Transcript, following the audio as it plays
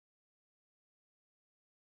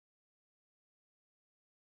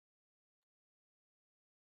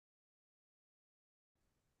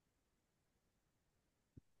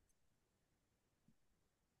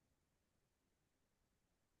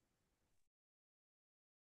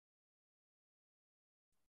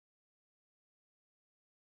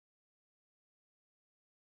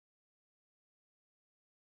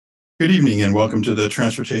Good evening and welcome to the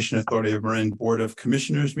Transportation Authority of Marin Board of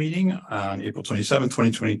Commissioners meeting on April 27,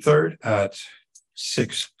 2023 at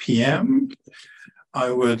 6 p.m. I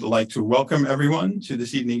would like to welcome everyone to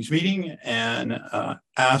this evening's meeting and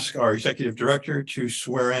ask our Executive Director to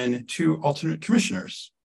swear in two alternate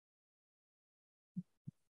commissioners.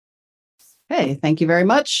 Hey, thank you very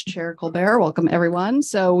much, Chair Colbert. Welcome, everyone.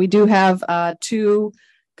 So we do have two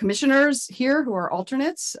commissioners here who are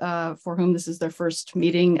alternates for whom this is their first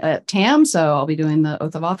meeting at TAM. So I'll be doing the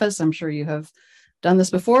oath of office. I'm sure you have done this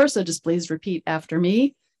before, so just please repeat after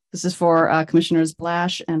me. This is for Commissioners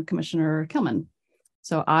Blash and Commissioner Kelman.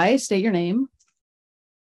 So I state your name.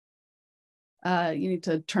 You need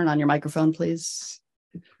to turn on your microphone, please.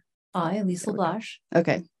 I, Lisa Blash.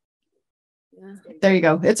 Okay. There you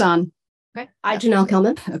go. It's on. Okay. I, Janelle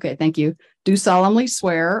Kelman. Okay, thank you. Do solemnly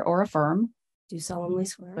swear or affirm. Do solemnly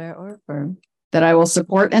swear or affirm that I will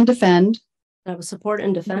support and defend that I will support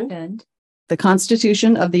and defend the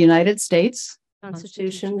Constitution of the United States,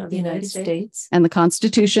 Constitution of the United States, and the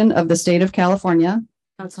Constitution of the State of California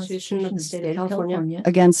Constitution of the State of California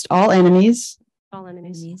against all enemies,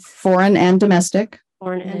 foreign and domestic,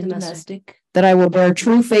 that I will bear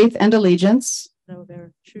true faith and allegiance that I will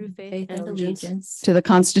bear true faith and allegiance to the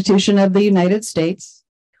Constitution of the United States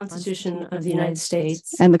Constitution of the United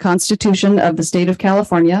States and the Constitution of the State of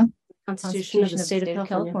California, Constitution of the State of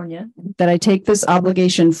California, that I take this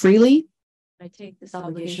obligation freely,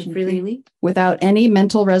 without any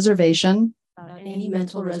mental reservation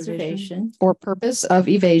or purpose of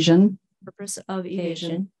evasion,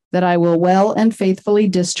 that I will well and faithfully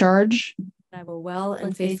discharge the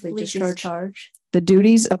the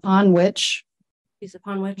duties upon which which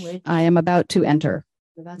I am about to enter.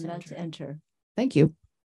 Thank you.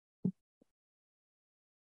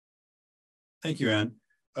 Thank you, Ann.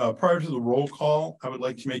 Prior to the roll call, I would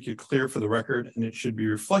like to make it clear for the record, and it should be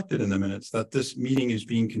reflected in the minutes, that this meeting is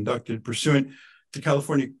being conducted pursuant to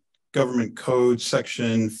California Government Code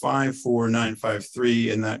Section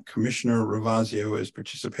 54953, and that Commissioner Ravazio is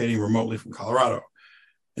participating remotely from Colorado.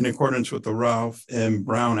 In accordance with the Ralph M.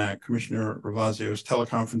 Brown Act, Commissioner Ravazio's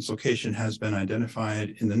teleconference location has been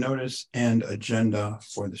identified in the notice and agenda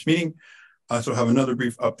for this meeting. I also have another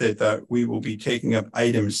brief update that we will be taking up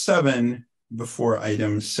item 7 before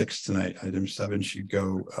item 6 tonight. Item 7 should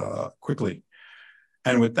go quickly.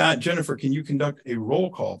 And with that, Jennifer, can you conduct a roll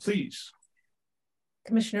call, please?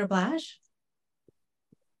 Commissioner Blash?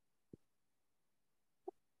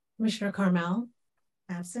 Commissioner Carmel?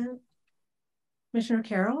 Absent. Commissioner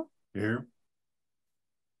Carroll? Here.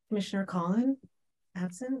 Commissioner Collin?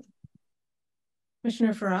 Absent.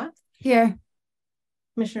 Commissioner Farrar? Here.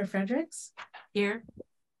 Commissioner Fredericks? Here.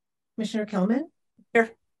 Commissioner Kelman?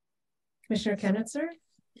 Here. Commissioner Kennitzer?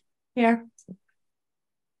 Here.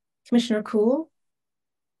 Commissioner Kuhl?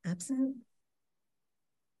 Absent.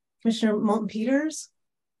 Commissioner Moulton-Peters?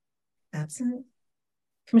 Absent.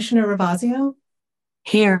 Commissioner Ravazio?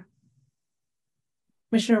 Here.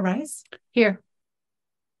 Commissioner Rice? Here.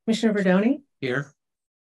 Commissioner Verdoni? Here.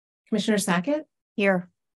 Commissioner Sackett? Here.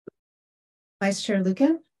 Vice Chair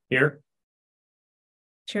Lucan? Here.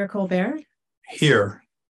 Chair Colbert? Here.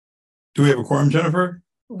 Do we have a quorum, Jennifer?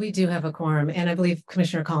 We do have a quorum, and I believe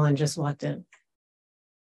Commissioner Collin just walked in.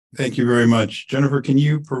 Thank you very much. Jennifer, can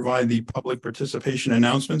you provide the public participation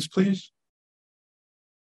announcements, please?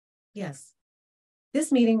 Yes.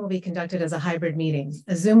 This meeting will be conducted as a hybrid meeting.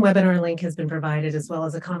 A Zoom webinar link has been provided, as well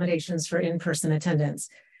as accommodations for in-person attendance.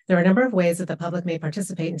 There are a number of ways that the public may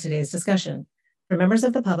participate in today's discussion. For members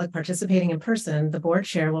of the public participating in person, the board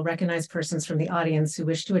chair will recognize persons from the audience who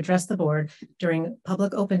wish to address the board during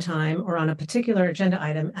public open time or on a particular agenda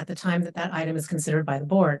item at the time that that item is considered by the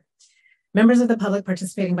board. Members of the public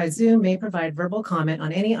participating by Zoom may provide verbal comment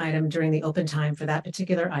on any item during the open time for that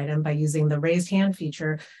particular item by using the raised hand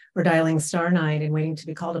feature or dialing *9 and waiting to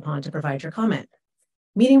be called upon to provide your comment.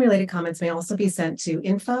 Meeting-related comments may also be sent to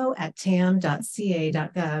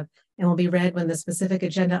info@tam.ca.gov and will be read when the specific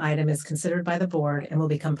agenda item is considered by the board and will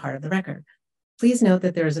become part of the record. Please note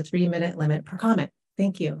that there is a 3-minute limit per comment.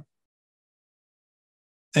 Thank you.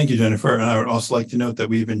 Thank you, Jennifer. And I would also like to note that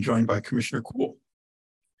we've been joined by Commissioner Kuhl.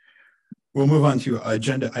 We'll move on to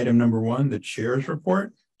agenda item number 1, the chair's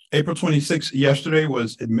report. April 26th, yesterday,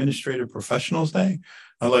 was Administrative Professionals Day.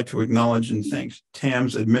 I'd like to acknowledge and thank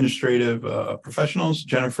TAM's administrative professionals,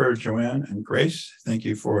 Jennifer, Joanne, and Grace. Thank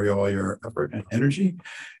you for all your effort and energy.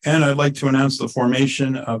 And I'd like to announce the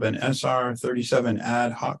formation of an SR 37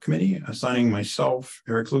 ad hoc committee, assigning myself,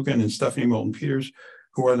 Eric Lucan, and Stephanie Moulton-Peters,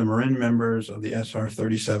 who are the Marin members of the SR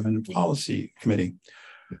 37 Policy Committee.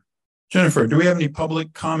 Jennifer, do we have any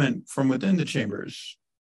public comment from within the chambers?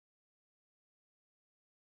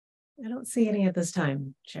 I don't see any at this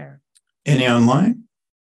time, Chair. Any online?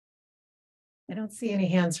 I don't see any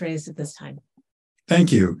hands raised at this time.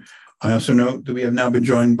 Thank you. I also note that we have now been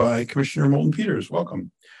joined by Commissioner Moulton Peters.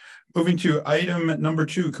 Welcome. Moving to item number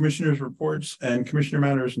 2, Commissioners' reports and Commissioner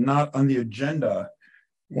matters not on the agenda.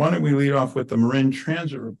 Why don't we lead off with the Marin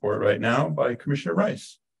Transit report right now by Commissioner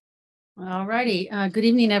Rice. All righty. Good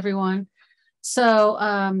evening, everyone. So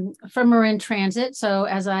from Marin Transit, so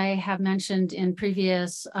as I have mentioned in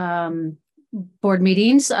previous board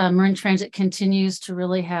meetings, Marin Transit continues to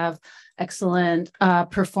really have excellent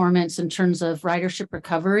performance in terms of ridership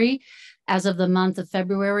recovery. As of the month of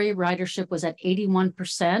February, ridership was at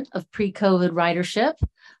 81% of pre-COVID ridership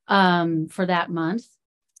for that month.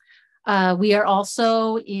 We are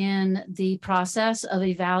also in the process of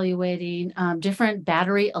evaluating different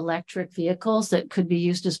battery electric vehicles that could be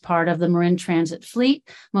used as part of the Marin Transit fleet.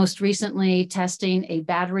 Most recently, testing a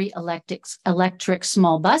battery electric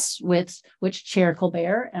small bus, with which Chair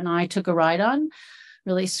Colbert and I took a ride on.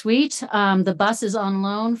 Really sweet. The bus is on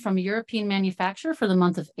loan from a European manufacturer for the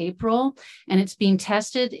month of April, and it's being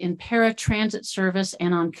tested in paratransit service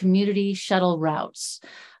and on community shuttle routes.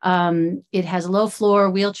 It has low floor,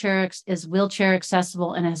 is wheelchair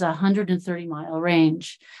accessible, and has a 130-mile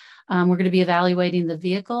range. We're going to be evaluating the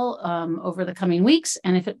vehicle over the coming weeks,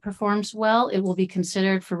 and if it performs well, it will be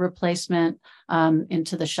considered for replacement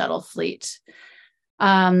into the shuttle fleet.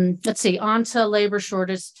 Let's see, on to labor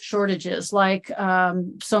shortages. Like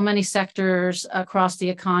so many sectors across the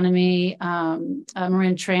economy,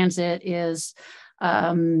 Marin Transit is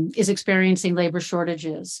experiencing labor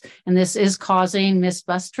shortages, and this is causing missed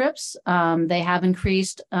bus trips. They have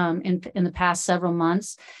increased in the past several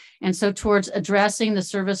months. And so towards addressing the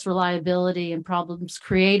service reliability and problems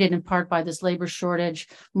created in part by this labor shortage,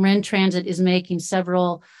 Marin Transit is making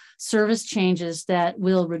several service changes that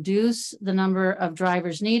will reduce the number of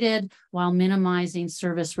drivers needed while minimizing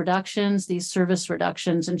service reductions. These service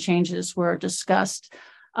reductions and changes were discussed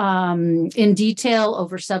in detail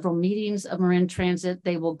over several meetings of Marin Transit.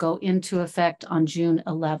 They will go into effect on June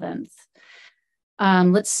 11th.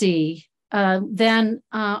 Let's see. Then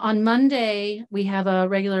on Monday, we have a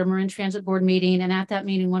regular Marin Transit Board meeting, and at that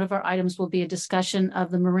meeting, one of our items will be a discussion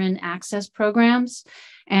of the Marin Access programs.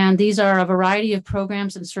 And these are a variety of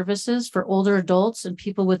programs and services for older adults and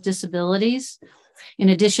people with disabilities. In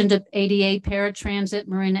addition to ADA paratransit,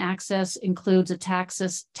 Marin Access includes a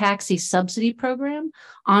taxi subsidy program,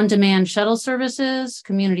 on-demand shuttle services,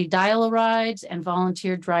 community dial rides, and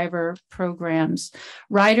volunteer driver programs.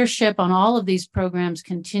 Ridership on all of these programs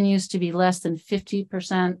continues to be less than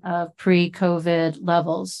 50% of pre-COVID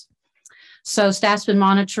levels. So staff's been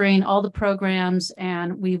monitoring all the programs,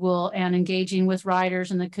 and engaging with riders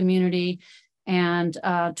in the community and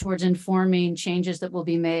towards informing changes that will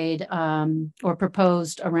be made or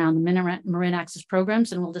proposed around the Marin Access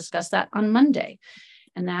programs, and we'll discuss that on Monday.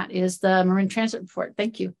 And that is the Marin Transit report.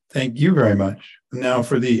 Thank you. Thank you very much. Now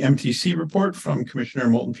for the MTC report from Commissioner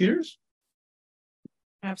Moulton Peters.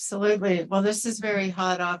 Absolutely. Well, this is very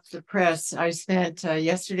hot off the press. I spent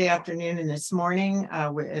yesterday afternoon and this morning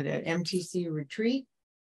at an MTC retreat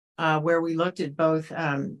where we looked at both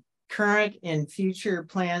current and future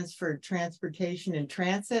plans for transportation and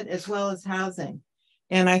transit, as well as housing.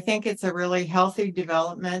 And I think it's a really healthy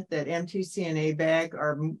development that MTC and ABAG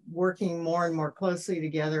are working more and more closely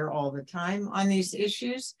together all the time on these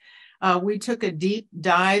issues. We took a deep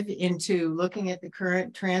dive into looking at the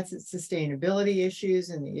current transit sustainability issues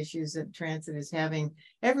and the issues that transit is having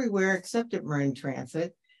everywhere except at Marin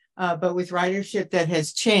Transit, but with ridership that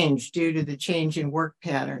has changed due to the change in work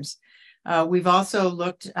patterns. We've also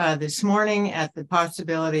looked this morning at the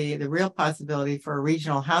real possibility for a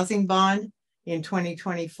regional housing bond in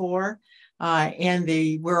 2024. And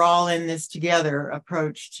we're all in this together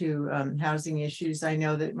approach to housing issues. I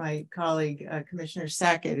know that my colleague, Commissioner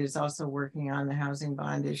Sackett, is also working on the housing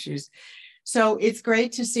bond issues. So it's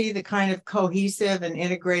great to see the kind of cohesive and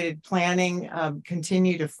integrated planning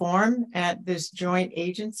continue to form at this joint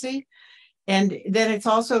agency. And then it's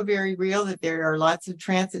also very real that there are lots of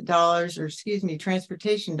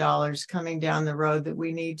transportation dollars coming down the road that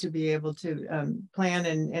we need to be able to plan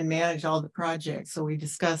and manage all the projects. So we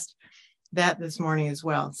discussed that this morning as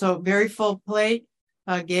well. So very full plate,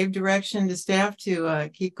 gave direction to staff to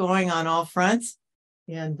keep going on all fronts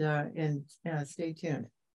and stay tuned.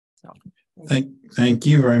 So Thank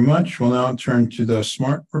you very much. We'll now turn to the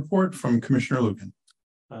SMART report from Commissioner Lucan.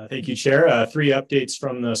 Thank you, Chair. 3 updates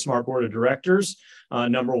from the SMART Board of Directors.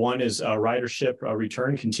 Number one is ridership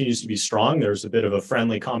return continues to be strong. There's a bit of a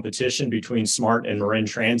friendly competition between SMART and Marin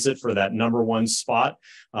Transit for that number one spot,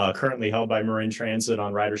 currently held by Marin Transit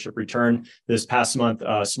on ridership return. This past month,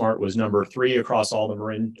 SMART was number 3 across all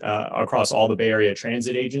the Bay Area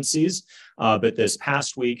transit agencies. But this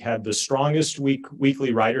past week had the strongest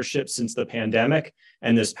weekly ridership since the pandemic.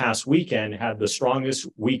 And this past weekend had the strongest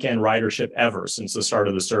weekend ridership ever since the start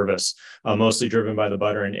of the service, mostly driven by the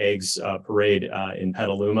Butter and Eggs parade in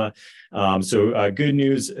Petaluma. So good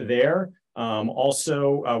news there.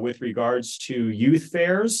 Also, with regards to youth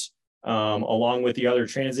fairs, along with the other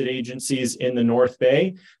transit agencies in the North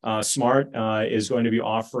Bay, SMART is going to be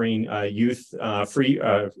offering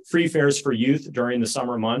free fares for youth during the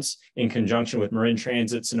summer months in conjunction with Marin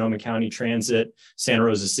Transit, Sonoma County Transit, Santa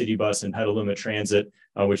Rosa City Bus, and Petaluma Transit,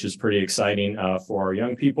 which is pretty exciting for our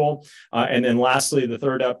young people. And then lastly, the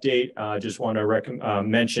third update, just want to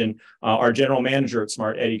mention our general manager at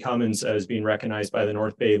SMART, Eddie Cummins, is being recognized by the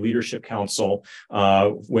North Bay Leadership Council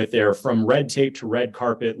with their From Red Tape to Red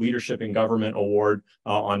Carpet Leadership in Government Award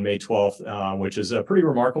on May 12th, which is pretty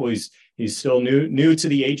remarkable. He's still new to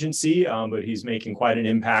the agency, but he's making quite an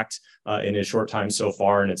impact in his short time so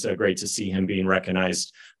far, and it's great to see him being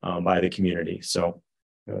recognized by the community. So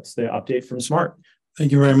that's the update from SMART.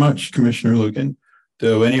 Thank you very much, Commissioner Lucan.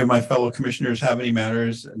 Do any of my fellow commissioners have any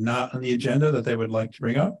matters not on the agenda that they would like to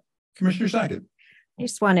bring up? Commissioner Sackett. I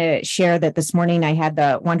just want to share that this morning I had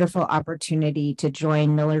the wonderful opportunity to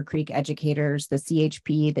join Miller Creek educators, the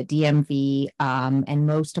CHP, the DMV, and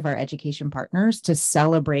most of our education partners to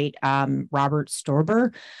celebrate Robert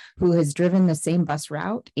Storber, who has driven the same bus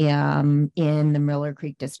route in the Miller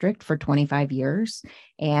Creek district for 25 years.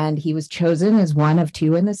 And he was chosen as one of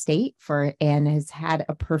 2 in the state and has had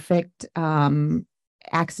a perfect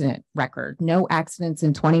accident record, no accidents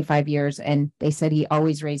in 25 years. And they said he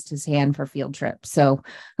always raised his hand for field trips. So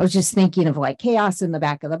I was just thinking of like chaos in the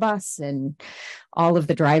back of the bus and all of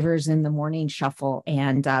the drivers in the morning shuffle.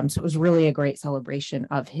 And so it was really a great celebration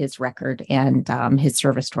of his record and his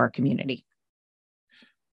service to our community.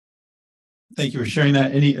 Thank you for sharing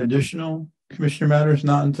that. Any additional commissioner matters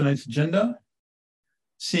not on tonight's agenda?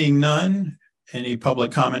 Seeing none, any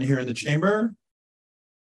public comment here in the chamber?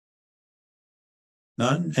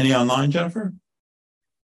 None? Any online, Jennifer?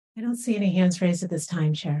 I don't see any hands raised at this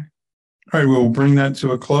time, Chair. All right, we'll bring that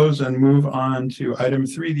to a close and move on to item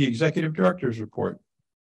 3, the Executive Director's Report.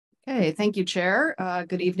 Okay, thank you, Chair.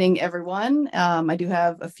 Good evening, everyone. I do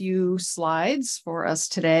have a few slides for us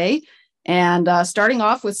today. And starting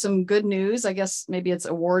off with some good news, I guess maybe it's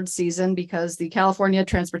award season because the California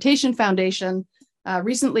Transportation Foundation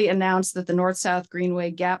recently announced that the North-South Greenway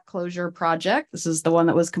Gap Closure Project, this is the one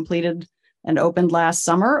that was completed and opened last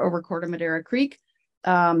summer over Corte Madera Creek,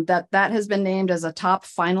 that has been named as a top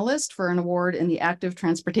finalist for an award in the Active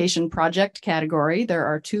Transportation Project category. There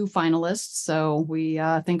are 2 finalists, so we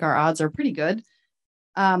think our odds are pretty good.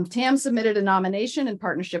 TAM submitted a nomination in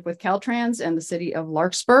partnership with Caltrans and the city of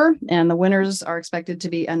Larkspur, and the winners are expected to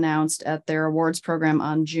be announced at their awards program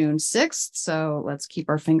on June 6th. So let's keep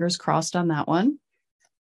our fingers crossed on that one.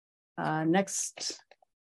 Next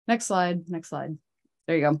slide.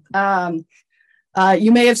 There you go.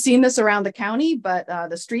 You may have seen this around the county, but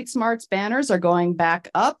the Street Smarts banners are going back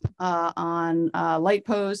up on light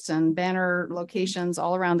posts and banner locations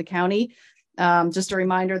all around the county. Just a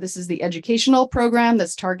reminder, this is the educational program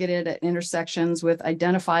that's targeted at intersections with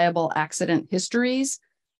identifiable accident histories.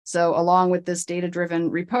 So along with this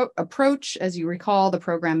data-driven approach, as you recall, the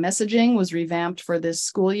program messaging was revamped for this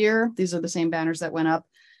school year. These are the same banners that went up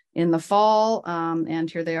in the fall,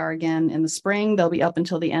 and here they are again in the spring. They'll be up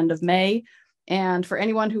until the end of May. And for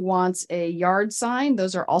anyone who wants a yard sign,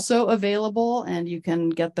 those are also available, and you can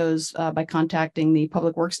get those by contacting the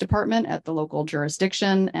Public Works Department at the local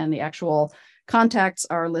jurisdiction, and the actual contacts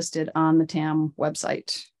are listed on the TAM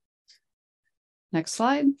website. Next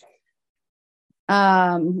slide.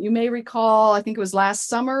 You may recall, I think it was last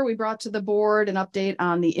summer, we brought to the board an update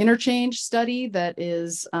on the interchange study that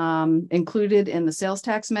is included in the sales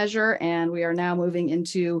tax measure, and we are now moving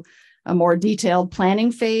into a more detailed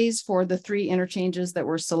planning phase for the 3 interchanges that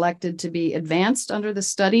were selected to be advanced under the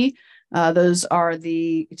study. Those are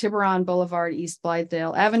the Tiburon Boulevard East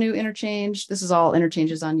Blythedale Avenue interchange. This is all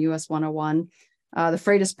interchanges on US 101. The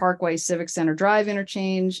Freitas Parkway Civic Center Drive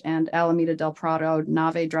interchange and Alameda Del Prado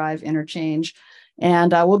Nave Drive interchange.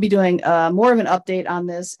 And we'll be doing more of an update on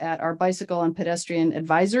this at our Bicycle and Pedestrian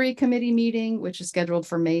Advisory Committee meeting, which is scheduled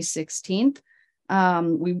for May 16th.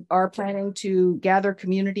 We are planning to gather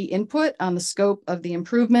community input on the scope of the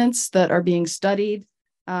improvements that are being studied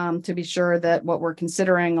to be sure that what we're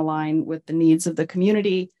considering align with the needs of the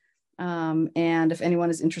community. And if anyone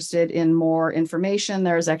is interested in more information,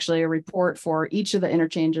 there's actually a report for each of the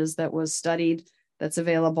interchanges that was studied that's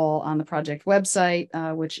available on the project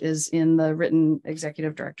website, which is in the written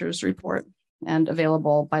executive director's report and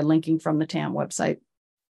available by linking from the TAM website.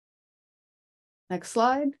 Next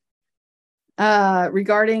slide.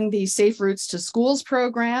 Regarding the Safe Routes to Schools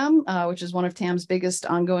program, which is one of TAM's biggest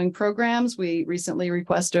ongoing programs, we recently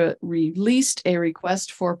released a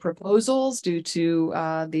request for proposals due to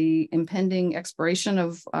the impending expiration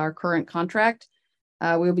of our current contract.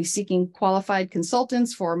 We'll be seeking qualified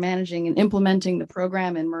consultants for managing and implementing the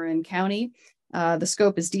program in Marin County. The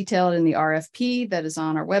scope is detailed in the RFP that is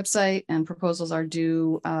on our website, and proposals are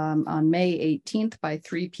due on May 18th by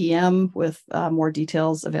 3 p.m. with more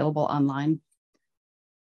details available online.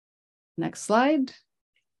 Next slide.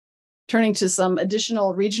 Turning to some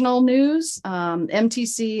additional regional news,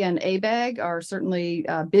 MTC and ABAG are certainly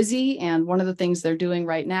busy, and one of the things they're doing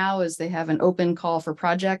right now is they have an open call for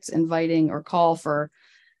projects, call for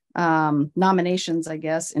nominations, I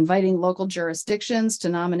guess, inviting local jurisdictions to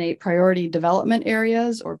nominate priority development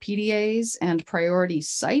areas or PDAs and priority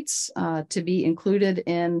sites to be included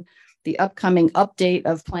in the upcoming update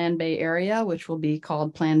of Plan Bay Area, which will be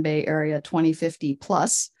called Plan Bay Area 2050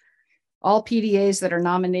 Plus. All PDAs that are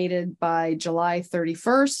nominated by July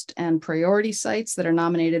 31st and priority sites that are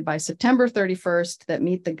nominated by September 31st that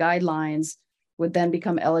meet the guidelines would then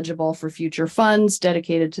become eligible for future funds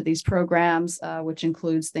dedicated to these programs, which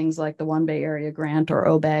includes things like the One Bay Area Grant or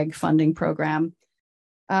OBAG funding program.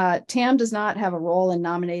 TAM does not have a role in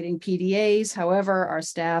nominating PDAs. However, our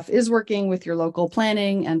staff is working with your local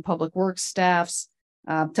planning and public works staffs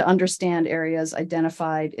to understand areas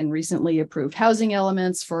identified in recently approved housing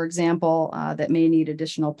elements, for example, that may need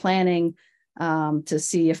additional planning to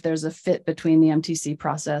see if there's a fit between the MTC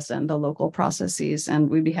process and the local processes. And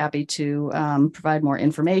we'd be happy to provide more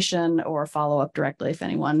information or follow up directly if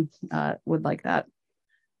anyone would like that.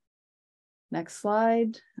 Next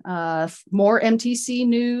slide. More MTC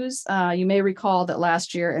news. You may recall that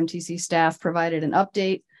last year MTC staff provided an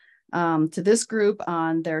update to this group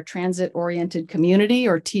on their transit-oriented community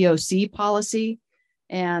or TOC policy.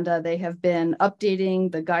 And they have been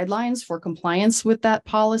updating the guidelines for compliance with that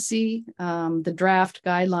policy. The draft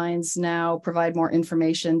guidelines now provide more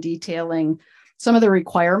information detailing some of the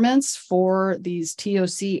requirements for these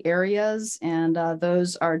TOC areas. And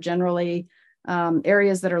those are generally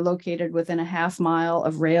areas that are located within a half mile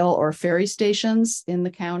of rail or ferry stations in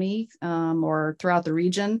the county or throughout the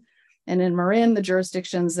region. And in Marin, the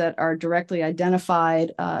jurisdictions that are directly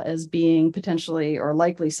identified as being potentially or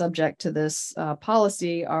likely subject to this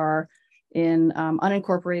policy are in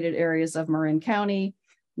unincorporated areas of Marin County,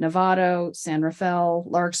 Novato, San Rafael,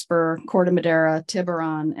 Larkspur, Corte Madera,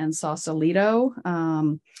 Tiburon, and Sausalito.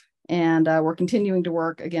 And we're continuing to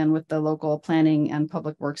work again with the local planning and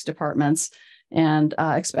public works departments and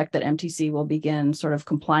expect that MTC will begin sort of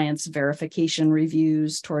compliance verification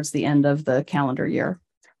reviews towards the end of the calendar year.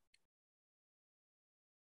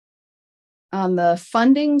 On the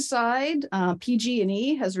funding side,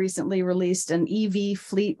 PG&E has recently released an EV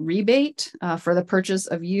fleet rebate for the purchase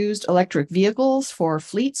of used electric vehicles for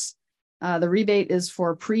fleets. The rebate is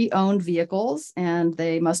for pre-owned vehicles, and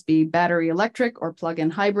they must be battery electric or plug-in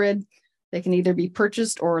hybrid. They can either be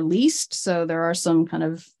purchased or leased, so there are some kind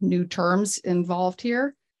of new terms involved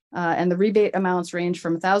here. And the rebate amounts range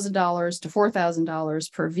from $1,000 to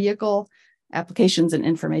 $4,000 per vehicle. Applications and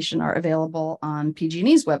information are available on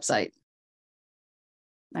PG&E's website.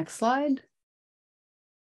 Next slide.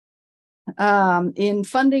 In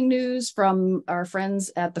funding news from our friends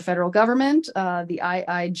at the federal government, the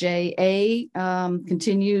IIJA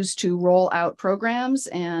continues to roll out programs,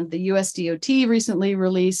 and the USDOT recently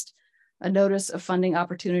released a notice of funding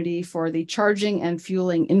opportunity for the Charging and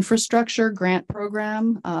Fueling Infrastructure Grant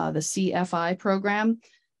Program, the CFI program.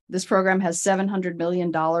 This program has $700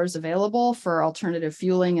 million available for alternative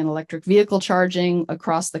fueling and electric vehicle charging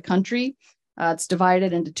across the country. It's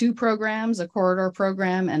divided into two programs, a corridor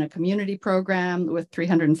program and a community program with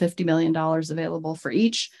 $350 million available for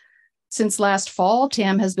each. Since last fall,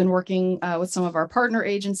 TAM has been working with some of our partner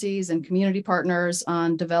agencies and community partners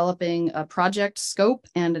on developing a project scope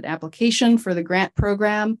and an application for the grant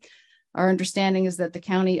program. Our understanding is that the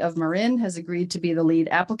County of Marin has agreed to be the lead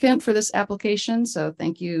applicant for this application. So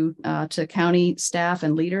thank you to county staff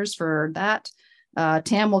and leaders for that.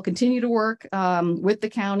 TAM will continue to work with the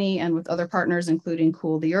county and with other partners, including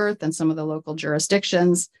Cool the Earth and some of the local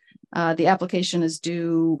jurisdictions. The application is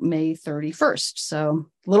due May 31st, so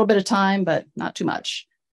a little bit of time, but not too much.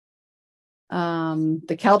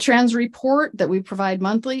 The Caltrans report that we provide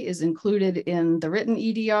monthly is included in the written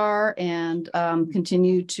EDR, and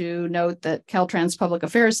continue to note that Caltrans public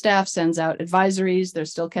affairs staff sends out advisories. They're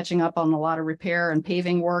still catching up on a lot of repair and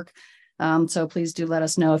paving work. So please do let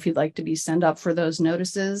us know if you'd like to be sent up for those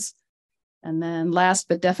notices. And then last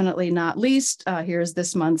but definitely not least, here's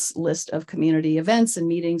this month's list of community events and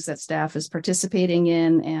meetings that staff is participating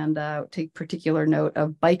in, and take particular note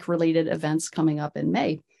of bike-related events coming up in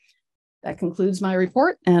May. That concludes my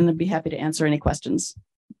report, and I'd be happy to answer any questions.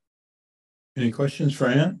 Any questions for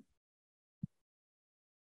Ann?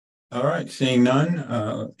 All right, seeing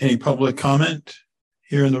none. Any public comment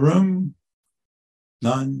here in the room?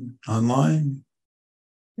 None online?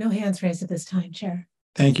 No hands raised at this time, Chair.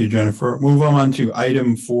 Thank you, Jennifer. Move on to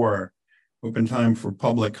item 4, open time for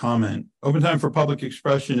public comment. Open time for public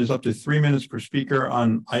expression is up to 3 minutes per speaker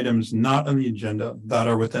on items not on the agenda that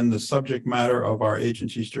are within the subject matter of our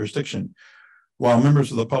agency's jurisdiction. While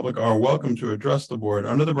members of the public are welcome to address the board,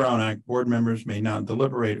 under the Brown Act, board members may not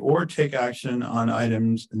deliberate or take action on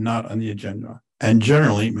items not on the agenda, and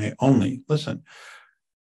generally may only listen.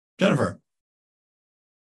 Jennifer,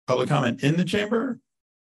 public comment in the chamber?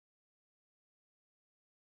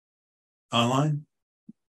 Online?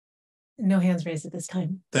 No hands raised at this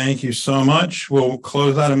time. Thank you so much. We'll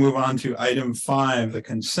close out and move on to item 5, the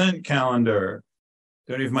consent calendar.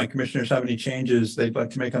 Do any of my commissioners have any changes they'd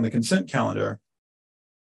like to make on the consent calendar?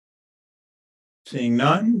 Seeing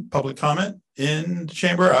none, public comment in the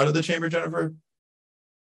chamber, out of the chamber, Jennifer?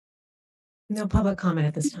 No public comment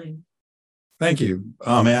at this time. Thank you.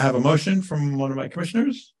 May I have a motion from one of my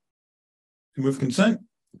commissioners to move consent?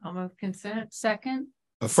 I'll move consent. Second.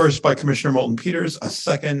 A first by Commissioner Moulton Peters, a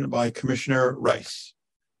second by Commissioner Rice.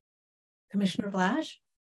 Commissioner Blash?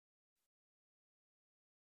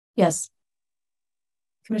 Yes.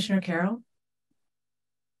 Commissioner Carroll?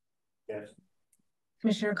 Yes.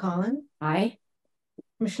 Commissioner Collin? Aye.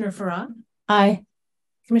 Commissioner Farrar? Aye.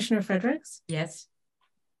 Commissioner Fredericks? Yes.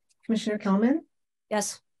 Commissioner Kelman?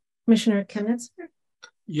 Yes. Commissioner Chemnitzer?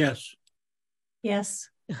 Yes. Yes.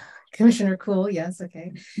 Commissioner Cool, yes,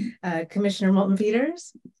 okay. Commissioner Moulton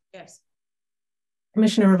Peters? Yes.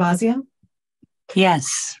 Commissioner Ravazio?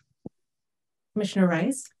 Yes. Commissioner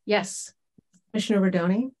Rice? Yes. Commissioner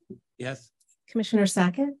Rodoni? Yes. Commissioner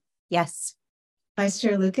Sackett? Yes. Vice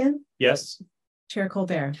Chair Lucan? Yes. Chair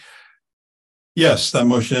Colbert? Yes, that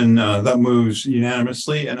motion, that moves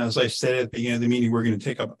unanimously. And as I stated at the beginning of the meeting, we're going to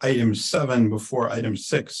take up item 7 before item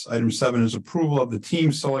 6. Item 7 is approval of the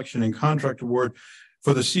team selection and contract award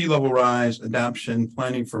for the sea level rise adaptation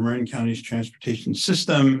planning for Marin County's transportation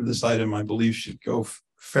system. This item, I believe, should go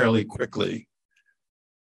fairly quickly.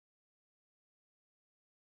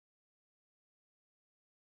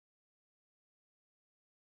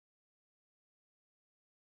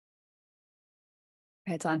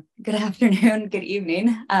 It's on. Good afternoon, good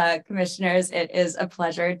evening, commissioners. It is a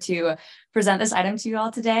pleasure to present this item to you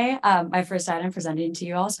all today. My first item presenting to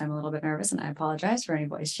you all, so I'm a little bit nervous and I apologize for any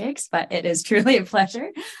voice shakes, but it is truly a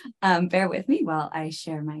pleasure. Bear with me while I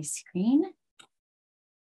share my screen.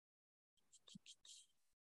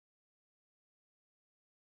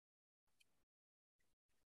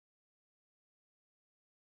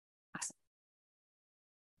 Awesome.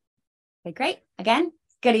 Okay, great. Again,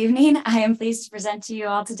 good evening. I am pleased to present to you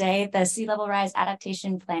all today the Sea Level Rise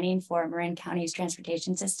Adaptation Planning for Marin County's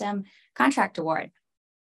Transportation System Contract Award.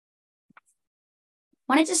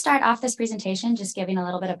 Wanted to start off this presentation just giving a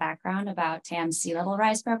little bit of background about TAM's Sea Level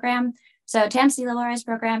Rise program. So TAM's Sea Level Rise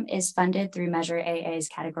program is funded through Measure AA's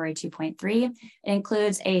Category 2.3. It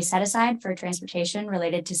includes a set aside for transportation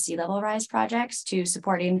related to sea level rise projects to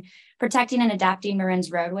supporting, protecting and adapting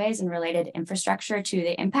Marin's roadways and related infrastructure to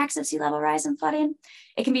the impacts of sea level rise and flooding.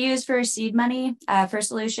 It can be used for seed money, for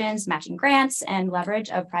solutions, matching grants, and leverage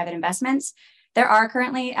of private investments. There are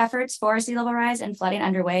currently efforts for sea level rise and flooding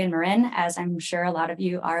underway in Marin, as I'm sure a lot of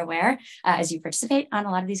you are aware, as you participate on a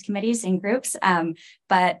lot of these committees and groups.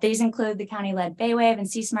 But these include the county-led Baywave and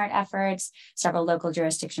Sea Smart efforts, several local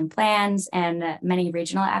jurisdiction plans, and many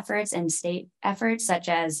regional efforts and state efforts such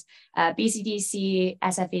as BCDC,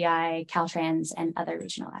 SFEI, Caltrans, and other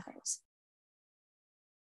regional efforts.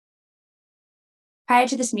 Prior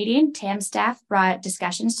to this meeting, TAM staff brought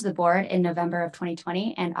discussions to the board in November of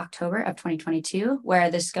 2020 and October of 2022, where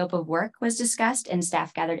the scope of work was discussed and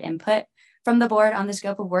staff gathered input from the board on the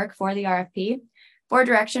scope of work for the RFP. Board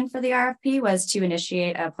direction for the RFP was to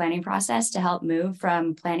initiate a planning process to help move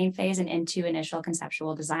from planning phase and into initial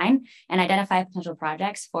conceptual design and identify potential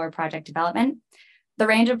projects for project development. The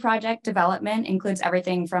range of project development includes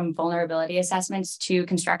everything from vulnerability assessments to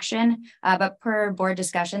construction, but per board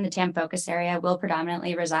discussion, the TAM focus area will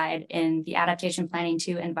predominantly reside in the adaptation planning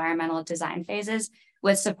to environmental design phases,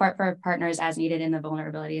 with support for partners as needed in the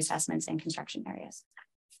vulnerability assessments and construction areas.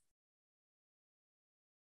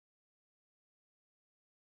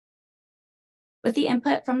 With the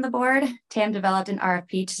input from the board, TAM developed an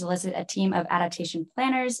RFP to solicit a team of adaptation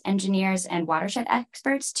planners, engineers, and watershed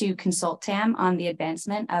experts to consult TAM on the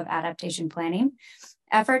advancement of adaptation planning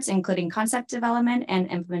efforts, including concept development and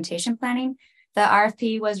implementation planning. The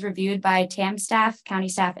RFP was reviewed by TAM staff, county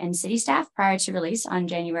staff, and city staff prior to release on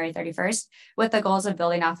January 31st, with the goals of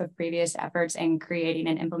building off of previous efforts and creating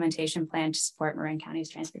an implementation plan to support Marin County's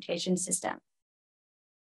transportation system.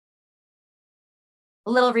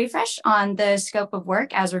 A little refresh on the scope of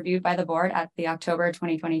work as reviewed by the board at the October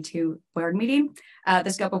 2022 board meeting. The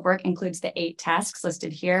scope of work includes the 8 tasks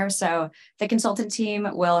listed here. So the consultant team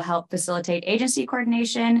will help facilitate agency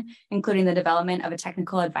coordination, including the development of a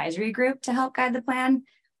technical advisory group to help guide the plan.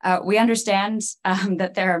 We understand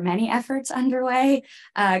that there are many efforts underway,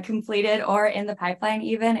 completed or in the pipeline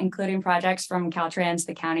even, including projects from Caltrans,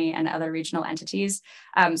 the county, and other regional entities.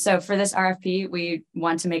 So for this RFP, we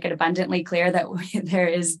want to make it abundantly clear that there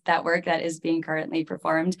is that work that is being currently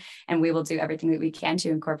performed, and we will do everything that we can to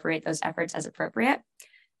incorporate those efforts as appropriate.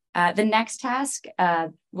 The next task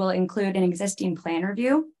will include an existing plan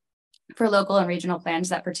review for local and regional plans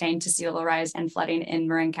that pertain to sea level rise and flooding in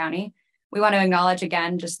Marin County. We want to acknowledge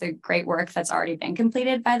again just the great work that's already been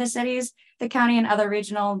completed by the cities, the county, and other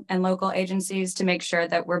regional and local agencies to make sure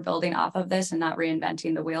that we're building off of this and not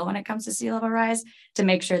reinventing the wheel when it comes to sea level rise, to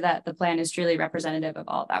make sure that the plan is truly representative of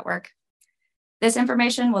all of that work. This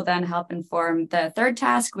information will then help inform the third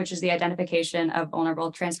task, which is the identification of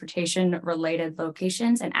vulnerable transportation-related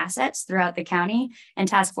locations and assets throughout the county. And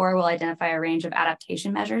task 4 will identify a range of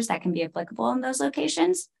adaptation measures that can be applicable in those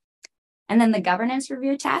locations. And then the governance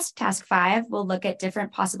review task, task 5, will look at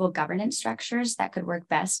different possible governance structures that could work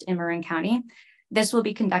best in Marin County. This will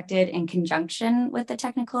be conducted in conjunction with the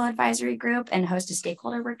technical advisory group and host a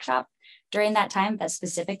stakeholder workshop during that time that's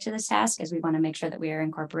specific to this task, as we want to make sure that we are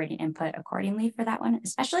incorporating input accordingly for that one,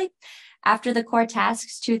 especially. After the core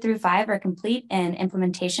tasks 2 through 5 are complete, an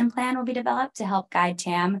implementation plan will be developed to help guide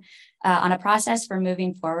TAM on a process for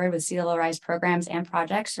moving forward with sea level rise programs and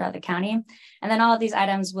projects throughout the county. And then all of these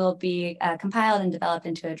items will be compiled and developed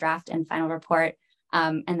into a draft and final report,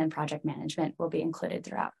 and then project management will be included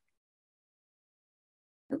throughout.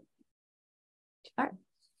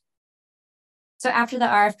 So after the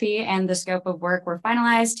RFP and the scope of work were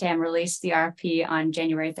finalized, TAM released the RFP on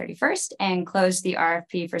January 31st and closed the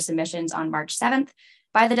RFP for submissions on March 7th.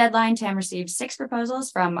 By the deadline, TAM received 6 proposals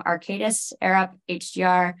from Arcadis, Arup,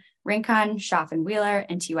 HGR, Rincon, Schaff and Wheeler,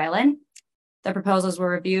 and TY-Lin. The proposals were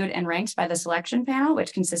reviewed and ranked by the selection panel,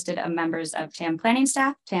 which consisted of members of TAM planning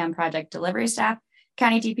staff, TAM project delivery staff,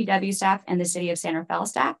 county DPW staff, and the city of San Rafael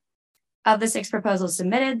staff. Of the 6 proposals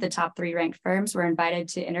submitted, the top 3 ranked firms were invited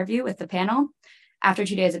to interview with the panel. After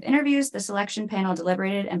 2 days of interviews, the selection panel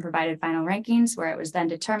deliberated and provided final rankings, where it was then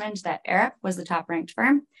determined that Arup was the top ranked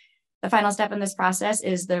firm. The final step in this process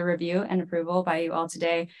is the review and approval by you all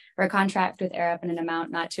today for a contract with Arup in an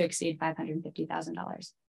amount not to exceed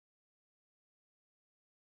 $550,000.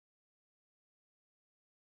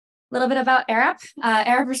 A little bit about Arup.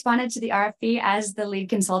 Arup responded to the RFP as the lead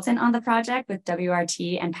consultant on the project with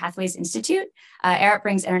WRT and Pathways Institute. Arup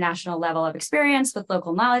brings international level of experience with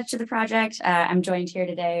local knowledge to the project. I'm joined here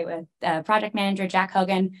today with project manager Jack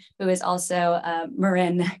Hogan, who is also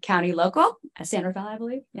Marin County local, San Rafael, I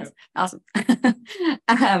believe. Yes, yep.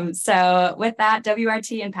 Awesome. So with that,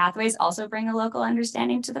 WRT and Pathways also bring a local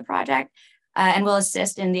understanding to the project. And will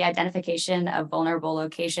assist in the identification of vulnerable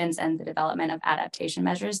locations and the development of adaptation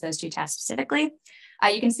measures, those 2 tasks specifically.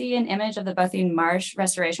 You can see an image of the Bothine Marsh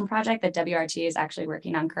restoration project that WRT is actually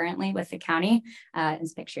working on currently with the county.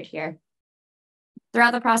 It's pictured here.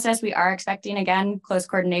 Throughout the process, we are expecting, again, close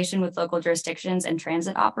coordination with local jurisdictions and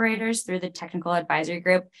transit operators through the technical advisory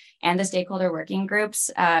group and the stakeholder working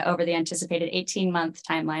groups over the anticipated 18-month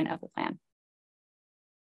timeline of the plan.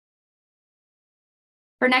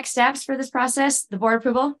 For next steps for this process, the board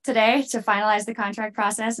approval today to finalize the contract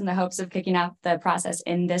process in the hopes of kicking off the process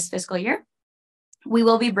in this fiscal year. We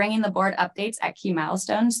will be bringing the board updates at key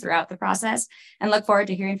milestones throughout the process and look forward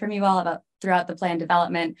to hearing from you all about throughout the plan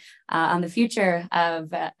development on the future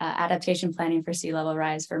of adaptation planning for sea level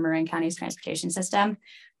rise for Marin County's transportation system.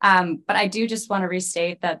 But I do just want to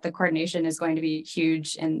restate that the coordination is going to be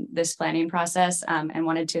huge in this planning process, and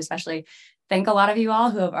wanted to especially thank a lot of you all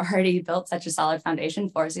who have already built such a solid foundation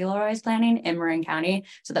for sea level rise planning in Marin County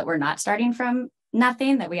so that we're not starting from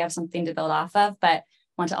nothing, that we have something to build off of, but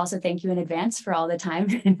want to also thank you in advance for all the time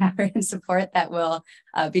and effort and support that will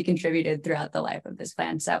be contributed throughout the life of this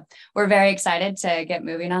plan. So we're very excited to get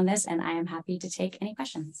moving on this, and I am happy to take any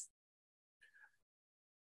questions.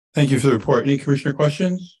 Thank you for the report. Any commissioner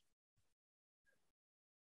questions?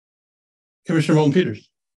 Commissioner Moulton-Peters.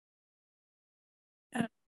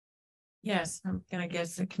 Yes, I'm gonna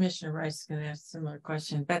guess that Commissioner Rice is gonna ask a similar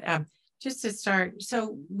question, but just to start,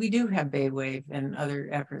 so we do have Bay Wave and other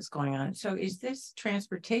efforts going on. So is this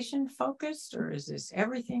transportation focused or is this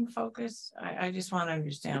everything focused? I just want to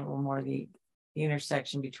understand a little more the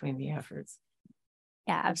intersection between the efforts.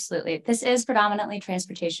 Yeah, absolutely. This is predominantly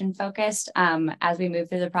transportation focused. As we move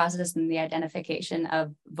through the process and the identification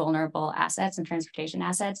of vulnerable assets and transportation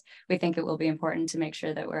assets, we think it will be important to make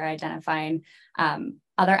sure that we're identifying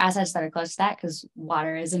other assets that are close to that, because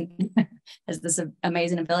water has this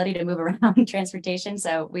amazing ability to move around transportation.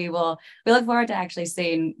 So we look forward to actually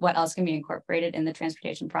seeing what else can be incorporated in the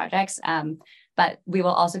transportation projects. But we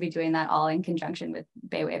will also be doing that all in conjunction with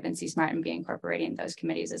Baywave and C-Smart and be incorporating those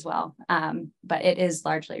committees as well. But it is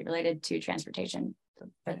largely related to transportation.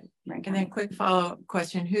 And then quick follow-up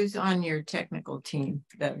question, who's on your technical team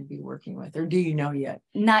that would be working with, or do you know yet?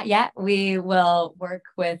 Not yet. We will work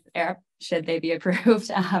with ARP should they be approved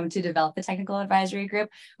to develop the technical advisory group.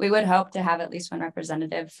 We would hope to have at least one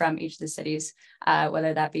representative from each of the cities,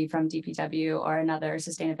 whether that be from DPW or another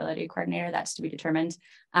sustainability coordinator. That's to be determined.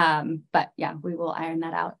 But yeah, we will iron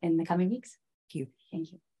that out in the coming weeks. Thank you.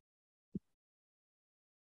 Thank you.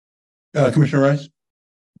 Commissioner Rice.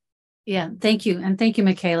 Yeah, thank you. And thank you,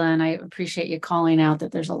 Michaela. And I appreciate you calling out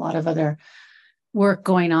that there's a lot of other work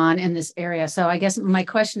going on in this area. So I guess my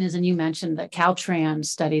question is, and you mentioned the Caltrans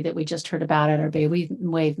study that we just heard about at our Bay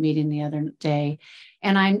Wave meeting the other day.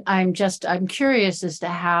 And I'm curious as to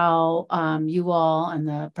how you all and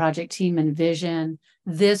the project team envision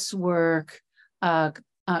this work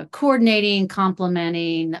coordinating,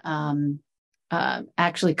 complementing,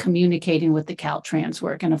 actually communicating with the Caltrans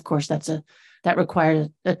work. And of course, that requires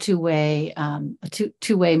a two-way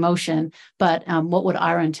motion. But what would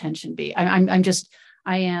our intention be? I'm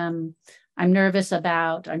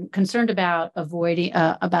concerned about avoiding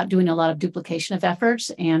about doing a lot of duplication of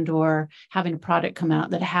efforts and or having a product come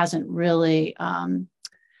out that hasn't really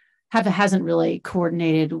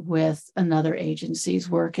coordinated with another agency's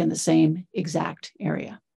work in the same exact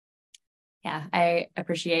area. Yeah, I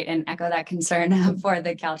appreciate and echo that concern for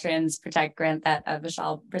the Caltrans Protect grant that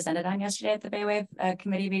Vishal presented on yesterday at the Baywave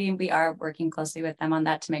committee meeting. We are working closely with them on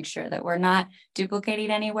that to make sure that we're not duplicating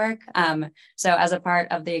any work. So as a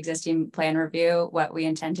part of the existing plan review, what we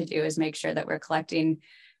intend to do is make sure that we're collecting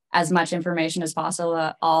as much information as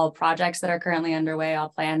possible, all projects that are currently underway, all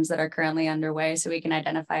plans that are currently underway, so we can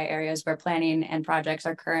identify areas where planning and projects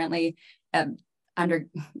are currently are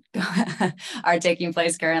taking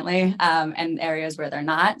place currently, and areas where they're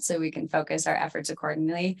not, so we can focus our efforts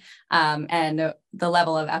accordingly. And the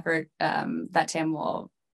level of effort that TAM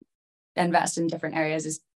will invest in different areas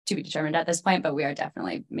is to be determined at this point, but we are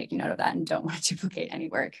definitely making note of that and don't want to duplicate any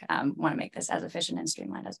work. Want to make this as efficient and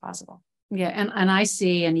streamlined as possible. Yeah, and I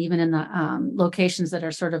see, and even in the locations that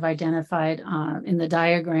are sort of identified in the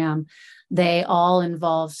diagram, they all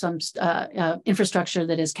involve some infrastructure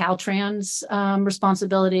that is Caltrans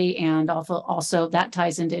responsibility, and also that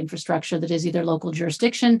ties into infrastructure that is either local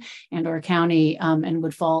jurisdiction and or county and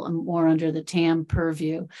would fall more under the TAM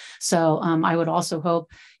purview. So I would also hope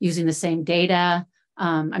using the same data.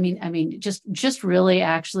 Just really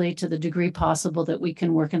actually to the degree possible that we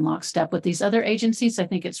can work in lockstep with these other agencies. I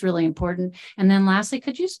think it's really important. And then lastly,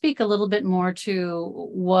 could you speak a little bit more to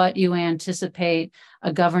what you anticipate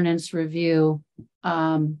a governance review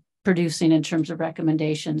producing in terms of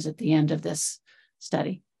recommendations at the end of this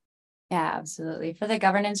study? Yeah, absolutely. For the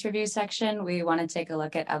governance review section, we want to take a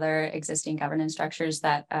look at other existing governance structures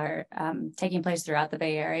that are taking place throughout the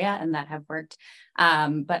Bay Area and that have worked,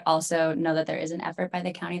 but also know that there is an effort by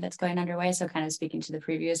the county that's going underway. So kind of speaking to the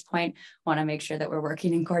previous point, want to make sure that we're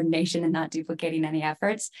working in coordination and not duplicating any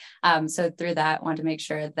efforts. So through that, want to make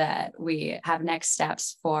sure that we have next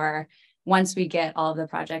steps for once we get all of the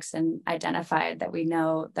projects and identified, that we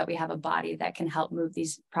know that we have a body that can help move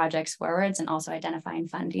these projects forwards, and also identifying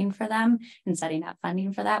funding for them and setting up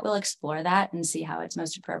funding for that. We'll explore that and see how it's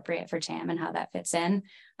most appropriate for TAM and how that fits in.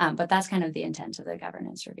 But that's kind of the intent of the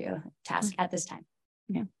governance review task at this time.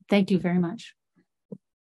 Yeah, thank you very much.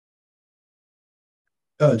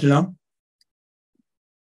 Janelle?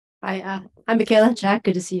 Hi, I'm Michaela. Jack,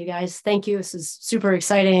 good to see you guys. Thank you. This is super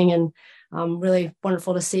exciting and really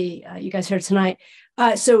wonderful to see you guys here tonight.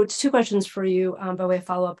 So it's two questions for you by way of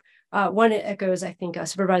follow-up. One, it echoes, I think,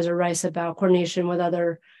 Supervisor Rice about coordination with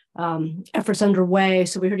other efforts underway.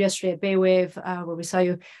 So we heard yesterday at Baywave, where we saw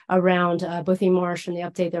you around Bothy Marsh and the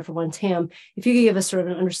update there for 1TAM. If you could give us sort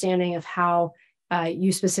of an understanding of how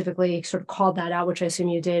you specifically sort of called that out, which I assume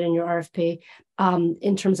you did in your RFP,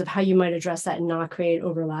 in terms of how you might address that and not create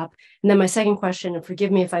overlap. And then my second question, and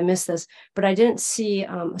forgive me if I missed this, but I didn't see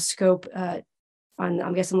a scope I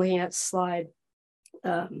guess I'm looking at slide,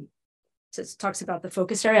 so it talks about the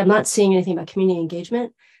focus area. I'm not seeing anything about community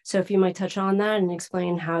engagement. So if you might touch on that and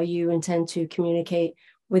explain how you intend to communicate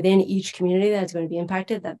within each community that's going to be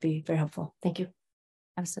impacted, that'd be very helpful. Thank you.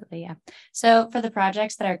 Absolutely, yeah. So for the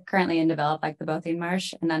projects that are currently in develop, like the Bothing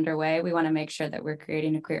Marsh and underway, we want to make sure that we're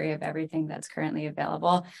creating a query of everything that's currently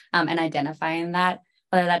available and identifying that,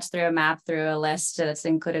 whether that's through a map, through a list that's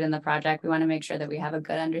included in the project. We want to make sure that we have a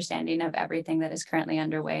good understanding of everything that is currently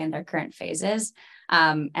underway in their current phases,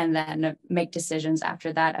 and then make decisions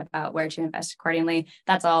after that about where to invest accordingly.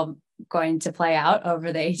 That's all going to play out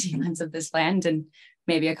over the 18 months of this plan, and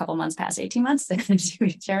maybe a couple months past 18 months to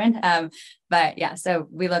be determined. But yeah, so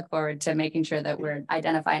we look forward to making sure that we're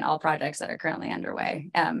identifying all projects that are currently underway,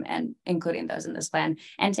 and including those in this plan,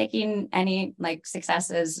 and taking any like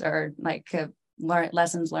successes or like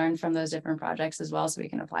lessons learned from those different projects as well, so we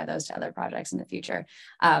can apply those to other projects in the future.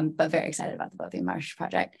 But very excited about the Bothing Marsh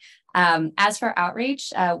project. As for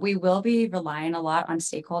outreach, we will be relying a lot on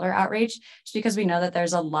stakeholder outreach, just because we know that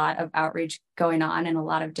there's a lot of outreach going on in a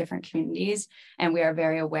lot of different communities, and we are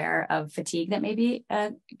very aware of fatigue that may be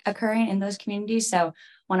occurring in those communities. So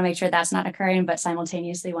want to make sure that's not occurring, but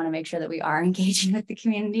simultaneously want to make sure that we are engaging with the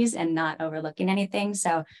communities and not overlooking anything.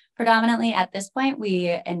 So predominantly at this point,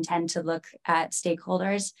 we intend to look at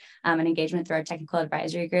stakeholders and engagement through our technical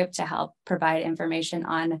advisory group to help provide information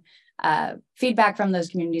on feedback from those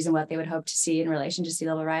communities and what they would hope to see in relation to sea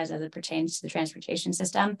level rise as it pertains to the transportation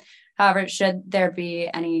system. However, should there be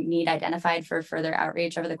any need identified for further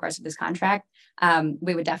outreach over the course of this contract,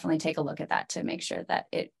 we would definitely take a look at that to make sure that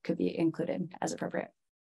it could be included as appropriate.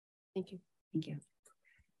 Thank you. Thank you.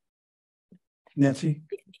 Nancy?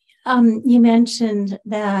 You mentioned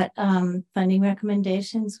that funding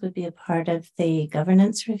recommendations would be a part of the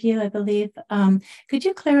governance review, I believe. Could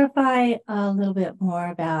you clarify a little bit more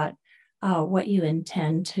about what you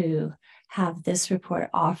intend to have this report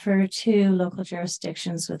offer to local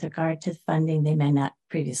jurisdictions with regard to funding they may not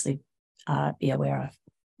previously be aware of?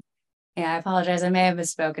 Yeah, I apologize. I may have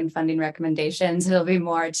misspoken funding recommendations. It'll be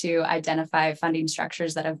more to identify funding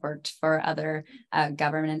structures that have worked for other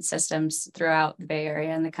government systems throughout the Bay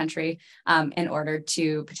Area and the country in order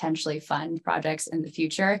to potentially fund projects in the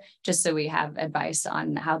future, just so we have advice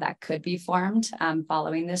on how that could be formed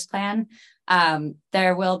following this plan.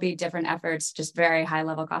 There will be different efforts, just very high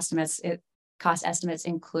level cost estimates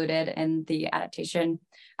included in the adaptation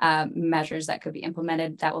measures that could be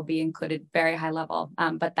implemented. That will be included very high level,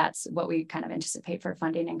 but that's what we kind of anticipate for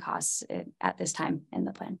funding and costs at this time in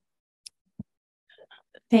the plan.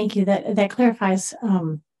 Thank you. That clarifies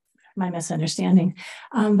my misunderstanding.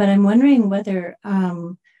 But I'm wondering whether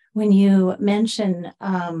when you mention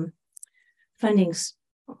funding,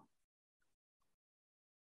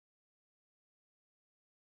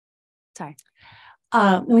 sorry.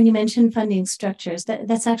 When you mention funding structures,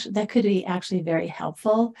 that could be actually very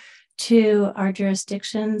helpful to our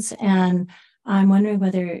jurisdictions. And I'm wondering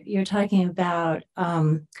whether you're talking about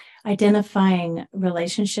identifying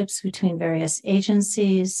relationships between various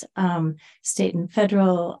agencies, state and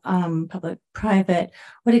federal, public, private.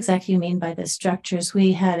 What exactly you mean by the structures?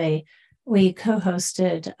 We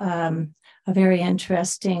co-hosted a very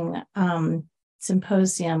interesting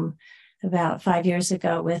symposium about 5 years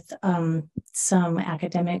ago with some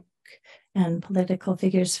academic and political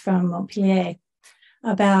figures from Montpellier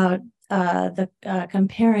about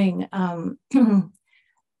comparing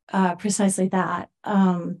precisely that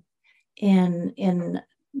in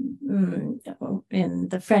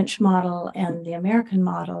the French model and the American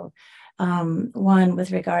model, one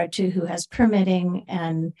with regard to who has permitting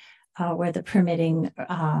and where the permitting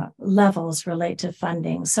levels relate to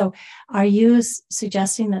funding. So are you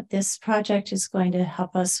suggesting that this project is going to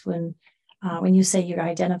help us when you say you're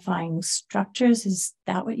identifying structures? Is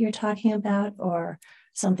that what you're talking about, or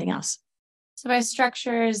something else? So by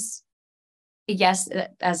structures, yes,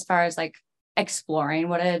 as far as like exploring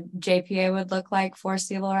what a JPA would look like for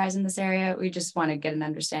sea level rise in this area, we just want to get an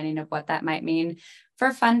understanding of what that might mean.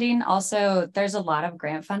 For funding, also, there's a lot of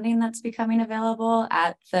grant funding that's becoming available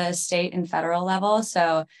at the state and federal level.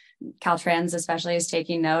 So Caltrans especially is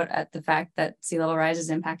taking note at the fact that sea level rise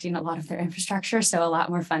is impacting a lot of their infrastructure. So a lot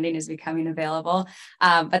more funding is becoming available.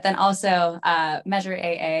 But then also Measure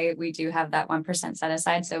AA, we do have that 1% set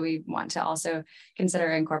aside. So we want to also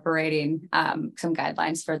consider incorporating some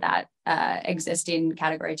guidelines for that existing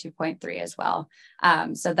category 2.3 as well.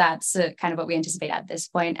 So that's kind of what we anticipate at this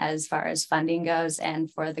point as far as funding goes,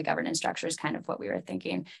 and for the governance structure is kind of what we were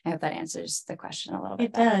thinking. I hope that answers the question a little bit.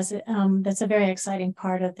 It does. That's a very exciting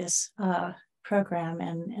part of this program,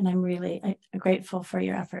 and I'm really grateful for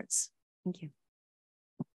your efforts. Thank you.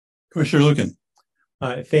 Commissioner Lucan.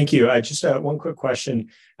 Thank you. Just one quick question.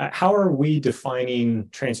 How are we defining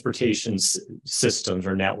transportation systems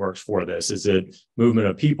or networks for this? Is it movement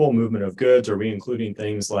of people, movement of goods? Are we including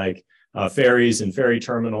things like ferries and ferry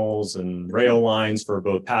terminals and rail lines for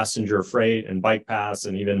both passenger freight and bike paths,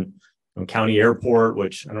 and even county airport,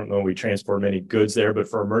 which I don't know we transport many goods there, but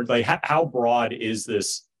for like how broad is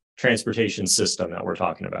this transportation system that we're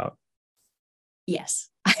talking about? Yes,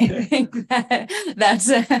 I think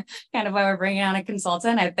that's kind of why we're bringing on a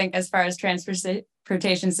consultant. I think as far as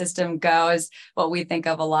transportation system goes, what we think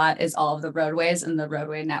of a lot is all of the roadways and the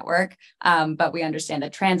roadway network. But we understand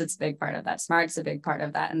that transit's a big part of that. Smart's a big part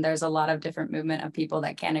of that. And there's a lot of different movement of people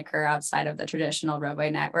that can occur outside of the traditional roadway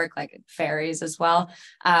network, like ferries as well.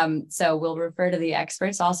 So we'll refer to the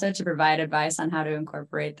experts also to provide advice on how to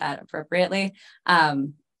incorporate that appropriately.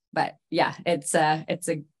 But yeah, it's a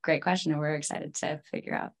great question, and we're excited to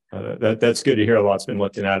figure out. That's good to hear. A lot's been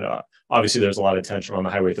looked at. Obviously, there's a lot of attention on the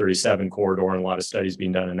Highway 37 corridor and a lot of studies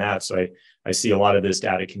being done in that. So I see a lot of this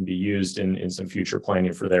data can be used in some future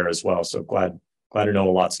planning for there as well. So glad to know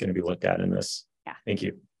a lot's going to be looked at in this. Yeah. Thank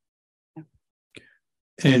you.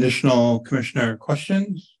 Any additional commissioner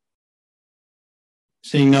questions?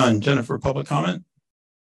 Seeing none. Jennifer, public comment?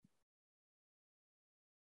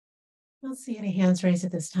 I don't see any hands raised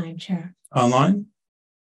at this time, Chair. Online?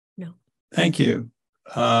 No. Thank you.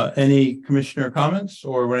 Any commissioner comments,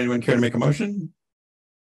 or would anyone care to make a motion?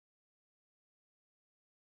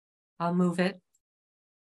 I'll move it.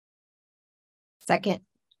 Second.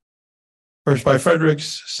 First by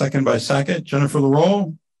Fredericks, second by Sackett. Jennifer, the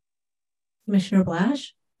roll. Commissioner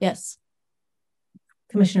Blash? Yes.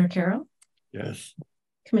 Commissioner Carroll? Yes.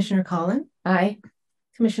 Commissioner Collin? Aye.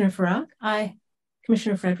 Commissioner Farag? Aye.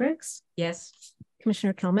 Commissioner Fredericks? Yes.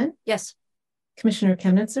 Commissioner Kelman? Yes. Commissioner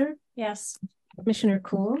Chemnitzer? Yes. Commissioner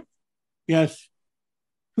Cool? Yes.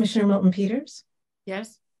 Commissioner Milton Peters?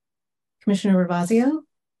 Yes. Commissioner Ravazio?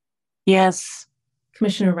 Yes.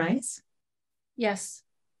 Commissioner Rice? Yes.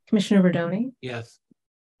 Commissioner Verdoni? Yes.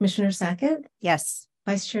 Commissioner Sackett? Yes.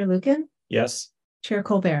 Vice Chair Lucan? Yes. Chair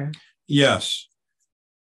Colbert? Yes.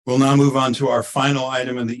 We'll now move on to our final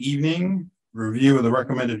item of the evening, review of the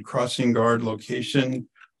recommended crossing guard location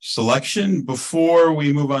selection. Before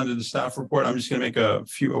we move on to the staff report, I'm just going to make a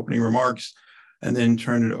few opening remarks and then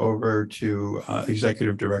turn it over to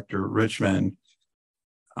Executive Director Richmond.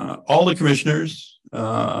 All the commissioners,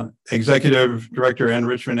 Executive Director Ann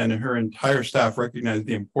Richmond and her entire staff recognize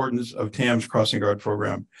the importance of TAM's crossing guard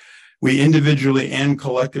program. We individually and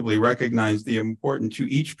collectively recognize the importance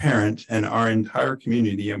to each parent and our entire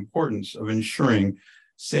community, the importance of ensuring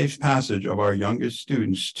safe passage of our youngest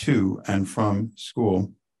students to and from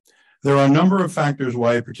school. There are a number of factors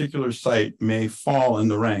why a particular site may fall in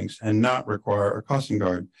the ranks and not require a crossing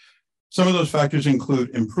guard. Some of those factors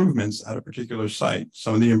include improvements at a particular site.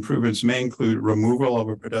 Some of the improvements may include removal of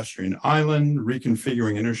a pedestrian island,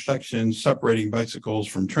 reconfiguring intersections, separating bicycles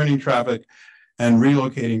from turning traffic, and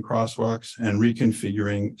relocating crosswalks and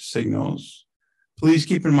reconfiguring signals. Please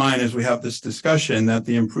keep in mind as we have this discussion that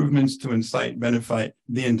the improvements to InSight benefit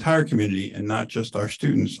the entire community and not just our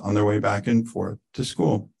students on their way back and forth to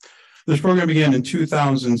school. This program began in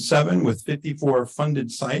 2007 with 54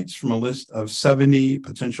 funded sites from a list of 70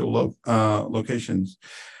 potential locations.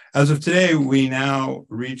 As of today, we now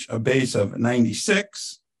reach a base of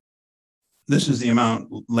 96. This is the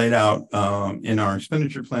amount laid out in our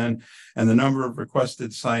expenditure plan, and the number of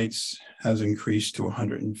requested sites has increased to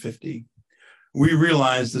 150. We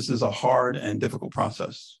realize this is a hard and difficult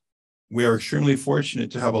process. We are extremely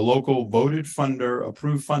fortunate to have a local voted funder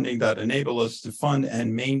approved funding that enable us to fund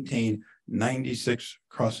and maintain 96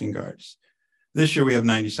 crossing guards. This year we have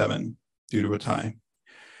 97 due to a tie.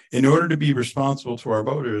 In order to be responsible to our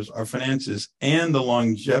voters, our finances, and the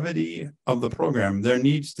longevity of the program, there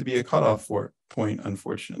needs to be a cutoff point,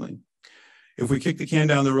 unfortunately. If we kick the can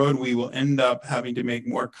down the road, we will end up having to make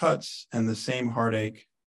more cuts and the same heartache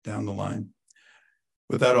down the line.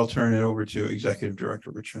 With that, I'll turn it over to Executive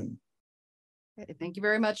Director Richmond. Okay, thank you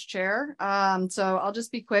very much, Chair. So I'll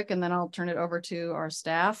just be quick and then I'll turn it over to our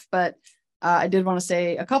staff. But I did want to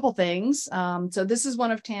say a couple things. So this is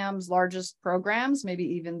one of TAM's largest programs,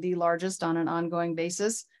 maybe even the largest on an ongoing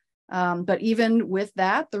basis. But even with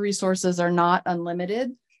that, the resources are not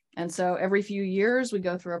unlimited. And so every few years, we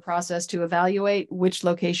go through a process to evaluate which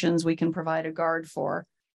locations we can provide a guard for.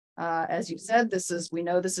 As you said, we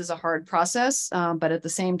know this is a hard process, but at the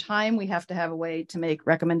same time, we have to have a way to make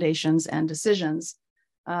recommendations and decisions.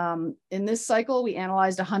 In this cycle, we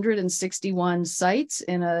analyzed 161 sites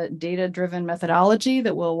in a data-driven methodology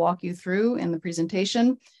that we'll walk you through in the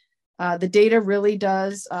presentation. The data really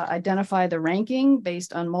does identify the ranking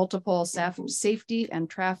based on multiple safety and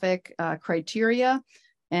traffic criteria.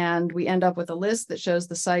 And we end up with a list that shows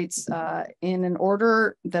the sites in an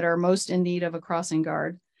order that are most in need of a crossing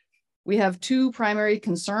guard. We have two primary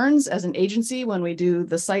concerns as an agency when we do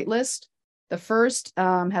the site list. The first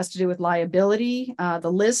has to do with liability.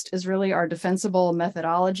 The list is really our defensible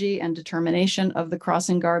methodology and determination of the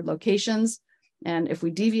crossing guard locations. And if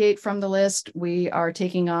we deviate from the list, we are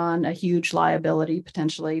taking on a huge liability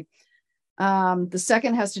potentially. The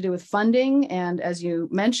second has to do with funding. And as you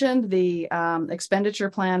mentioned, the expenditure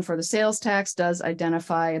plan for the sales tax does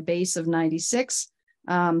identify a base of 96.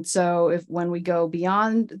 So when we go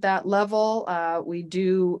beyond that level, we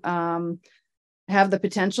do have the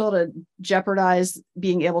potential to jeopardize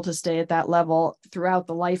being able to stay at that level throughout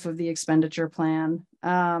the life of the expenditure plan.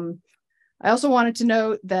 I also wanted to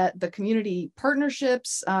note that the community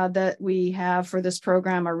partnerships that we have for this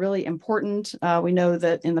program are really important. We know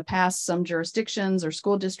that in the past, some jurisdictions or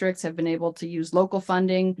school districts have been able to use local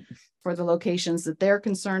funding for the locations that they're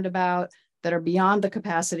concerned about that are beyond the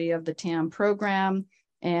capacity of the TAM program.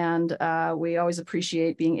 And we always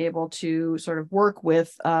appreciate being able to sort of work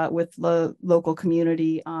with the local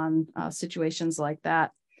community on situations like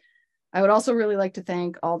that. I would also really like to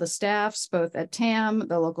thank all the staffs, both at TAM,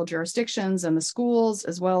 the local jurisdictions and the schools,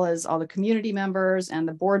 as well as all the community members and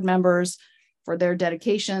the board members for their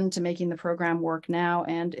dedication to making the program work now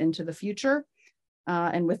and into the future.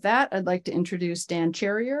 And with that, I'd like to introduce Dan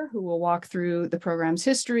Cherrier, who will walk through the program's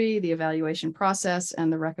history, the evaluation process,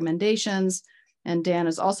 and the recommendations. And Dan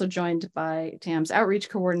is also joined by TAM's outreach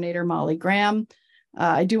coordinator, Molly Graham.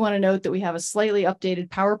 I do want to note that we have a slightly updated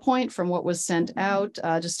PowerPoint from what was sent out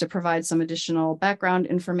just to provide some additional background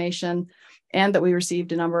information, and that we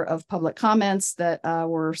received a number of public comments that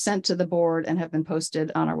were sent to the board and have been posted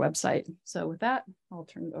on our website. So with that, I'll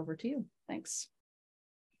turn it over to you. Thanks.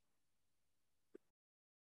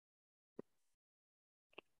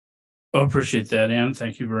 I appreciate that, Ann.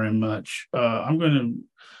 Thank you very much. I'm going to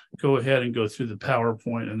go ahead and go through the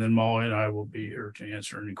PowerPoint, and then Molly and I will be here to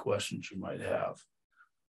answer any questions you might have.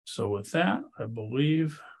 So with that, I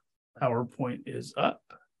believe PowerPoint is up.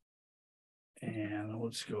 And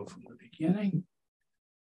let's go from the beginning.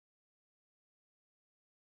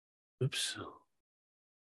 Oops.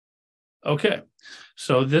 Okay,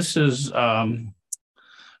 so this is, we're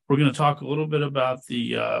going to talk a little bit about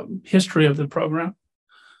the history of the program.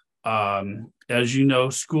 As you know,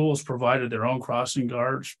 schools provided their own crossing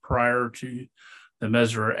guards prior to the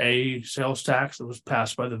Measure A sales tax that was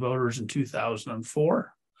passed by the voters in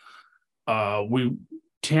 2004.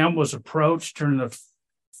 TAM was approached during the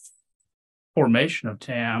formation of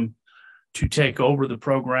TAM to take over the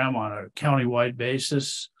program on a countywide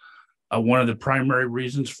basis. One of the primary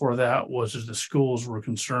reasons for that was that the schools were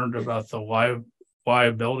concerned about the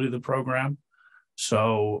liability of the program.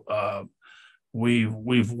 So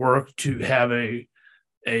we've worked to have a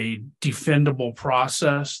defendable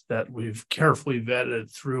process that we've carefully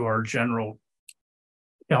vetted through our general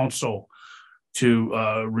counsel to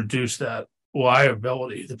reduce that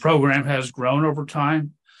liability. The program has grown over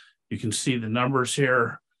time. You can see the numbers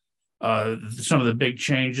here. Some of the big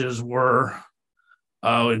changes were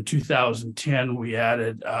in 2010, we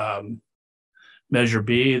added Measure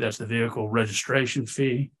B, that's the vehicle registration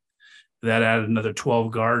fee. That added another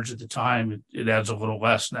 12 guards at the time. It adds a little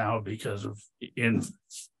less now because of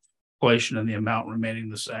inflation and the amount remaining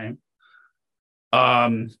the same.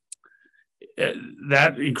 That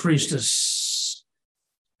increased to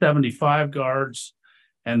 75 guards.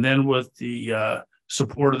 And then with the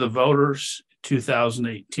support of the voters,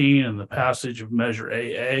 2018 and the passage of Measure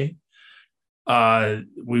AA,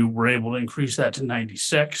 we were able to increase that to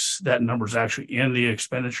 96. That number is actually in the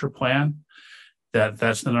expenditure plan.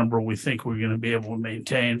 That's the number we think we're going to be able to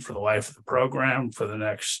maintain for the life of the program for the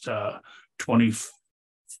next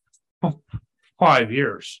 25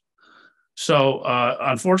 years. So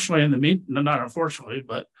unfortunately, not unfortunately,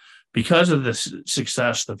 but because of the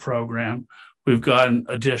success of the program, we've gotten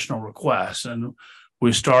additional requests, and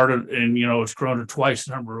we started, and it's grown to twice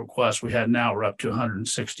the number of requests we had now. We're up to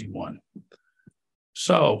 161.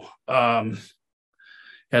 So,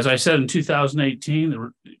 as I said, in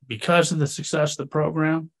 2018, because of the success of the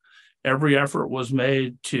program, every effort was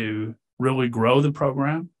made to really grow the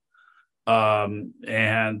program.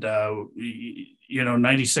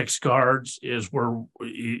 96 guards is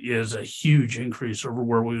a huge increase over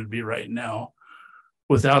where we would be right now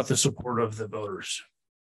without the support of the voters.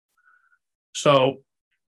 So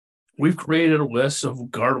we've created a list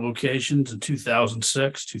of guard locations in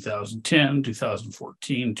 2006, 2010,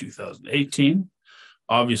 2014, 2018.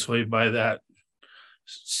 Obviously, by that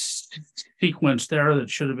sequence there, that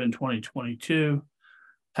should have been 2022.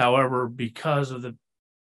 However, because of the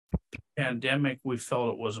pandemic, we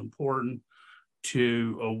felt it was important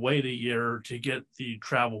to wait a year to get the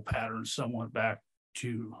travel patterns somewhat back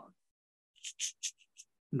to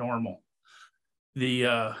normal.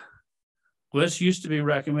 The list used to be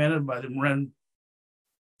recommended by the Marin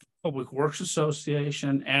Public Works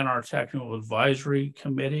Association and our Technical Advisory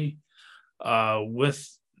Committee.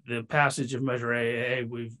 With the passage of Measure AA,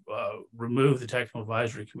 we've removed the Technical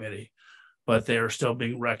Advisory Committee, but they are still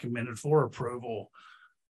being recommended for approval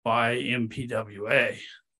by MPWA.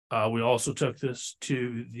 We also took this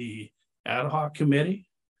to the Ad Hoc Committee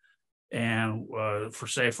and for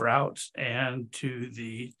Safe Routes, and to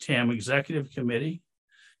the TAM Executive Committee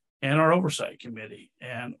and our Oversight Committee,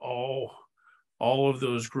 and all of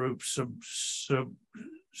those groups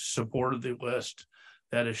supported the list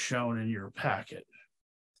that is shown in your packet.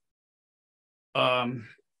 One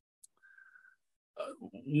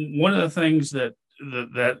of the things that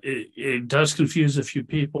it does confuse a few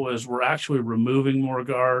people is we're actually removing more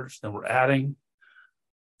guards than we're adding.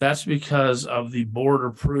 That's because of the board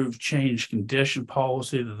approved change condition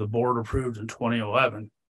policy that the board approved in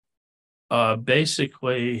 2011.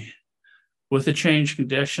 Basically, with a change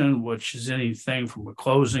condition, which is anything from a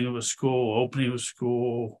closing of a school, opening of a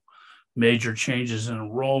school, major changes in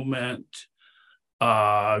enrollment,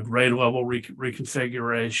 grade level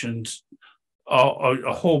reconfigurations,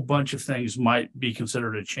 a whole bunch of things might be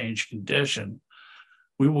considered a change condition.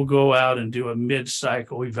 We will go out and do a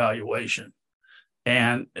mid-cycle evaluation.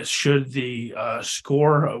 And should the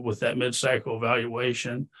score with that mid-cycle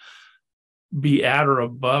evaluation be at or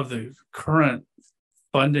above the current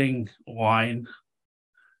funding line,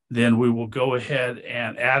 then we will go ahead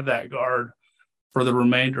and add that guard for the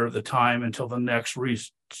remainder of the time until the next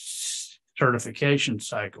recertification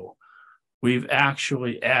cycle. We've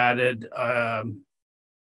actually added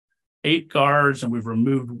 8 guards and we've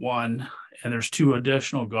removed 1, and there's 2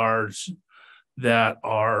 additional guards that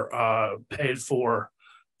are paid for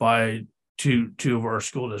by two of our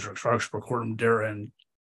school districts, Roxborough, Madera, and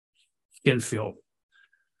Skinfield.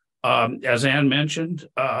 As Ann mentioned,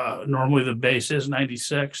 normally the base is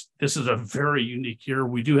 96. This is a very unique year.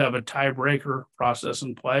 We do have a tiebreaker process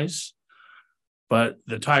in place, but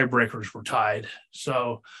the tiebreakers were tied.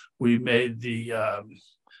 So we made the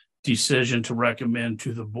decision to recommend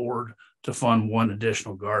to the board to fund 1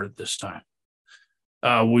 additional guard at this time.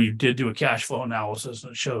 We did do a cash flow analysis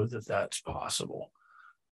and it showed that that's possible.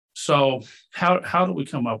 So how do we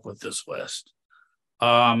come up with this list?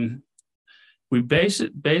 We base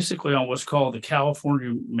it basically on what's called the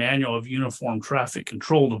California Manual of Uniform Traffic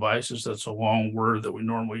Control Devices. That's a long word that we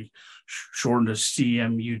normally shorten to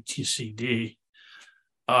CMUTCD.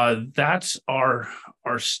 That's our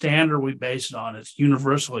standard we base it on. It's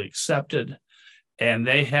universally accepted, and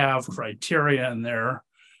they have criteria in there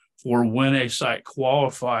for when a site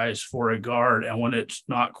qualifies for a guard and when it's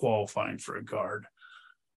not qualifying for a guard.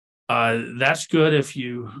 That's good if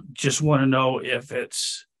you just want to know if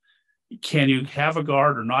it's, can you have a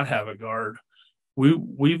guard or not have a guard?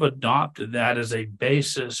 We've adopted that as a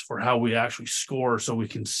basis for how we actually score, so we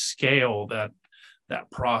can scale that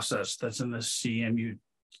process that's in the CMUTCD.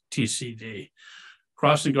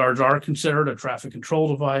 Crossing guards are considered a traffic control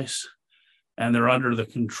device, and they're under the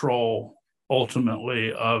control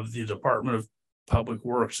ultimately of the Department of Public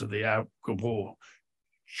Works of the applicable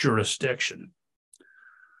jurisdiction.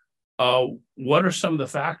 What are some of the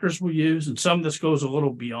factors we use? And some of this goes a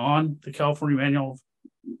little beyond the California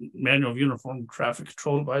Manual of Uniform Traffic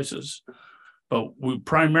Control Devices, but we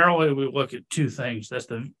look at 2 things. That's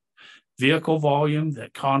the vehicle volume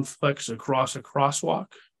that conflicts across a crosswalk.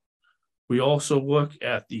 We also look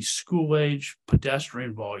at the school age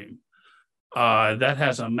pedestrian volume. That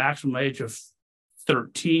has a maximum age of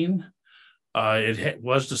 13. It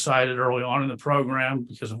was decided early on in the program,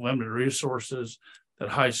 because of limited resources, that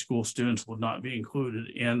high school students would not be included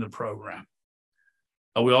in the program.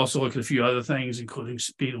 We also look at a few other things, including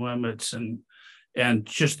speed limits and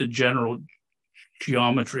just the general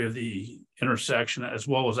geometry of the intersection, as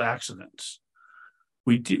well as accidents.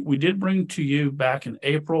 We did bring to you back in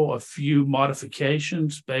April a few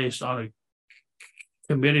modifications based on a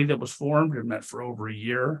committee that was formed and met for over a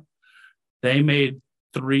year. They made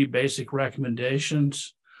 3 basic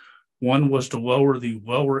recommendations. One was to lower the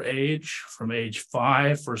lower age from age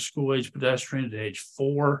 5 for school age pedestrian to age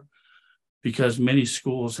 4, because many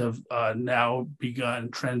schools have now begun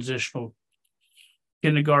transitional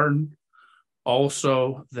kindergarten.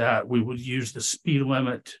 Also, that we would use the speed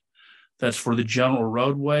limit that's for the general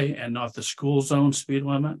roadway and not the school zone speed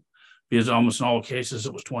limit, because almost in all cases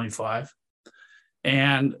it was 25,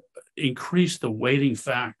 and increase the weighting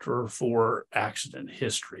factor for accident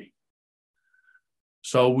history.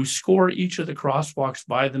 So we score each of the crosswalks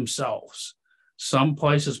by themselves. Some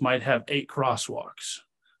places might have 8 crosswalks,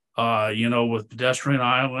 with pedestrian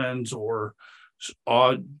islands or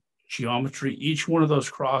odd geometry. Each one of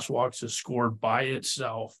those crosswalks is scored by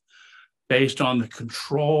itself based on the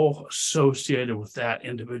control associated with that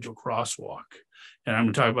individual crosswalk. And I'm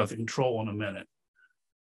going to talk about the control in a minute.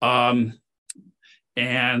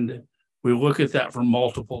 And we look at that for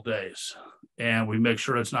multiple days, and we make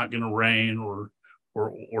sure it's not going to rain or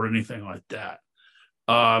anything like that.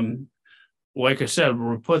 Like I said,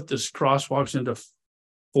 we put this crosswalks into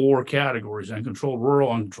 4 categories: uncontrolled rural,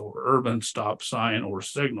 uncontrolled urban, stop sign, or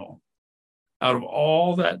signal. Out of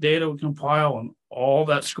all that data we compile and all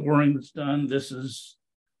that scoring that's done, this is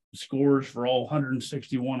scores for all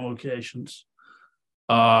 161 locations.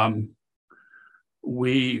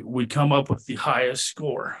 We come up with the highest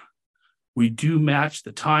score. We do match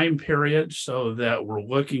the time period so that we're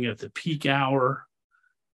looking at the peak hour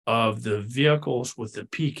of the vehicles with the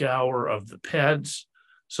peak hour of the PEDs,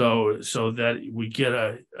 so that we get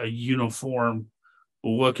a uniform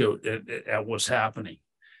look at what's happening.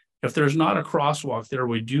 If there's not a crosswalk there,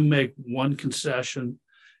 we do make one concession,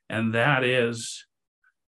 and that is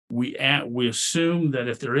we assume that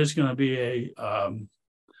if there is going to be a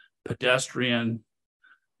pedestrian,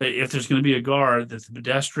 if there's going to be a guard, that the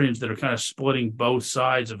pedestrians that are kind of splitting both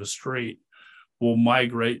sides of a street will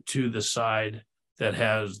migrate to the side that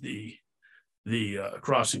has the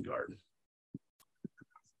crossing guard.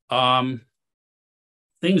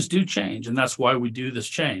 Things do change, and that's why we do this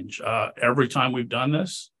change. Every time we've done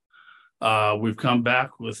this, we've come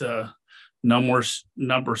back with a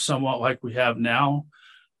number somewhat like we have now.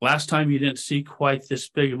 Last time you didn't see quite this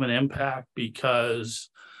big of an impact because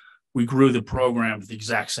we grew the program at the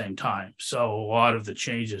exact same time. So a lot of the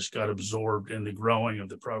changes got absorbed in the growing of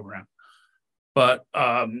the program. But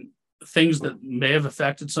things that may have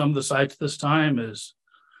affected some of the sites this time is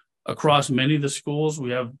across many of the schools,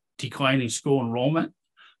 we have declining school enrollment.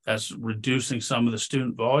 That's reducing some of the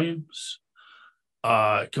student volumes.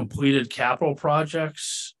 Completed capital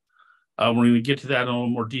projects. We're going to get to that in a little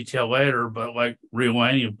more detail later, but like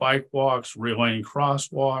realigning of bike walks, realigning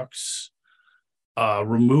crosswalks,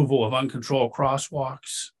 removal of uncontrolled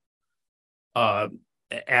crosswalks,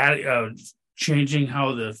 changing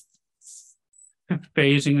how the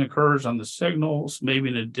phasing occurs on the signals, maybe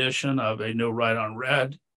an addition of a no right on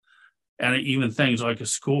red, and even things like a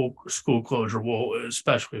school closure will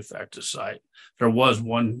especially affect the site. There was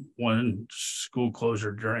one school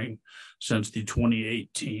closure since the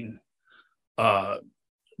 2018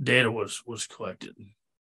 data was collected.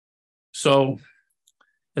 So,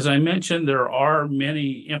 as I mentioned, there are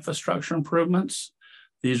many infrastructure improvements.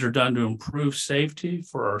 These are done to improve safety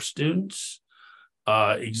for our students.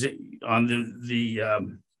 On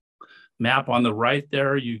the map on the right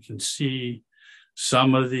there, you can see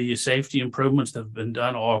some of the safety improvements that have been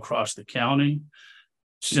done all across the county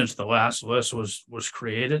since the last list was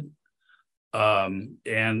created.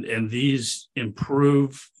 And these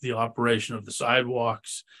improve the operation of the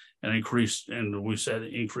sidewalks and increase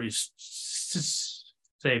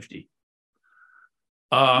safety.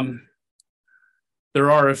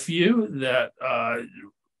 There are a few that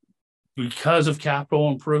because of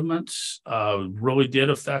capital improvements really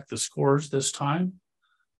did affect the scores this time.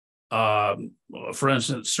 For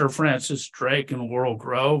instance, Sir Francis Drake and Laurel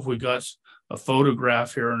Grove, we got a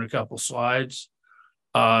photograph here in a couple slides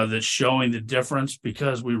that's showing the difference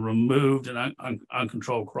because we removed an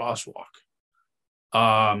uncontrolled crosswalk.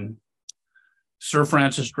 Sir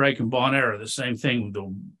Francis Drake and Bon Air, the same thing.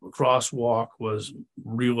 The crosswalk was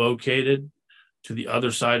relocated to the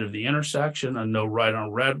other side of the intersection. A no right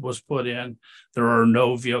on red was put in. There are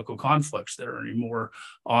no vehicle conflicts there anymore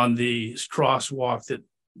on the crosswalk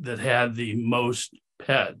that had the most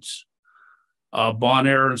PEDs. Bon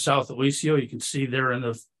Air and South Alicio, you can see there in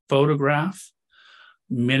the photograph.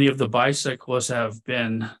 Many of the bicyclists have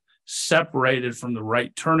been separated from the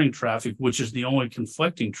right turning traffic, which is the only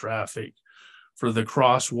conflicting traffic, for the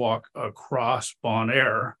crosswalk across Bon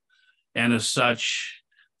Air. And as such,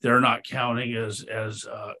 they're not counting as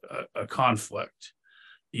a conflict.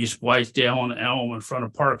 East Whitedale and Elm in front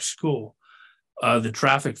of Park School. The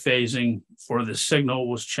traffic phasing for the signal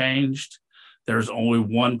was changed. There's only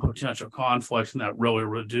one potential conflict, and that really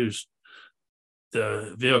reduced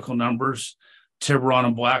the vehicle numbers. Tiburon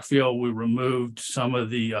and Blackfield, we removed some of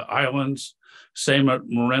the islands. Same at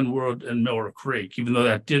Marinwood and Miller Creek. Even though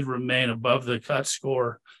that did remain above the cut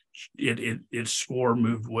score, its score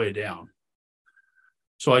moved way down.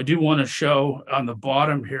 So I do want to show on the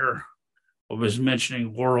bottom here, I was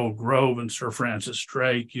mentioning Laurel Grove and Sir Francis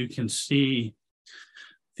Drake. You can see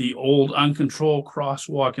the old uncontrolled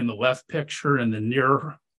crosswalk in the left picture in the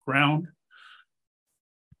near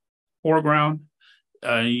foreground.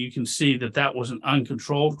 You can see that was an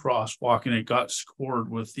uncontrolled crosswalk, and it got scored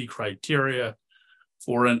with the criteria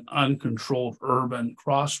for an uncontrolled urban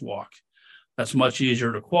crosswalk. That's much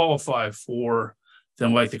easier to qualify for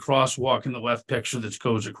than like the crosswalk in the left picture that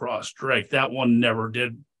goes across Drake. That one never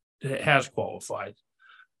did, it has qualified.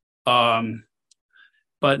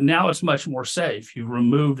 But now it's much more safe. You've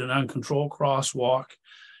removed an uncontrolled crosswalk,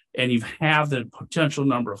 and you have the potential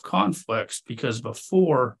number of conflicts, because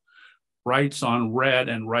before, rights on red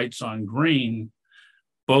and rights on green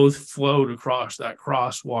both flowed across that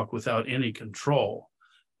crosswalk without any control.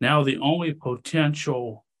 Now the only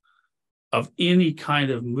potential of any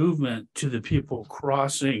kind of movement to the people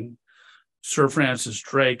crossing Sir Francis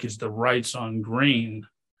Drake is the rights on green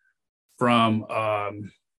from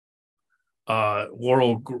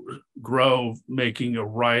Laurel Grove making a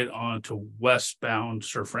right onto westbound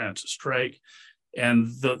Sir Francis Drake. And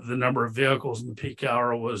the number of vehicles in the peak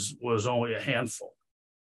hour was only a handful.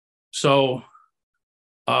 So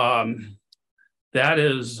that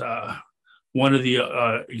is one of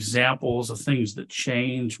the examples of things that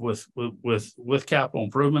change with capital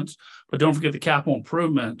improvements. But don't forget, the capital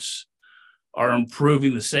improvements are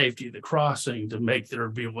improving the safety of the crossing to make there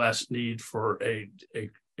be less need for a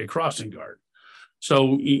crossing guard.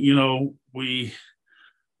 So, you know, we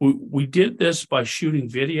did this by shooting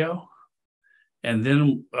video. And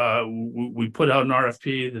then we put out an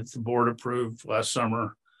RFP that the board approved last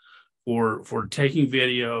summer for taking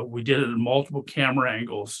video. We did it in multiple camera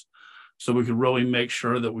angles so we could really make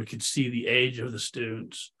sure that we could see the age of the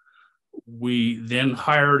students. We then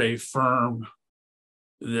hired a firm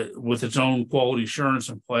that with its own quality assurance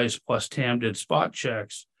in place, plus TAM did spot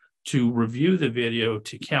checks to review the video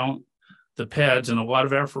to count the PEDs, and a lot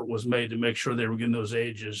of effort was made to make sure they were getting those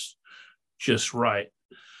ages just right.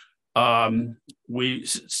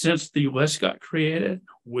 Since the list got created,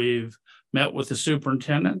 we've met with the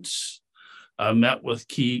superintendents, met with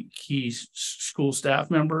key school staff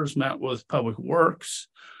members, met with Public Works.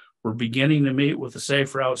 We're beginning to meet with the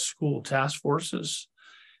Safe Routes school task forces.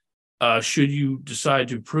 Should you decide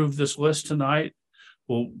to approve this list tonight,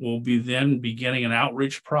 we'll be then beginning an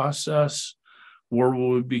outreach process where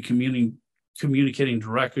we'll be communicating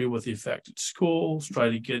directly with the affected schools, try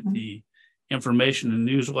to get the information and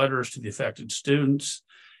newsletters to the affected students,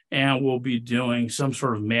 and we'll be doing some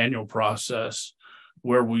sort of manual process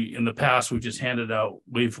where in the past, we just handed out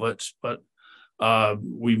leaflets, but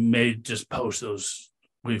we may just post those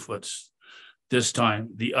leaflets this time.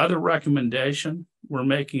 The other recommendation we're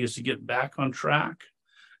making is to get back on track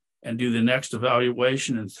and do the next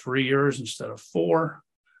evaluation in 3 years instead of 4,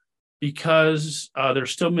 because there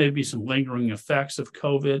still may be some lingering effects of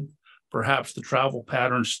COVID. Perhaps the travel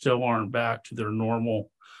patterns still aren't back to their normal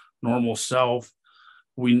self.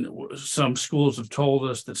 Some schools have told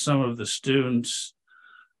us that some of the students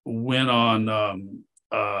went on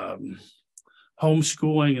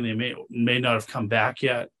homeschooling and they may not have come back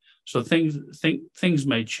yet. So things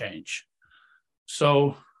may change.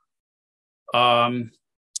 So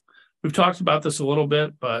we've talked about this a little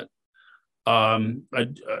bit, but I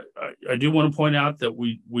do want to point out that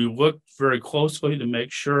we looked very closely to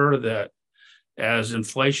make sure that as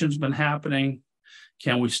inflation's been happening,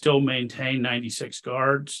 can we still maintain 96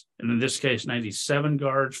 guards? And in this case, 97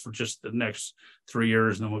 guards for just the next 3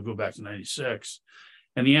 years, and then we'll go back to 96.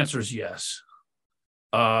 And the answer is yes.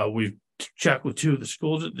 We've checked with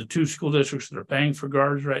the two school districts that are paying for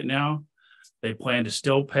guards right now. They plan to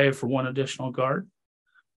still pay for one additional guard.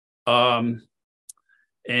 And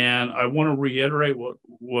I want to reiterate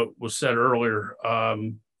what was said earlier.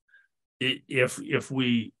 If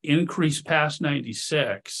we increase past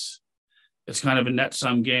 96, it's kind of a net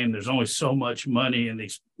sum game. There's only so much money in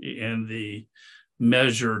the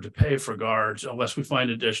measure to pay for guards unless we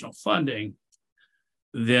find additional funding.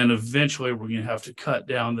 Then eventually we're going to have to cut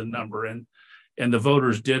down the number. And the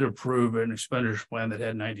voters did approve an expenditure plan that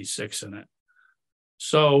had 96 in it.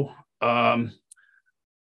 So I'm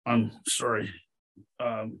sorry.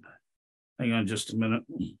 Hang on just a minute.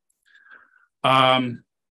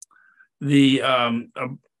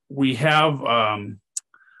 We have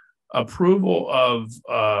approval of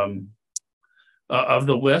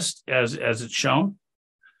the list as it's shown,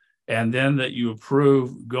 and then that you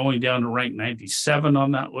approve going down to rank 97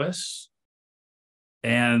 on that list,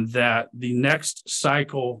 and that the next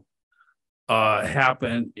cycle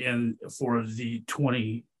happen for the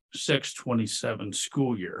 26-27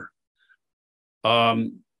 school year.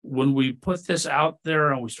 When we put this out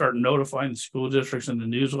there and we start notifying the school districts in the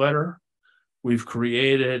newsletter, we've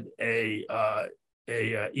created a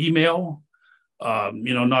email.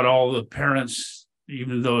 Not all the parents,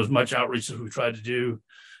 even though as much outreach as we tried to do,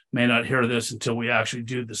 may not hear this until we actually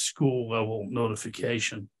do the school level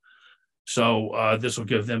notification. So this will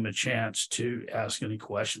give them a chance to ask any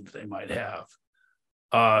questions they might have.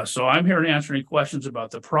 So I'm here to answer any questions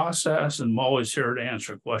about the process, and Molly's here to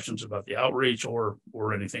answer questions about the outreach or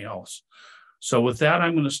anything else. So with that,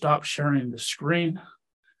 I'm going to stop sharing the screen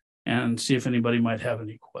and see if anybody might have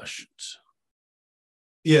any questions.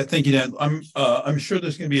 Yeah, thank you, Dan. I'm sure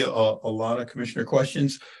there's going to be a lot of commissioner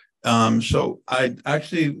questions. So I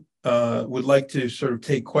actually would like to sort of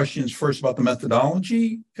take questions first about the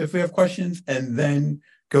methodology, if we have questions, and then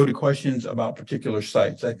go to questions about particular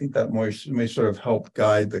sites. I think that may sort of help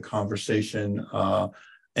guide the conversation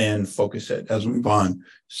and focus it as we move on.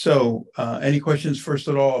 So any questions first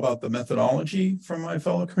at all about the methodology from my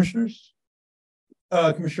fellow commissioners?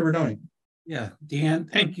 Commissioner Rodoni. Yeah, Dan,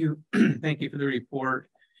 thank you. Thank you for the report.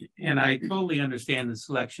 And I totally understand the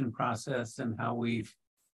selection process and how we've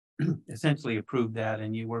essentially approved that,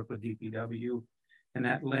 and you work with DPW and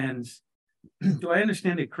that lens. Do I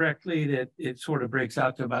understand it correctly that it sort of breaks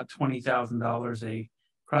out to about $20,000 a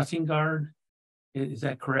crossing guard? Is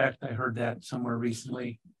that correct? I heard that somewhere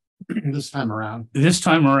recently. This time around,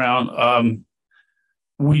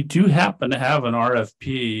 we do happen to have an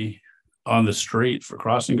RFP on the street for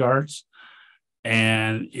crossing guards,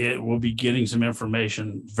 and it will be getting some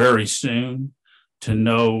information very soon to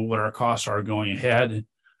know what our costs are going ahead.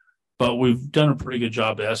 But we've done a pretty good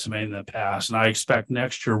job of estimating in the past, and I expect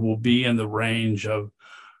next year will be in the range of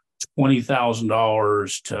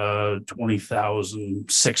 $20,000 to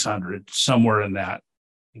 $20,600, somewhere in that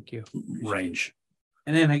range.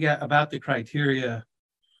 And then I got about the criteria,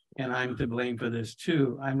 and I'm to blame for this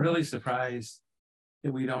too. I'm really surprised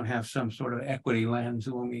that we don't have some sort of equity lens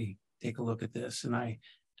when we take a look at this. And I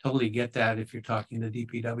totally get that if you're talking to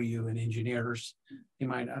DPW and engineers, they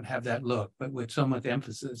might not have that look, but with so much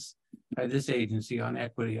emphasis by this agency on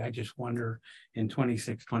equity, I just wonder in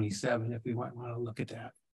 26, 27, if we might want to look at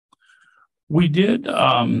that. We did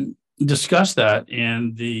discuss that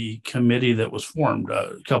in the committee that was formed.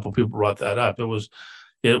 A couple of people brought that up. It was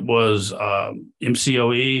MCOE.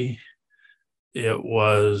 It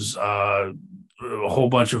was a whole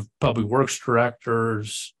bunch of public works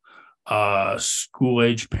directors, school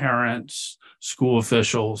age parents, school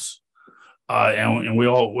officials, and we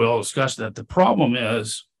all discussed that. The problem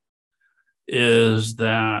is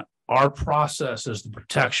that our process is the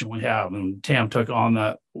protection we have, and TAM took on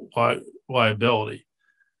that liability.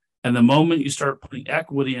 And the moment you start putting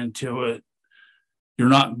equity into it, you're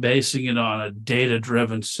not basing it on a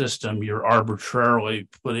data-driven system. You're arbitrarily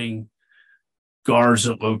putting guards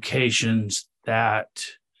at locations that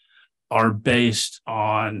are based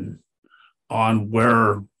on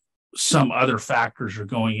where some other factors are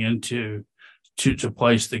going into to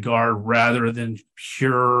place the guard, rather than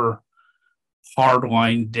pure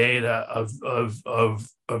hardline data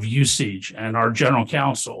of usage. And our general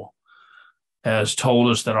counsel has told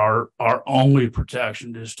us that our only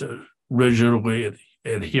protection is to rigidly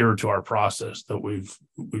adhere to our process that we've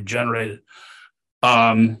generated.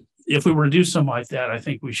 If we were to do something like that, I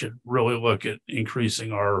think we should really look at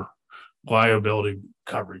increasing our liability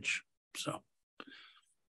coverage. So,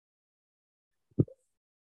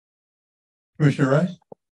 Commissioner Rice.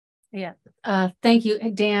 Yeah. Thank you,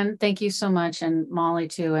 Dan. Thank you so much, and Molly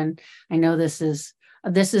too. And I know this is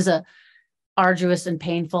a arduous and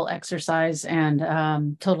painful exercise,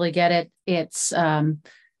 and totally get it. It's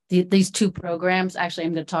these two programs. Actually,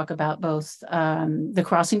 I'm going to talk about both the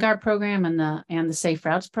crossing guard program and the safe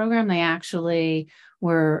routes program. They actually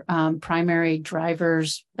were primary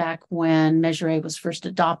drivers back when Measure A was first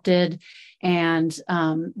adopted. And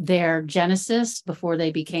their genesis before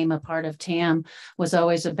they became a part of TAM was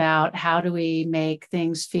always about how do we make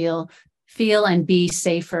things feel and be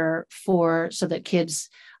safer so that kids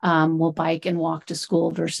will bike and walk to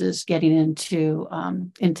school versus getting into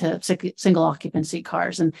single occupancy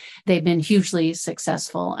cars. And they've been hugely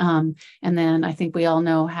successful. And then I think we all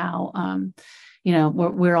know how,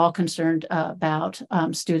 we're all concerned about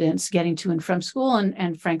students getting to and from school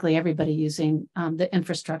and frankly, everybody using the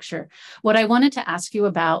infrastructure. What I wanted to ask you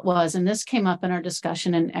about was, and this came up in our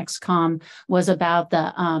discussion in XCOM, was about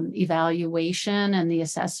the evaluation and the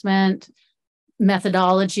assessment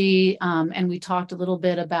methodology. And we talked a little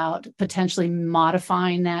bit about potentially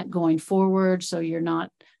modifying that going forward. So you're not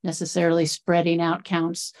necessarily spreading out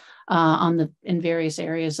counts in various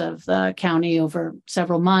areas of the county over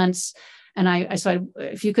several months. And so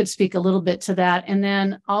if you could speak a little bit to that. And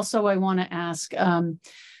then also I want to ask,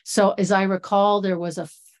 so as I recall,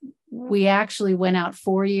 we actually went out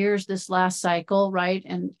 4 years this last cycle, right?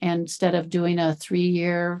 And instead of doing a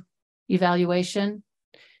 3-year evaluation.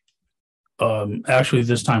 Actually,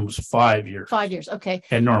 this time was 5 years. 5 years. Okay.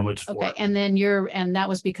 And normally it's 4. Okay. And then and that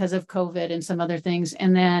was because of COVID and some other things.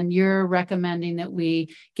 And then you're recommending that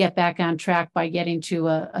we get back on track by getting to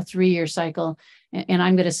a 3-year cycle. And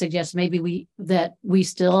I'm going to suggest maybe we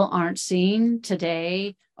still aren't seeing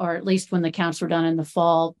today, or at least when the counts were done in the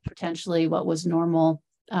fall, potentially what was normal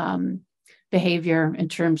behavior in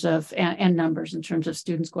terms of, and numbers in terms of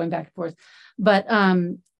students going back and forth. But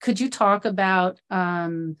could you talk about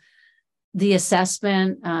the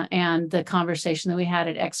assessment and the conversation that we had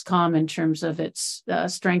at XCOM in terms of its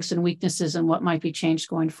strengths and weaknesses and what might be changed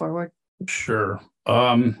going forward? Sure.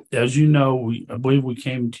 As you know, I believe we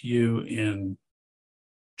came to you in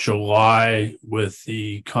July with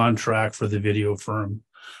the contract for the video firm,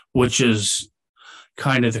 which is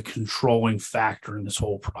kind of the controlling factor in this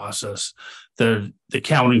whole process. The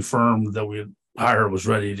accounting firm that we hired was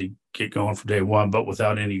ready to get going for day one, but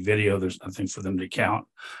without any video, there's nothing for them to count.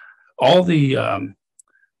 All the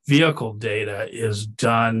vehicle data is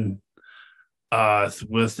done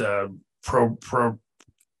with a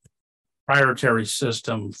proprietary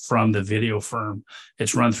system from the video firm.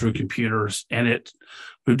 It's run through computers, and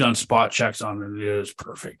we've done spot checks on it, and it is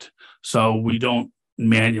perfect. So we don't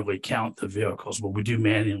manually count the vehicles, but we do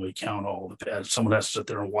manually count all the pads. Someone has to sit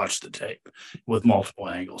there and watch the tape with multiple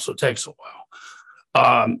angles, so it takes a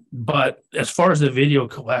while. But as far as the video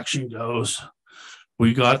collection goes,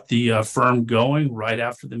 we got the firm going right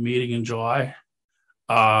after the meeting in July,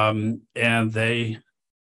 and they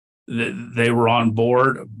were on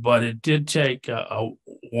board, but it did take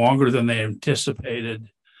longer than they anticipated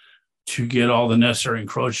to get all the necessary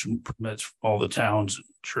encroachment permits from all the towns and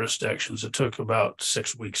jurisdictions. It took about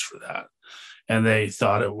 6 weeks for that, and they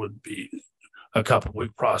thought it would be a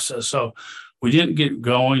couple-week process. So we didn't get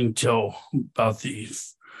going till about the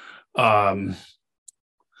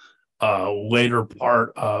later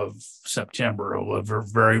part of September, or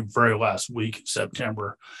very, very last week in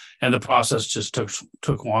September. And the process just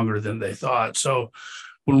took longer than they thought. So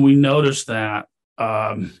when we noticed that,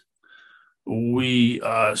 we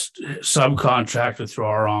subcontracted through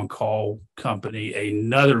our on-call company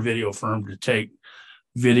another video firm to take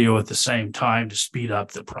video at the same time to speed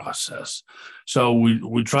up the process. So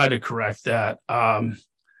we tried to correct that.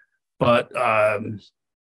 But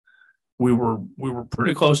we were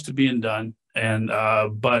pretty close to being done, and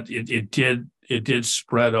but it did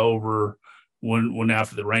spread over when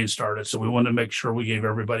after the rain started. So we wanted to make sure we gave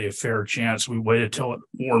everybody a fair chance. We waited till it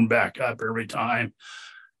warmed back up every time,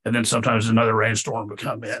 and then sometimes another rainstorm would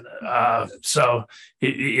come in. So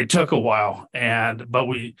it took a while, but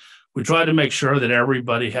we tried to make sure that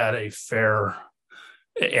everybody had a fair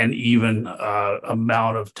and even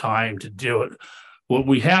amount of time to do it. What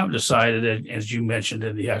we have decided, as you mentioned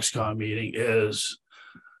in the XCOM meeting, is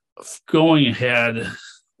going ahead,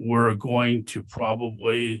 we're going to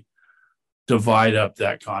probably divide up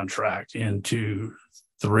that contract into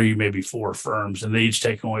 3, maybe 4 firms, and they each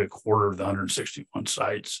take only a quarter of the 161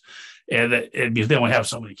 sites. And because they only have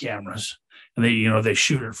so many cameras, and they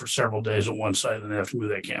shoot it for several days on one site, and they have to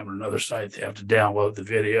move that camera to another site. They have to download the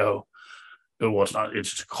video. It's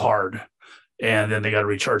just a card. And then they got to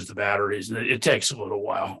recharge the batteries, and it takes a little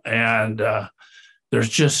while. And there's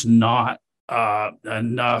just not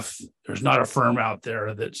enough. There's not a firm out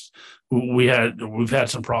there we've had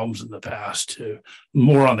some problems in the past too,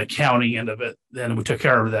 more on the counting end of it. Then we took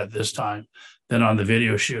care of that this time than on the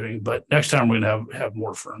video shooting. But next time we're going to have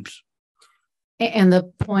more firms. And the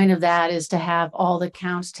point of that is to have all the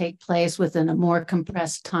counts take place within a more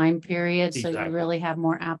compressed time period. So Exactly. you really have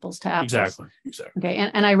more apples to apples. Exactly. Okay.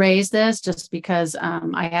 And I raised this just because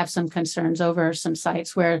I have some concerns over some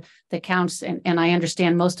sites where the counts, and I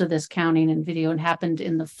understand most of this counting and video happened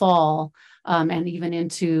in the fall and even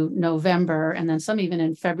into November, and then some even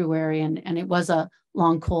in February. And it was a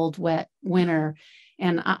long, cold, wet winter.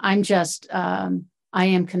 And I'm just, I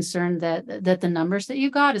am concerned that the numbers that you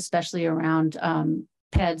got, especially around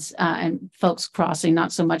peds and folks crossing,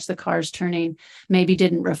 not so much the cars turning, maybe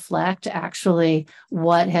didn't reflect actually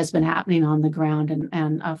what has been happening on the ground.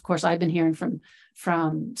 And of course, I've been hearing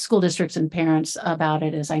from school districts and parents about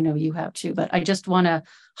it, as I know you have too. But I just want to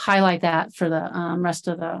highlight that for the rest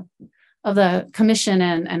of the commission.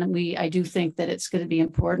 And I do think that it's going to be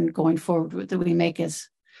important going forward that we make as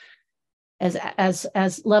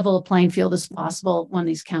level a playing field as possible when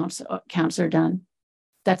these counts are done.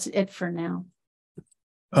 That's it for now.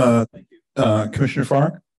 Thank you. Commissioner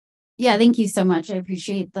Farr? Yeah, thank you so much. I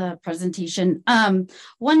appreciate the presentation.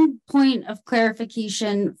 One point of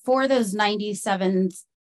clarification for those 97s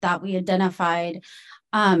that we identified,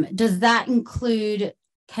 does that include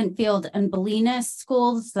Kentfield and Bolinas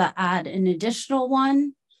schools that add an additional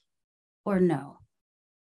one or no?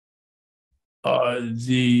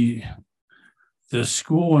 The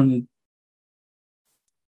school in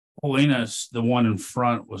Bolinas, the one in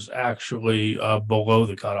front, was actually below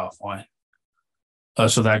the cutoff line.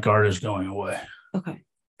 So that guard is going away. Okay.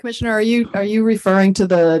 Commissioner, are you referring to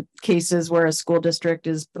the cases where a school district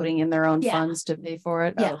is putting in their own funds to pay for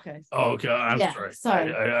it? Yeah. Oh, okay. Oh, okay. I'm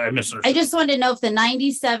sorry. I misunderstood. I just wanted to know if the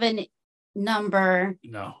 97 number,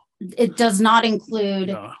 no, it does not include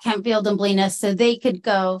Kentfield and Bolinas, so they could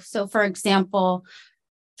go. So for example,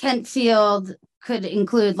 Kentfield could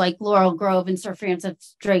include like Laurel Grove and Sir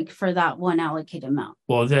Francis Drake for that one allocated amount.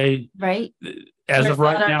 Well, right? As of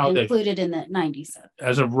right now, included in the 97.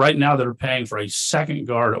 As of right now, they're paying for a second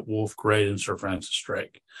guard at Wolf Grade and Sir Francis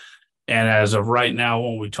Drake. And as of right now,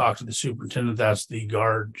 when we talk to the superintendent, that's the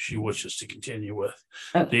guard she wishes to continue with.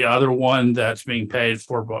 Okay. The other one that's being paid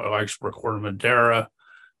for by Exbrook Madera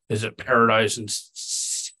is at Paradise and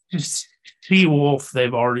Sea Wolf.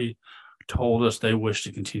 They've already told us they wish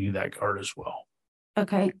to continue that guard as well.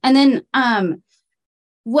 Okay. And then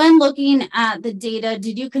when looking at the data,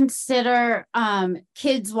 did you consider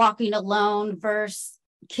kids walking alone versus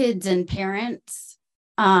kids and parents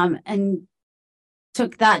and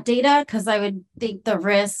took that data? Because I would think the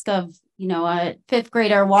risk of, a fifth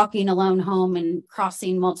grader walking alone home and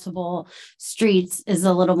crossing multiple streets is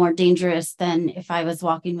a little more dangerous than if I was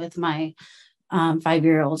walking with my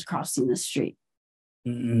 5-year-old crossing the street.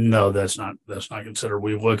 No, that's not considered.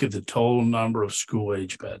 We look at the total number of school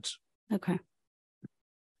age pets. Okay.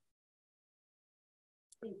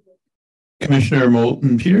 Commissioner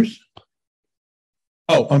Moulton Peters?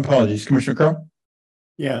 Oh, apologies. Commissioner Crowe?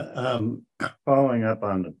 Yeah, following up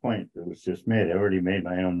on the point that was just made, I already made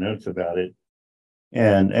my own notes about it.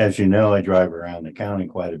 And as you know, I drive around the county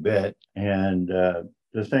quite a bit. And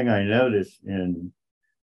the thing I noticed in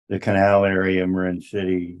the Canal area, Marin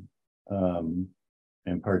City,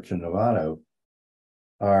 and parts of Novato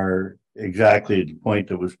are exactly the point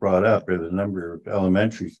that was brought up. There's a number of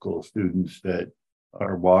elementary school students that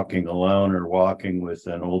are walking alone or walking with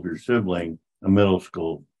an older sibling, a middle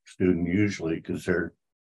school student usually, because the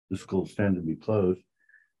schools tend to be closed.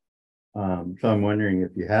 So I'm wondering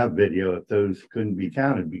if you have video, if those couldn't be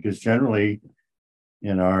counted, because generally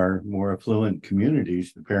in our more affluent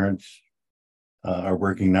communities, the parents are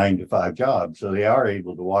working 9-to-5 jobs, so they are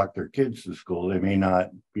able to walk their kids to school. They may not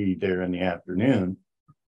be there in the afternoon,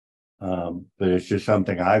 but it's just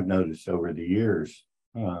something I've noticed over the years,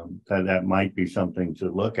 that might be something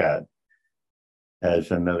to look at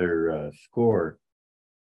as another score.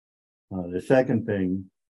 The second thing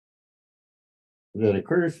that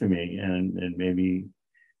occurs to me, and maybe,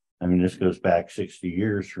 this goes back 60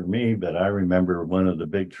 years for me, but I remember one of the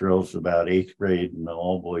big thrills about 8th grade in the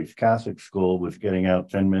all-boys Catholic school was getting out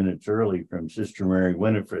 10 minutes early from Sister Mary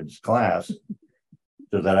Winifred's class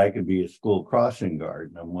so that I could be a school crossing guard.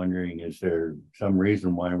 And I'm wondering, is there some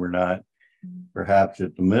reason why we're not perhaps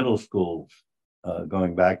at the middle schools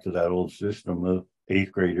going back to that old system of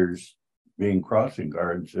 8th graders being crossing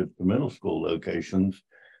guards at the middle school locations,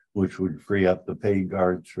 which would free up the paid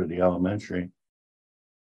guards for the elementary?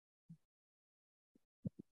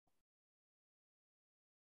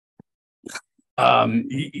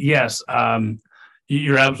 Yes,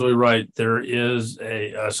 you're absolutely right. There is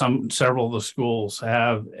several of the schools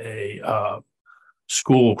have a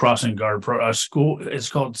school crossing guard school. It's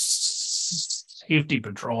called Safety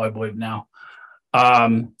Patrol, I believe now.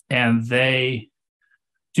 And they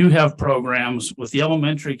do have programs with the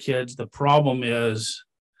elementary kids. The problem is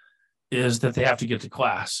that they have to get to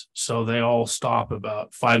class. So they all stop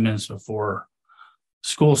about 5 minutes before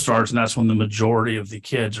school starts. And that's when the majority of the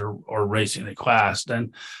kids are racing to class.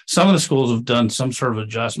 Then some of the schools have done some sort of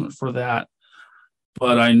adjustment for that.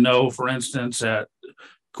 But I know, for instance, at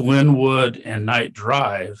Glenwood and Knight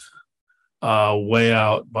Drive, way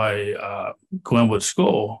out by Glenwood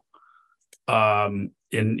School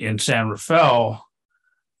in San Rafael,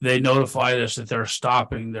 they notified us that they're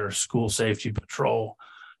stopping their school safety patrol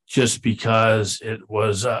just because it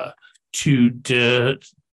was too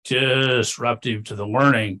disruptive to the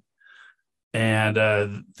learning. And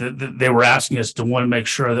they were asking us to want to make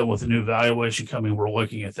sure that with the new evaluation coming, we're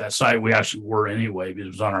looking at that site. We actually were anyway, because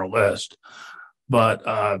it was on our list. But,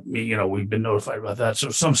 we've been notified about that. So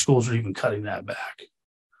some schools are even cutting that back.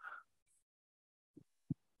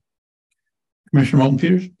 Commissioner Moulton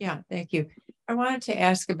Peters? Yeah, thank you. I wanted to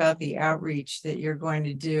ask about the outreach that you're going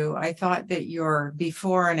to do. I thought that your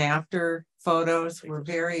before and after photos were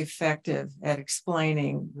very effective at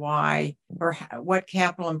explaining why or what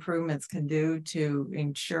capital improvements can do to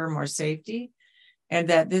ensure more safety, and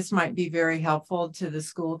that this might be very helpful to the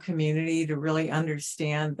school community to really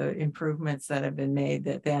understand the improvements that have been made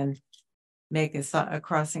that then make a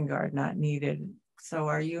crossing guard not needed. So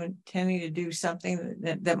are you intending to do something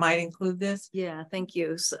that might include this? Yeah, thank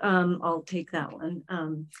you. So, I'll take that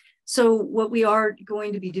one. So what we are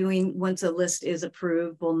going to be doing once a list is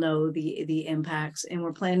approved, we'll know the impacts, and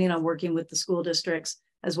we're planning on working with the school districts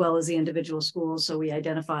as well as the individual schools. So we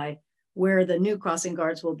identify where the new crossing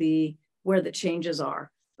guards will be, where the changes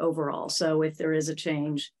are overall. So if there is a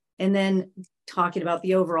change, and then talking about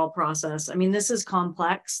the overall process. I mean, this is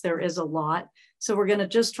complex. There is a lot. So we're going to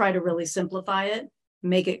just try to really simplify it,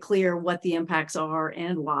 make it clear what the impacts are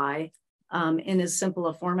and why, in as simple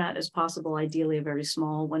a format as possible, ideally a very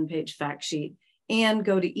small one-page fact sheet, and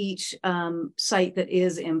go to each site that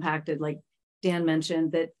is impacted. Like Dan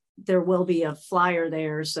mentioned, that there will be a flyer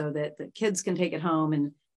there so that the kids can take it home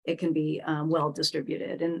and it can be well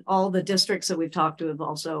distributed. And all the districts that we've talked to have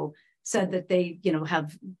also said that they,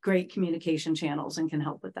 have great communication channels and can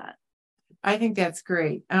help with that. I think that's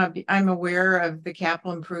great. I'm aware of the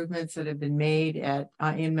capital improvements that have been made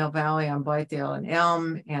in Mill Valley on Blythedale and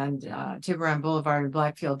Elm and Tiburon Boulevard and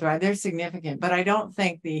Blackfield Drive. They're significant, but I don't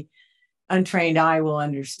think the untrained eye will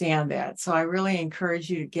understand that. So I really encourage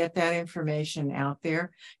you to get that information out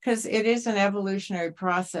there, because it is an evolutionary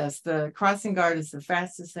process. The crossing guard is the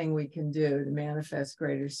fastest thing we can do to manifest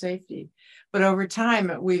greater safety. But over time,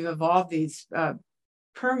 we've evolved these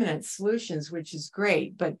permanent solutions, which is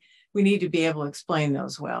great, but we need to be able to explain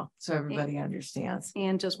those well so everybody understands.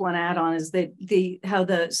 And just one add-on is that how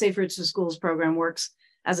the Safe Routes to Schools program works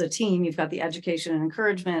as a team. You've got the education and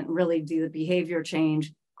encouragement, really do the behavior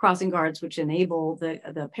change, crossing guards, which enable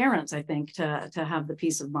the parents, I think, to have the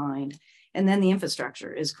peace of mind. And then the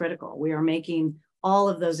infrastructure is critical. We are making all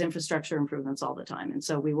of those infrastructure improvements all the time. And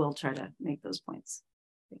so we will try to make those points.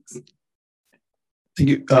 Thanks. Thank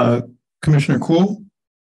you. Commissioner Kuhl?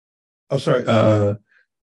 Oh, sorry.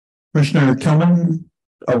 Commissioner Kelman?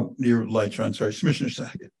 Oh, your lights are on. Sorry. Commissioner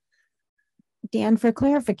Sackett. Dan, for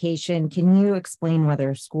clarification, can you explain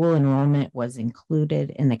whether school enrollment was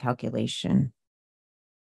included in the calculation?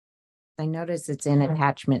 I noticed it's in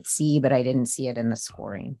attachment C, but I didn't see it in the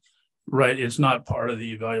scoring. Right. It's not part of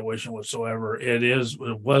the evaluation whatsoever. It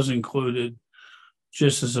was included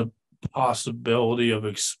just as a possibility of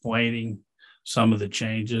explaining some of the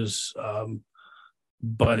changes,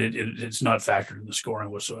 but it's not factored in the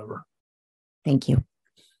scoring whatsoever. Thank you.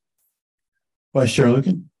 Vice Chair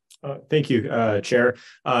Lucan. Thank you, Chair.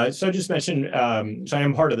 So I just mentioned, so I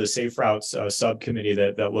am part of the Safe Routes subcommittee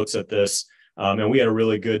that looks at this. And we had a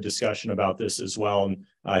really good discussion about this as well. And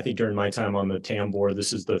I think during my time on the TAM board,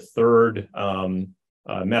 this is the third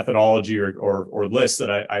methodology or list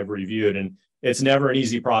that I've reviewed. And it's never an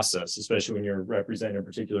easy process, especially when you're representing a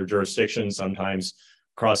particular jurisdiction. Sometimes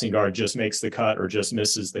crossing guard just makes the cut or just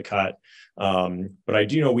misses the cut. But I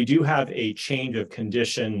do know we do have a change of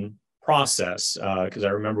condition process, because I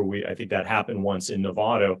remember I think that happened once in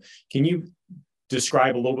Novato. Can you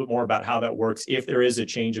describe a little bit more about how that works? If there is a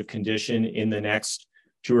change of condition in the next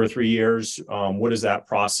 2 or 3 years, what is that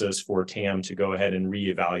process for TAM to go ahead and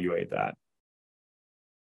reevaluate that?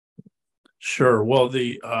 Sure. Well,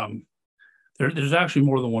 there's actually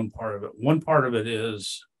more than one part of it. One part of it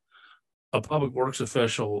is a public works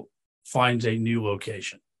official finds a new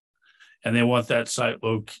location, and they want that site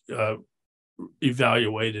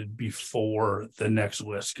evaluated before the next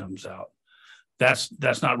list comes out.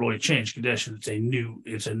 That's not really a change condition.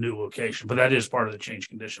 It's a new location, but that is part of the change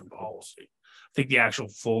condition policy. think the actual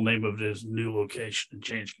full name of it is new location and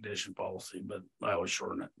change condition policy, but I always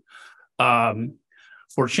shorten it.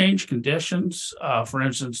 For change conditions, for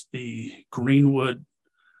instance, the Greenwood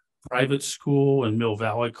private school in Mill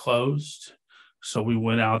Valley closed. So we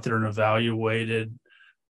went out there and evaluated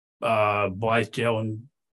Blythedale and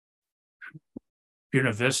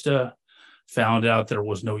Buena Vista, found out there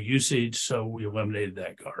was no usage, so we eliminated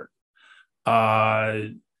that guard.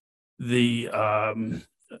 The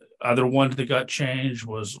other one that got changed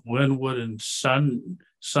was Linwood and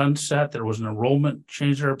Sunset. There was an enrollment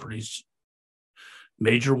change there, a pretty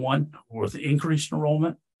major one with increased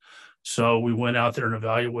enrollment. So we went out there and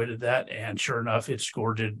evaluated that, and sure enough, its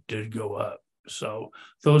score did go up. So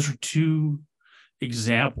those are two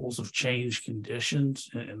examples of change conditions.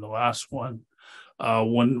 In the last one,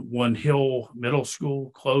 One Hill Middle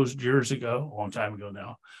School closed years ago, a long time ago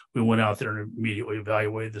now. We went out there and immediately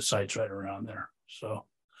evaluated the sites right around there. So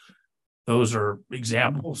those are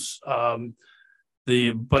examples.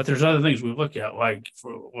 But there's other things we look at, like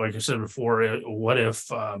I said before, what if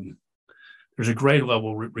there's a grade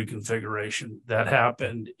level reconfiguration that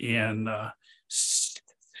happened in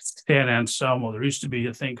San Anselmo. There used to be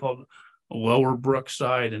a thing called Lower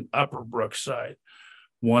Brookside and Upper Brookside.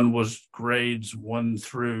 One was grades 1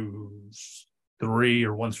 through 3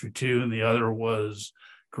 or 1 through 2, and the other was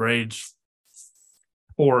grades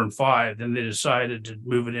 4 and 5. Then they decided to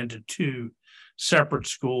move it into 2 separate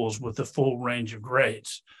schools with the full range of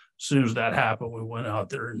grades. As soon as that happened, we went out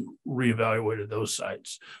there and reevaluated those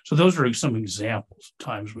sites. So those are some examples of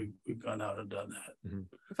times we've gone out and done that. Mm-hmm.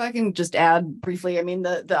 If I can just add briefly, I mean,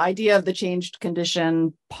 the idea of the changed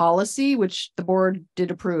condition policy, which the board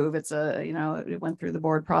did approve, it's it went through the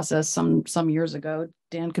board process some years ago.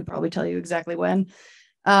 Dan could probably tell you exactly when,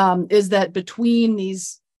 is that between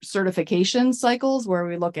these certification cycles where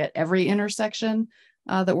we look at every intersection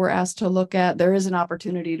that we're asked to look at, there is an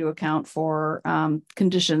opportunity to account for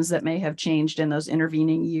conditions that may have changed in those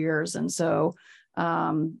intervening years. And so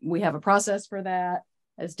we have a process for that.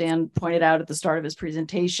 As Dan pointed out at the start of his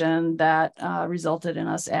presentation, that resulted in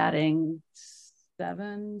us adding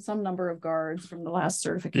some number of guards from the last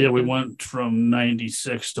certification. Yeah, we went from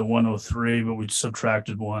 96 to 103, but we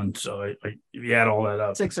subtracted 1. So you add all that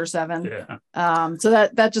up. 6 or 7. Yeah. So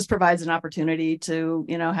that just provides an opportunity to,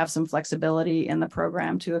 have some flexibility in the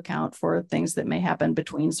program to account for things that may happen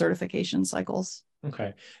between certification cycles.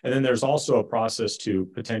 Okay. And then there's also a process to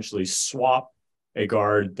potentially swap a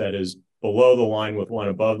guard that is below the line with one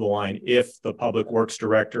above the line if the public works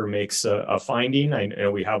director makes a finding. I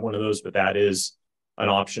know we have one of those, but that is an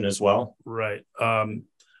option as well. Right.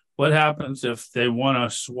 What happens if they want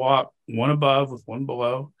to swap one above with one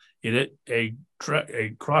below? A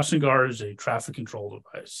crossing guard is a traffic control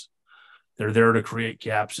device. They're there to create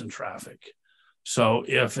gaps in traffic. So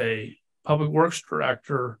if a public works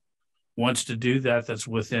director wants to do that, that's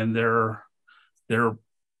within their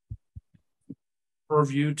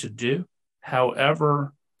purview to do.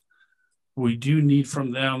 However, we do need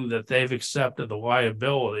from them that they've accepted the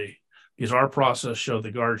liability, because our process showed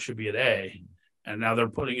the guard should be at A, and now they're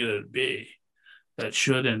putting it at B. That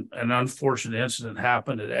should an unfortunate incident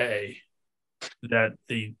happen at A, that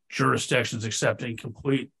the jurisdiction is accepting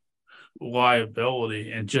complete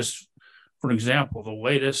liability. And just for an example, the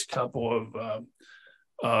latest couple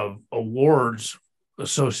of awards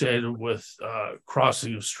associated with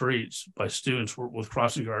crossing of streets by students with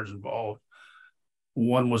crossing guards involved,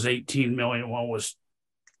 one was 18 million, one was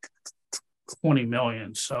 20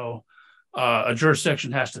 million. So a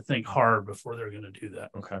jurisdiction has to think hard before they're going to do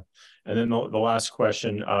that. Okay. And then the last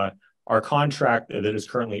question, our contract that is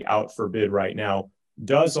currently out for bid right now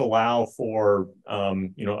does allow for,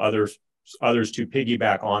 others to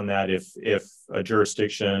piggyback on that if a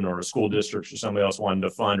jurisdiction or a school district or somebody else wanted to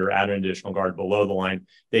fund or add an additional guard below the line,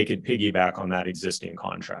 they could piggyback on that existing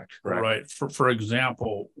contract. Correct? Right. For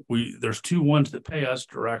example, there's 2 ones that pay us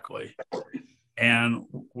directly. And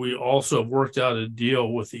we also have worked out a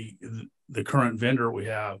deal with the current vendor we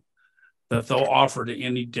have that they'll offer to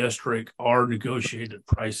any district our negotiated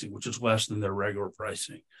pricing, which is less than their regular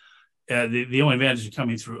pricing. The only advantage of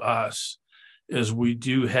coming through us is we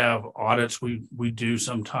do have audits we do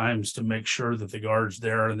sometimes to make sure that the guard's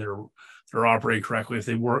there and they're operating correctly. If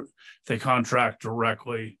they contract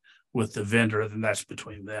directly with the vendor, then that's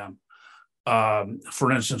between them.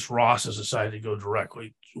 For instance, Ross has decided to go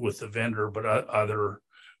directly with the vendor, but other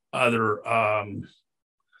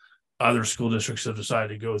school districts have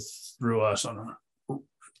decided to go through us on a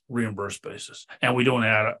reimbursed basis, and we don't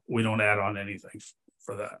add on anything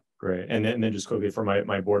for that. Great. And then just quickly for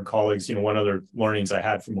my board colleagues, one other learnings I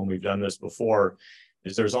had from when we've done this before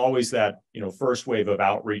is there's always that, first wave of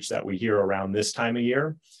outreach that we hear around this time of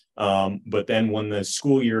year. But then when the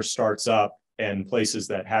school year starts up and places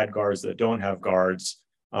that had guards that don't have guards,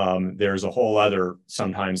 there's a whole other,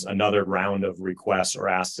 sometimes another round of requests or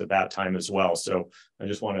asks at that time as well. So I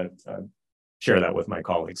just want to share that with my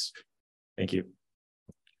colleagues. Thank you.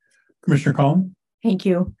 Commissioner Collin. Thank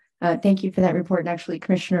you. Thank you for that report. And actually,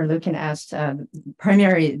 Commissioner Lucan asked the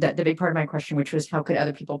big part of my question, which was how could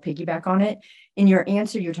other people piggyback on it? In your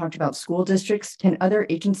answer, you talked about school districts. Can other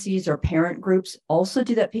agencies or parent groups also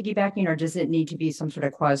do that piggybacking, or does it need to be some sort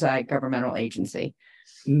of quasi-governmental agency?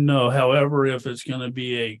 No, however, if it's going to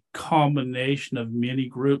be a combination of many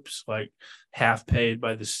groups, like half paid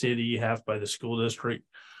by the city, half by the school district,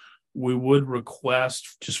 we would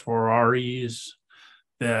request, just for our ease,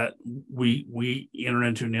 that we enter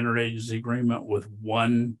into an interagency agreement with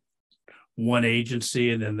one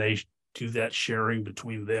agency, and then they do that sharing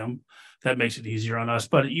between them. That makes it easier on us.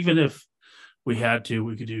 But even if we had to,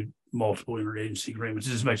 we could do multiple interagency agreements.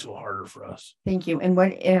 It just makes it a little harder for us. Thank you. And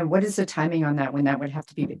what is the timing on that, when that would have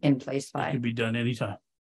to be in place by? It could be done anytime.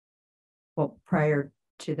 Well, prior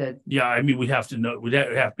to the. Yeah, I mean, we'd have to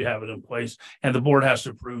have it in place, and the board has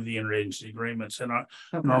to approve the interagency agreements. And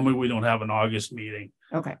Okay. Normally we don't have an August meeting.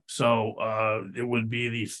 Okay. So it would be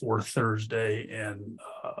the fourth Thursday in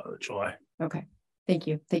July. Okay. Thank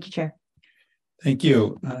you. Thank you, Chair. Thank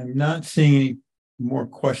you. I'm not seeing any more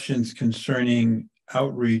questions concerning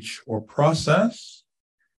outreach or process.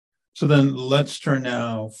 So then let's turn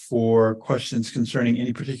now for questions concerning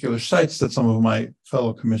any particular sites that some of my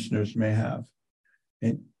fellow commissioners may have.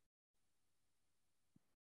 Okay.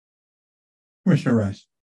 Commissioner Rice.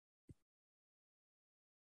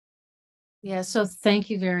 Yeah, so thank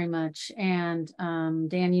you very much. And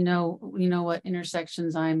Dan, you know what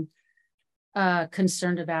intersections I'm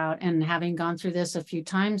concerned about, and having gone through this a few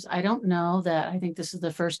times, I don't know that I think this is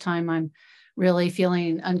the first time I'm really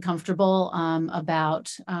feeling uncomfortable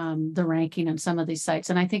about the ranking on some of these sites.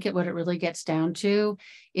 And I think what it really gets down to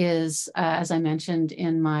is, as I mentioned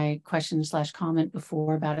in my question/comment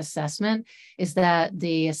before about assessment, is that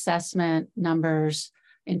the assessment numbers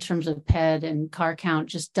in terms of PED and car count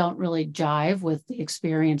just don't really jive with the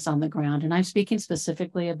experience on the ground. And I'm speaking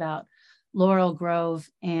specifically about Laurel Grove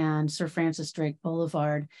and Sir Francis Drake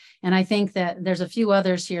Boulevard. And I think that there's a few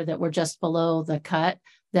others here that were just below the cut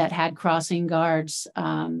that had crossing guards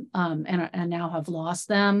and now have lost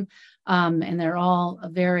them. And they're all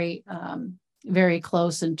very, very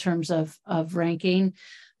close in terms of ranking.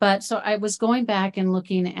 But so I was going back and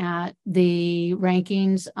looking at the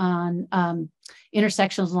rankings on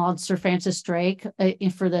intersections along Sir Francis Drake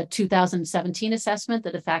for the 2017 assessment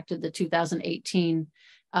that affected the 2018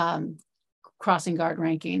 crossing guard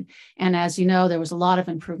ranking. And as you know, there was a lot of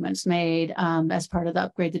improvements made as part of the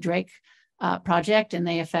Upgrade the Drake project, and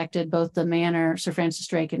they affected both the Manor, Sir Francis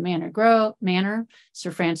Drake and Manor,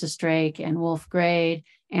 Sir Francis Drake and Wolf Grade,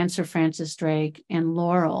 and Sir Francis Drake and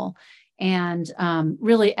Laurel. And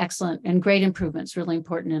really excellent and great improvements, really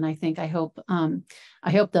important. And I hope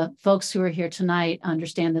the folks who are here tonight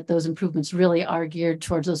understand that those improvements really are geared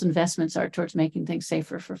towards, those investments are towards making things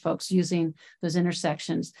safer for folks using those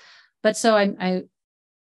intersections. But so and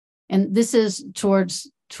this is towards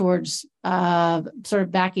sort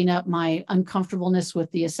of backing up my uncomfortableness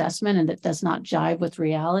with the assessment, and that does not jive with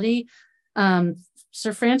reality.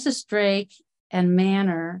 Sir Francis Drake and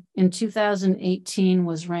Manor in 2018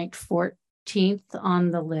 was ranked 14th on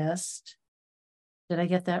the list. Did I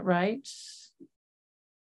get that right?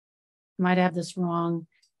 Might have this wrong.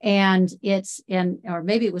 And or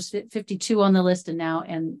maybe it was 52 on the list,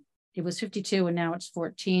 and it was 52 and now it's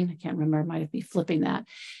 14. I can't remember. I might be flipping that.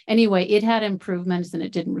 Anyway, it had improvements and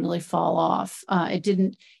it didn't really fall off.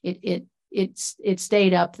 It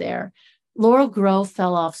stayed up there. Laurel Grove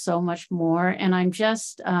fell off so much more. And I'm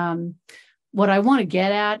just, what I want to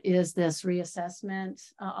get at is this reassessment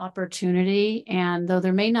opportunity. And though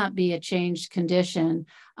there may not be a changed condition,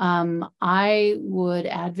 I would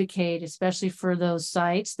advocate, especially for those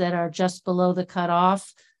sites that are just below the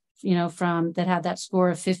cutoff, from that had that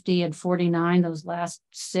score of 50 and 49, those last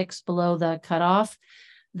 6 below the cutoff,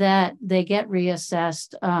 that they get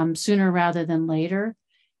reassessed sooner rather than later.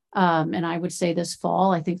 And I would say this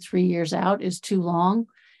fall. I think 3 years out is too long.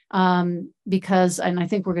 Because, and I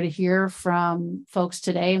think we're going to hear from folks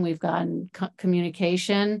today, and we've gotten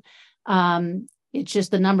communication. It's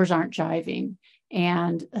just the numbers aren't jiving.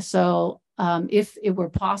 And so if it were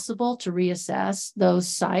possible to reassess those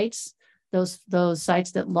sites, those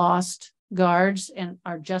sites that lost guards and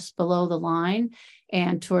are just below the line,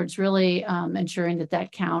 and towards really ensuring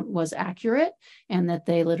that count was accurate and that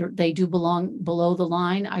they do belong below the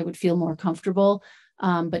line, I would feel more comfortable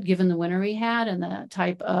But given the winter we had and the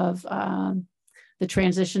type of the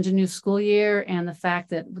transition to new school year and the fact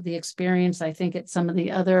that the experience, I think at some of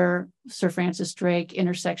the other Sir Francis Drake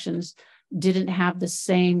intersections didn't have the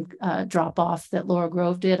same drop off that Laurel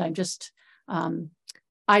Grove did.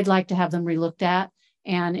 I'd like to have them relooked at.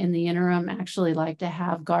 And in the interim, actually like to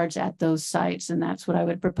have guards at those sites. And that's what I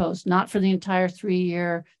would propose, not for the entire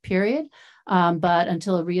 3-year period, but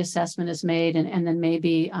until a reassessment is made and then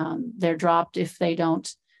maybe they're dropped if they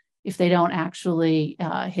don't actually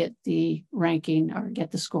hit the ranking or get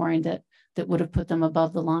the scoring that would have put them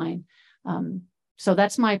above the line. So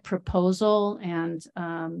that's my proposal. And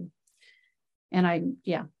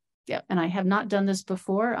I have not done this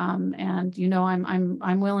before. And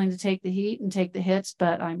I'm willing to take the heat and take the hits,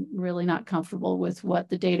 but I'm really not comfortable with what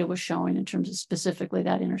the data was showing in terms of specifically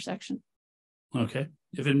that intersection. Okay.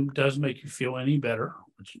 If it does make you feel any better,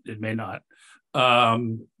 which it may not,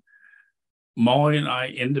 Molly and I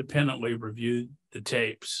independently reviewed the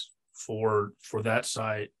tapes for that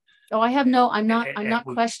site. Oh, I'm not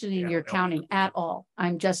questioning your counting at all.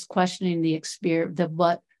 I'm just questioning the experience,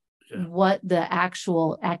 what the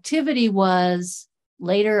actual activity was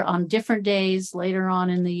later on different days, later on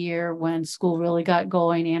in the year when school really got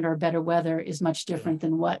going and or better weather is much different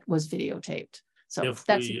than what was videotaped. So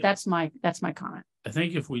that's my comment. I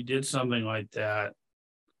think if we did something like that,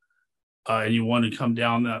 and you want to come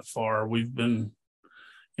down that far, we've been,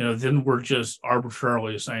 then we're just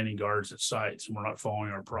arbitrarily assigning guards at sites and we're not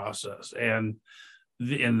following our process. And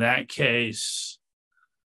in that case,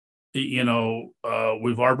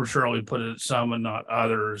 we've arbitrarily put it at some and not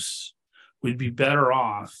others. We'd be better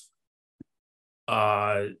off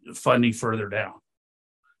funding further down,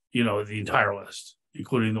 the entire list,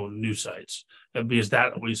 including the new sites, because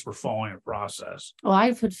that at least we're following a process. Well,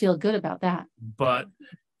 I would feel good about that. But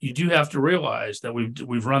you do have to realize that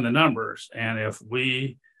we've run the numbers, and if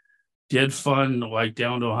we did fund like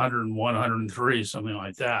down to 101, 103, something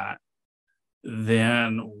like that,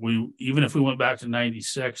 then even if we went back to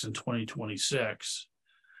 96 in 2026,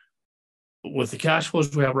 with the cash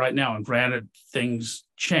flows we have right now, and granted things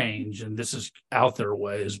change and this is out there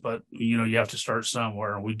ways, but you have to start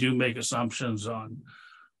somewhere. And we do make assumptions on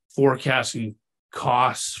forecasting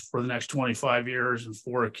costs for the next 25 years and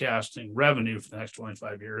forecasting revenue for the next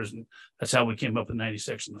 25 years. And that's how we came up with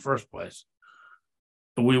 96 in the first place.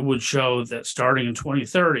 But we would show that starting in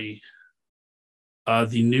 2030,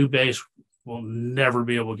 the new base will never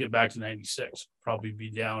be able to get back to 96, probably be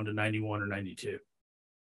down to 91 or 92.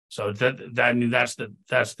 So that's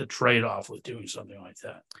the trade-off with doing something like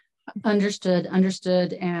that. Understood.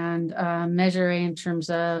 And Measure A in terms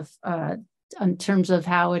of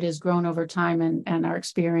how it has grown over time and our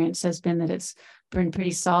experience has been that it's been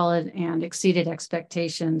pretty solid and exceeded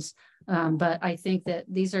expectations. But I think that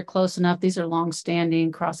these are close enough. These are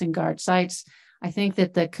long-standing crossing guard sites. I think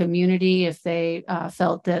that the community, if they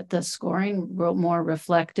felt that the scoring more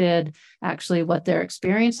reflected actually what their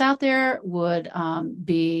experience out there would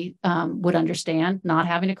understand not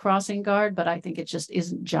having a crossing guard, but I think it just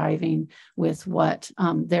isn't jiving with what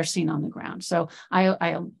they're seeing on the ground. So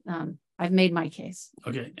I've made my case.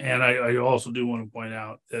 Okay, and I also do want to point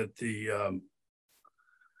out that in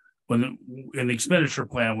the expenditure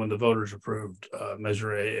plan, when the voters approved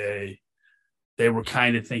Measure AA, they were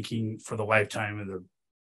kind of thinking for the lifetime of the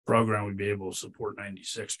program, we'd be able to support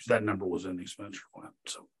 96 because that number was in the expenditure plan.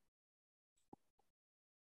 So,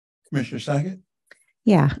 Commissioner Sackett.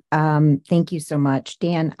 Yeah, thank you so much,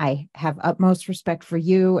 Dan. I have utmost respect for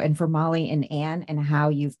you and for Molly and Ann and how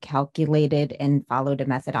you've calculated and followed a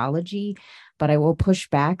methodology, but I will push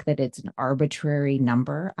back that it's an arbitrary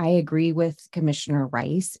number. I agree with Commissioner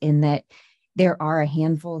Rice in that there are a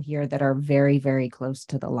handful here that are very, very close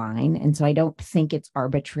to the line. And so I don't think it's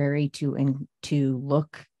arbitrary to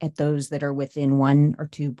look at those that are within 1 or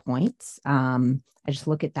 2 points. I just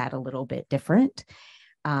look at that a little bit different.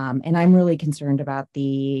 And I'm really concerned about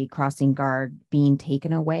the crossing guard being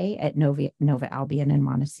taken away at Nova Albion and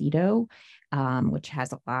Montecito, which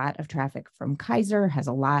has a lot of traffic from Kaiser, has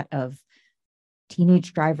a lot of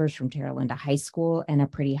teenage drivers from Terra Linda High School, and a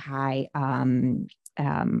pretty high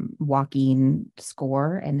walking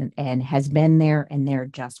score, and has been there, and they're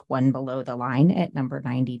just one below the line at number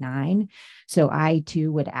 99. So I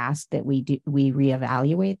too would ask that we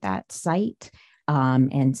reevaluate that site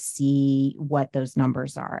and see what those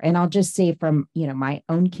numbers are. And I'll just say from my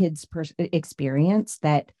own kids' experience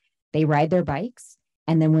that they ride their bikes,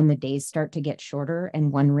 and then when the days start to get shorter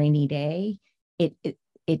and one rainy day,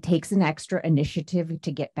 it takes an extra initiative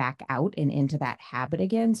to get back out and into that habit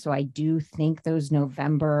again. So I do think those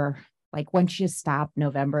November, like once you stop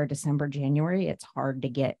November, December, January, it's hard to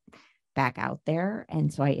get back out there.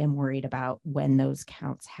 And so I am worried about when those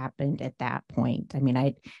counts happened at that point. I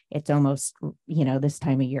mean, it's almost, this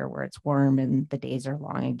time of year where it's warm and the days are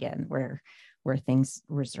long again, where things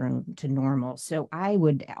return to normal. So I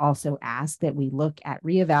would also ask that we look at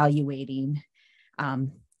reevaluating.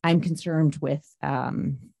 I'm concerned with,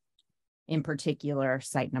 in particular,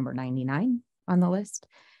 site number 99 on the list.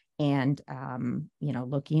 And,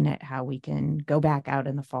 looking at how we can go back out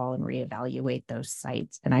in the fall and reevaluate those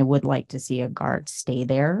sites. And I would like to see a guard stay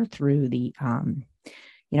there through the,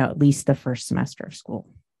 at least the first semester of school.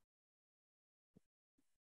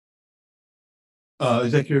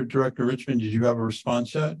 Executive Director Richmond, did you have a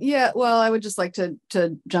response yet? Yeah, well, I would just like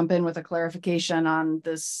to jump in with a clarification on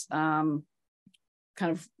this kind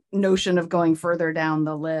of notion of going further down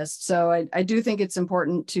the list. So I do think it's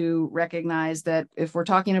important to recognize that if we're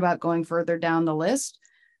talking about going further down the list,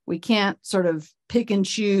 we can't sort of pick and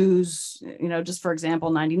choose, just for example,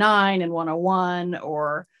 99 and 101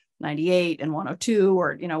 or 98 and 102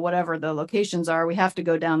 or, whatever the locations are. We have to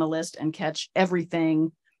go down the list and catch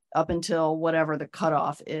everything up until whatever the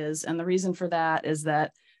cutoff is. And the reason for that is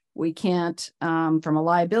that we can't, from a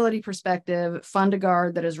liability perspective, fund a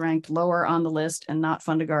guard that is ranked lower on the list and not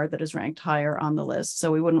fund a guard that is ranked higher on the list.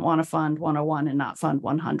 So we wouldn't want to fund 101 and not fund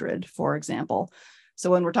 100, for example.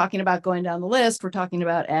 So when we're talking about going down the list, we're talking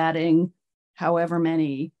about adding however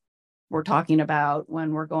many we're talking about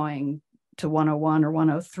when we're going to 101 or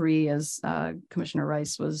 103, as Commissioner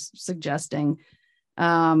Rice was suggesting.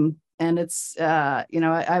 And it's,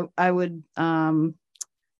 I would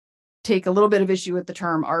take a little bit of issue with the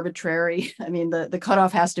term arbitrary. I mean, the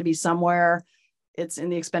cutoff has to be somewhere. It's in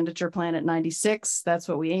the expenditure plan at 96. That's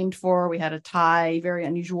what we aimed for. We had a tie, very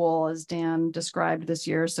unusual, as Dan described this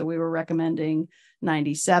year. So we were recommending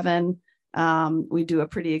 97. We do a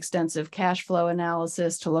pretty extensive cash flow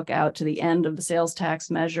analysis to look out to the end of the sales tax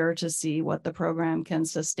measure to see what the program can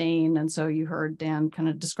sustain. And so you heard Dan kind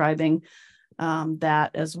of describing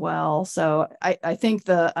that as well. So I think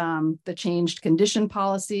the changed condition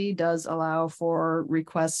policy does allow for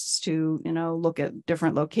requests to, look at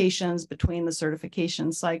different locations between the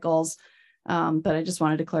certification cycles. But I just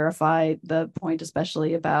wanted to clarify the point,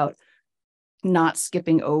 especially about not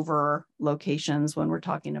skipping over locations when we're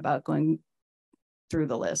talking about going through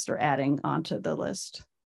the list or adding onto the list.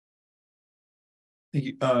 Thank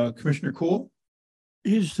you. Commissioner Cool?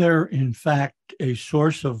 Is there, in fact, a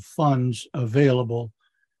source of funds available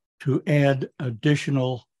to add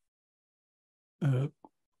additional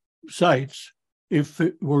sites if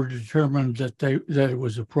it were determined that it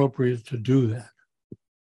was appropriate to do that?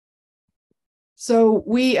 So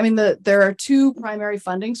there are two primary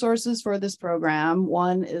funding sources for this program.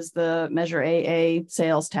 One is the Measure AA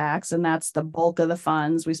sales tax, and that's the bulk of the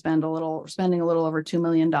funds. We spending a little over $2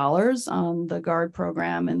 million on the guard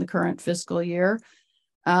program in the current fiscal year.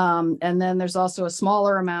 And then there's also a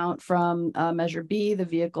smaller amount from Measure B, the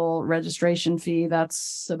vehicle registration fee.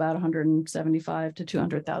 That's about $175,000 to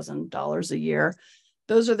 $200,000 a year.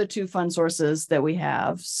 Those are the two fund sources that we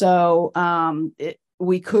have. So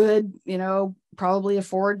we could, probably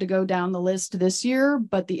afford to go down the list this year,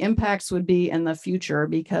 but the impacts would be in the future,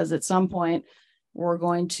 because at some point we're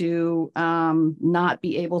going to not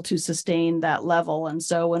be able to sustain that level. And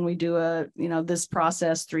so when we do this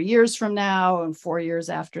process 3 years from now and 4 years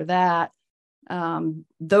after that,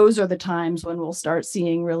 those are the times when we'll start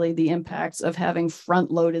seeing really the impacts of having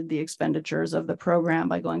front loaded the expenditures of the program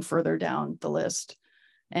by going further down the list.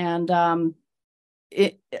 And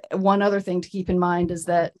one other thing to keep in mind is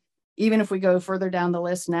that even if we go further down the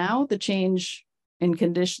list now, the changed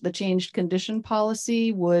condition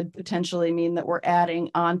policy would potentially mean that we're adding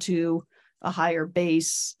onto a higher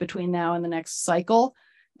base between now and the next cycle.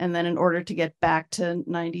 And then in order to get back to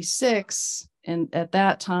 96, and at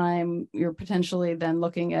that time, you're potentially then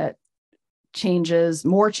looking at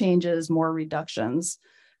more reductions.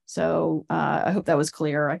 So I hope that was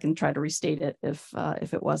clear. I can try to restate it if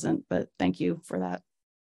it wasn't, but thank you for that.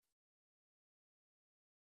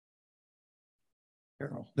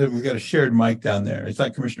 Carol. Then we've got a shared mic down there. Is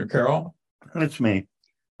that Commissioner Carroll? That's me.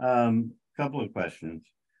 Couple of questions.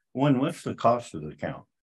 One, what's the cost of the count?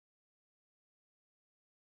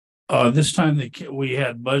 This time we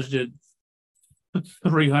had budgeted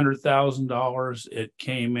 $300,000. It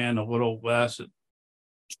came in a little less at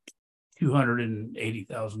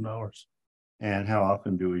 $280,000. And how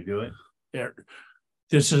often do we do it?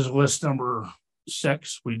 This is list number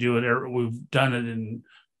 6. We do it. We've done it in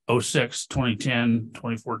 06, 2010,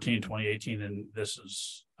 2014, 2018, and this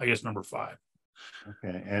is, I guess, number 5.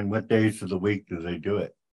 Okay. And what days of the week do they do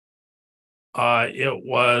it? It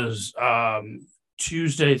was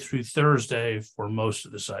Tuesday through Thursday for most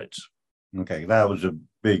of the sites. Okay, that was a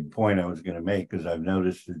big point I was going to make because I've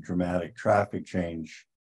noticed a dramatic traffic change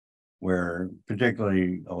where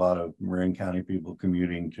particularly a lot of Marin County people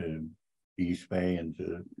commuting to East Bay and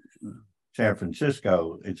to San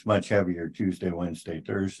Francisco, it's much heavier Tuesday, Wednesday,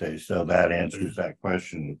 Thursday. So that answers that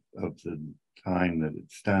question of the time that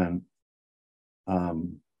it's done.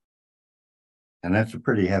 And that's a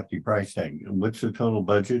pretty hefty price tag. What's the total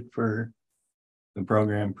budget for the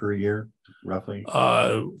program per year, roughly?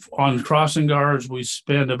 On crossing guards, we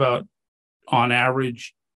spend about, on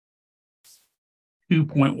average,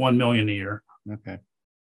 2.1 million a year. Okay.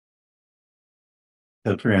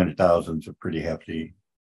 So 300,000 is a pretty hefty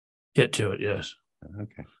hit to it. Yes.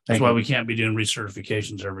 Okay. That's why we can't be doing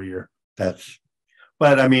recertifications every year. But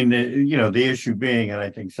I mean, you know, the issue being, and I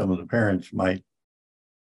think some of the parents might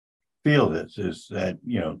feel this, is that,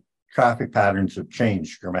 you know, traffic patterns have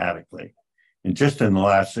changed dramatically and just in the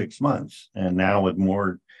last 6 months. And now with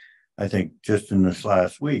more, I think just in this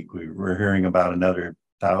last week, we were hearing about another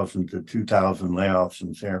 1,000 to 2,000 layoffs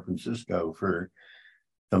in San Francisco for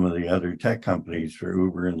some of the other tech companies, for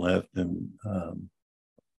Uber and Lyft, and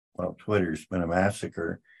well, Twitter's been a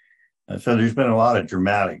massacre. So there's been a lot of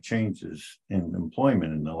dramatic changes in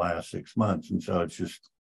employment in the last 6 months. And so it's just,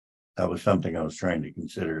 that was something I was trying to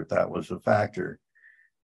consider if that was a factor,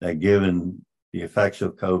 that given the effects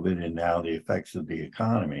of COVID and now the effects of the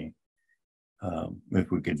economy,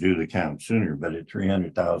 if we could do the count sooner. But at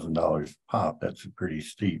 $300,000 pop, that's a pretty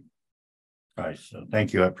steep price. So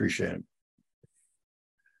thank you. I appreciate it.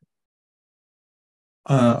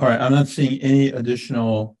 All right. I'm not seeing any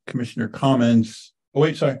additional commissioner comments. Oh,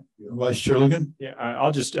 wait, sorry. Vice Chair Logan. Yeah,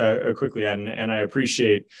 I'll just quickly add, and I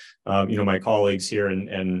appreciate, you know, my colleagues here,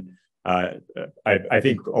 and I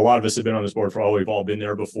think a lot of us have been on this board for all, we've all been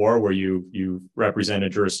there before, where you represent a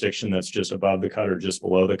jurisdiction that's just above the cut or just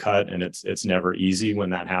below the cut, and it's never easy when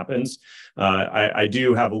that happens. I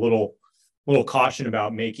do have a little caution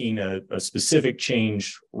about making a specific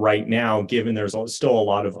change right now, given there's still a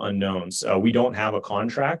lot of unknowns. We don't have a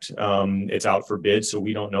contract. It's out for bid, so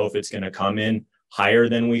we don't know if it's going to come in higher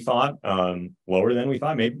than we thought, lower than we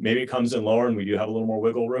thought. Maybe it comes in lower and we do have a little more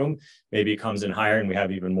wiggle room. Maybe it comes in higher and we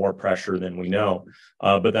have even more pressure than we know.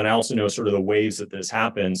 But then I also know sort of the ways that this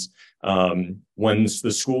happens. When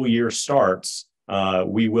the school year starts,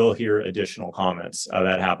 we will hear additional comments.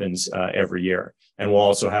 That happens every year. And we'll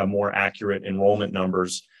also have more accurate enrollment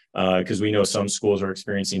numbers, because we know some schools are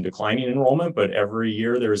experiencing declining enrollment, but every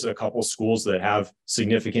year there's a couple schools that have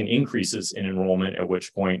significant increases in enrollment, at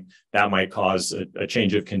which point that might cause a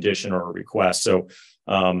change of condition or a request. So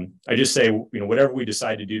I just say, you know, whatever we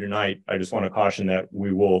decide to do tonight, I just want to caution that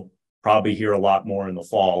we will probably hear a lot more in the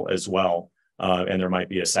fall as well. And there might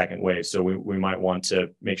be a second wave. So we might want to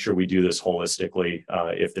make sure we do this holistically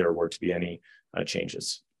if there were to be any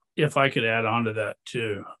changes. If I could add on to that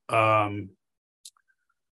too.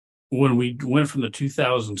 When we went from the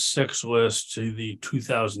 2006 list to the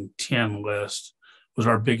 2010 list was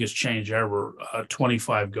our biggest change ever.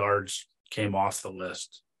 25 guards came off the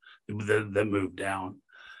list that moved down.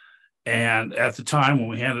 And at the time when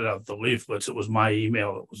we handed out the leaflets, it was my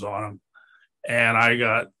email that was on them. And I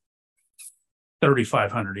got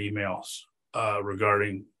 3,500 emails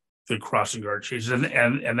regarding the crossing guard changes.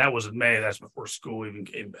 And that was in May. That's before school even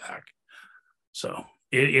came back. So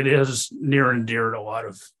it is near and dear to a lot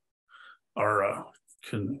of our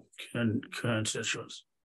constituents.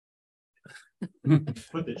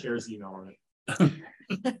 Put the chair's email on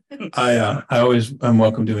it. I always am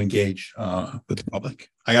welcome to engage with the public.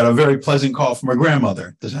 I got a very pleasant call from my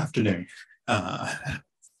grandmother this afternoon.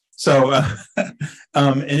 So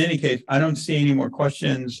in any case, I don't see any more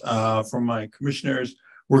questions from my commissioners.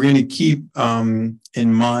 We're going to keep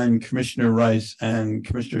in mind Commissioner Rice and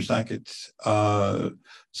Commissioner Sackett's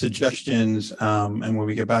suggestions. And when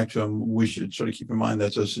we get back to them, we should sort of keep in mind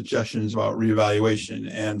that those suggestions about reevaluation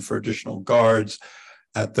and for additional guards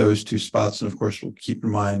at those two spots. And of course, we'll keep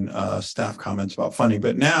in mind staff comments about funding.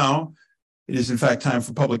 But now it is in fact time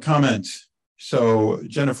for public comment. So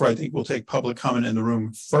Jennifer, I think we'll take public comment in the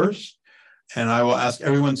room first. And I will ask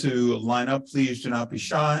everyone to line up. Please do not be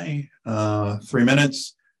shy. 3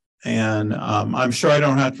 minutes. And I'm sure I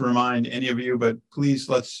don't have to remind any of you, but please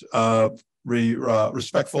let's be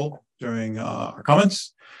respectful during our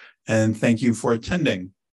comments. And thank you for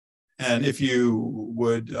attending. And if you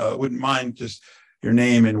wouldn't mind just your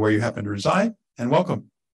name and where you happen to reside, and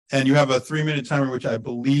welcome. And you have a 3-minute timer, which I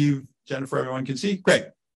believe, Jennifer, everyone can see. Great.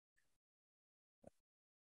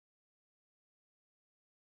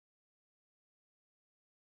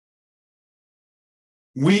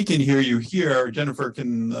 We can hear you here. Jennifer,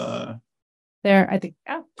 can There, I think.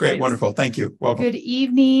 Oh, Great, wonderful. Thank you. Welcome. Good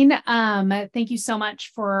evening. Thank you so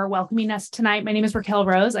much for welcoming us tonight. My name is Raquel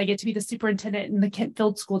Rose. I get to be the superintendent in the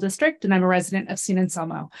Kentfield School District, and I'm a resident of San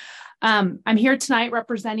Anselmo. I'm here tonight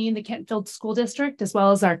representing the Kentfield School District, as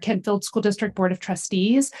well as our Kentfield School District Board of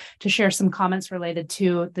Trustees, to share some comments related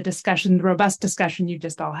to the discussion, the robust discussion you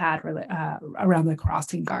just all had around the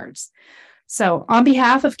crossing guards. So on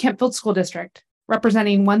behalf of Kentfield School District,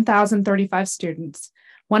 representing 1,035 students,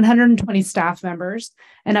 120 staff members,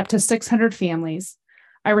 and up to 600 families,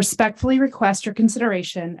 I respectfully request your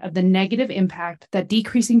consideration of the negative impact that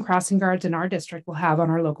decreasing crossing guards in our district will have on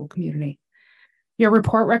our local community. Your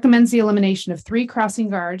report recommends the elimination of 3 crossing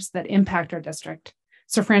guards that impact our district: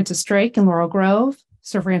 Sir Francis Drake in Laurel Grove,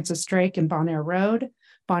 Sir Francis Drake in Bon Air Road,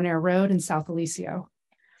 and South Alicio.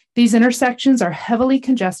 These intersections are heavily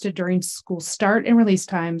congested during school start and release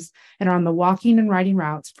times and are on the walking and riding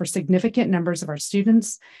routes for significant numbers of our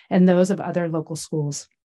students and those of other local schools.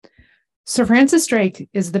 Sir Francis Drake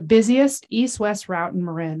is the busiest east-west route in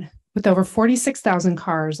Marin, with over 46,000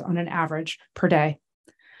 cars on an average per day.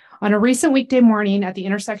 On a recent weekday morning at the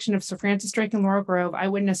intersection of Sir Francis Drake and Laurel Grove, I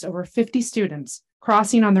witnessed over 50 students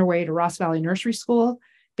crossing on their way to Ross Valley Nursery School,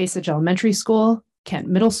 Basage Elementary School, Kent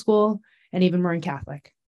Middle School, and even Marin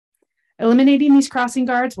Catholic. Eliminating these crossing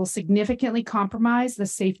guards will significantly compromise the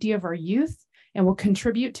safety of our youth and will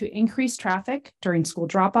contribute to increased traffic during school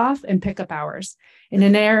drop-off and pickup hours in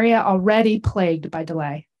an area already plagued by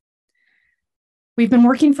delay. We've been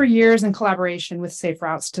working for years in collaboration with Safe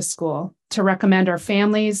Routes to School to recommend our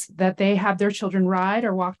families that they have their children ride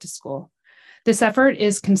or walk to school. This effort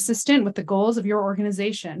is consistent with the goals of your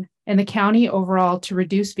organization and the county overall to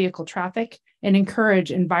reduce vehicle traffic and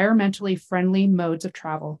encourage environmentally friendly modes of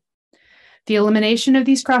travel. The elimination of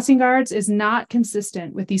these crossing guards is not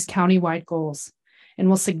consistent with these county-wide goals and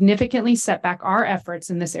will significantly set back our efforts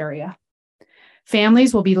in this area.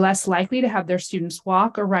 Families will be less likely to have their students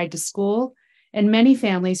walk or ride to school, and many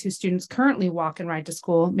families whose students currently walk and ride to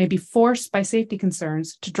school may be forced by safety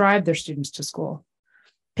concerns to drive their students to school.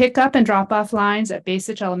 Pick-up and drop-off lines at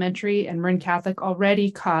Basage Elementary and Marin Catholic already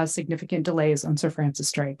cause significant delays on Sir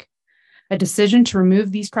Francis Drake. A decision to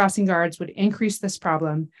remove these crossing guards would increase this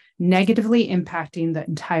problem, negatively impacting the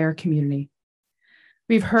entire community.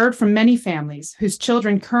 We've heard from many families whose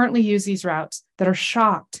children currently use these routes that are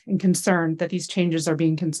shocked and concerned that these changes are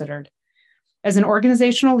being considered. As an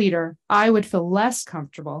organizational leader, I would feel less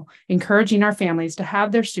comfortable encouraging our families to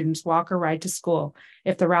have their students walk or ride to school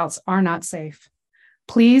if the routes are not safe.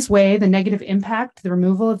 Please weigh the negative impact the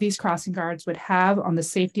removal of these crossing guards would have on the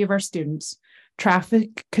safety of our students,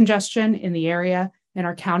 traffic congestion in the area, and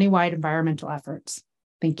our countywide environmental efforts.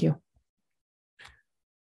 Thank you.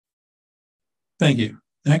 Thank you.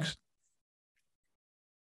 Next.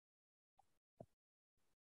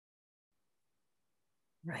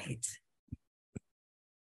 Right.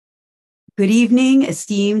 Good evening,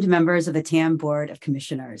 esteemed members of the TAM Board of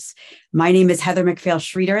Commissioners. My name is Heather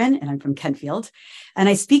McPhail-Schriederen, and I'm from Kentfield. And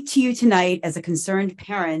I speak to you tonight as a concerned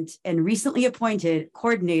parent and recently appointed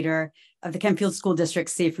coordinator of the Kentfield School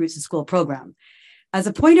District's Safe Routes to School program. As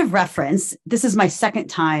a point of reference, this is my second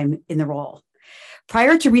time in the role.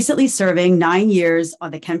 Prior to recently serving 9 years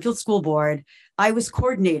on the Kentfield School Board, I was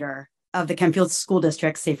coordinator of the Kentfield School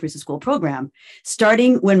District's Safe Routes to School program,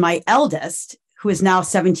 starting when my eldest, who is now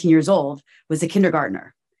 17 years old, was a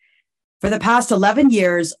kindergartner. For the past 11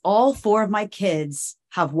 years, all 4 of my kids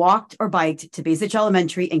have walked or biked to Basage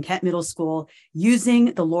Elementary and Kent Middle School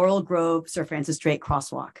using the Laurel Grove Sir Francis Drake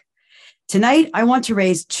crosswalk. Tonight, I want to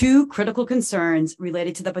raise 2 critical concerns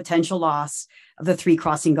related to the potential loss of the 3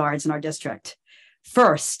 crossing guards in our district.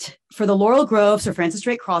 First, for the Laurel Grove Sir Francis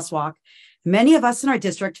Drake crosswalk, many of us in our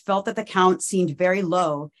district felt that the count seemed very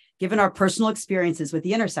low given our personal experiences with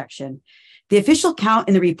the intersection. The official count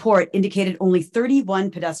in the report indicated only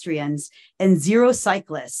 31 pedestrians and 0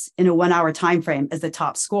 cyclists in a 1-hour time frame as the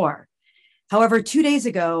top score. However, 2 days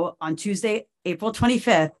ago, on Tuesday, April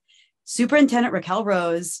 25th, Superintendent Raquel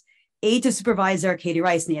Rose, Aide to Supervisor Katie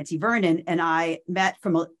Rice, Nancy Vernon, and I met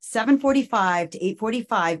from 7:45 to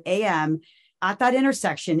 8:45 a.m. at that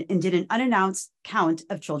intersection and did an unannounced count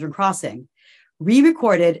of children crossing. We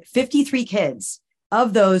recorded 53 kids.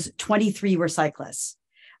 Of those, 23 were cyclists.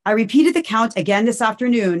 I repeated the count again this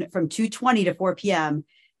afternoon from 2:20 to 4 p.m.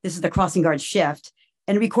 This is the crossing guard shift,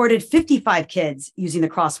 and recorded 55 kids using the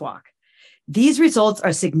crosswalk. These results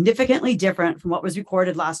are significantly different from what was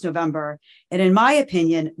recorded last November, and in my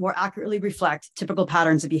opinion, more accurately reflect typical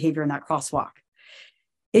patterns of behavior in that crosswalk.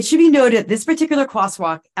 It should be noted this particular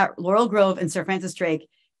crosswalk at Laurel Grove and Sir Francis Drake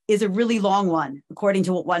is a really long one, according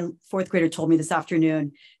to what one 4th grader told me this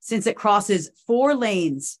afternoon, since it crosses 4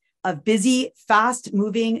 lanes of busy,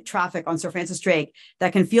 fast-moving traffic on Sir Francis Drake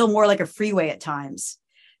that can feel more like a freeway at times.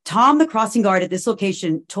 Tom, the crossing guard at this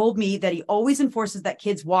location, told me that he always enforces that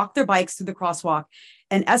kids walk their bikes through the crosswalk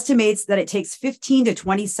and estimates that it takes 15 to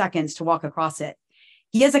 20 seconds to walk across it.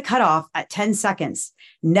 He has a cutoff at 10 seconds,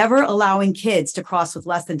 never allowing kids to cross with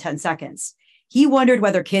less than 10 seconds. He wondered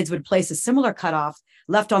whether kids would place a similar cutoff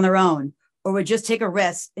left on their own, or would just take a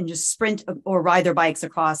risk and just sprint or ride their bikes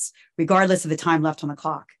across, regardless of the time left on the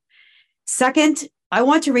clock. Second, I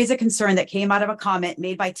want to raise a concern that came out of a comment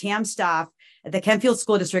made by TAM staff at the Kentfield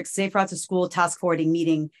School District Safe Routes to School Task Forwarding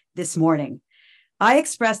meeting this morning. I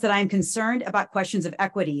expressed that I am concerned about questions of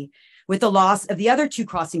equity with the loss of the other 2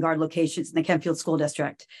 crossing guard locations in the Kentfield School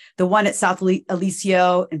District, the one at South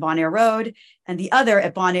Alicio and Bon Air Road, and the other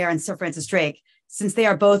at Bon Air and Sir Francis Drake, since they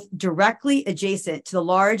are both directly adjacent to the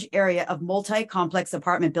large area of multi-complex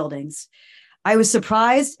apartment buildings. I was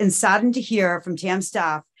surprised and saddened to hear from TAM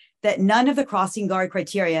staff that none of the crossing guard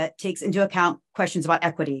criteria takes into account questions about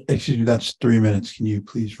equity. Excuse me, that's 3 minutes. Can you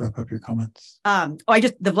please wrap up your comments?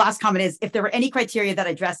 The last comment is, if there were any criteria that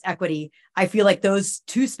address equity, I feel like those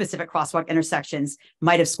 2 specific crosswalk intersections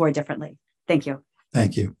might have scored differently. Thank you.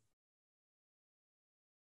 Thank you.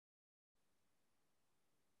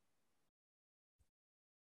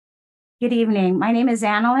 Good evening. My name is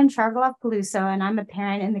Annalyn Chargaloff-Peluso, and I'm a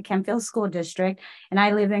parent in the Kentfield School District, and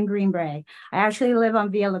I live in Greenbrae. I actually live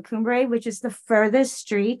on Via La Cumbre, which is the furthest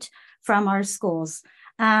street from our schools.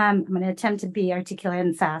 I'm going to attempt to be articulate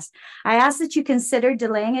and fast. I ask that you consider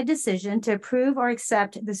delaying a decision to approve or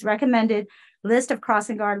accept this recommended list of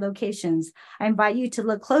crossing guard locations. I invite you to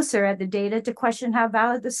look closer at the data to question how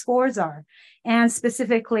valid the scores are, and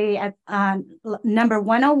specifically at number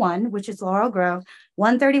 101, which is Laurel Grove,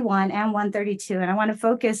 131 and 132. And I want to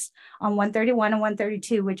focus on 131 and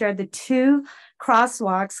 132, which are the 2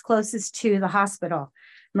 crosswalks closest to the hospital,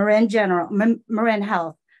 Marin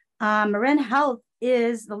Health. Marin Health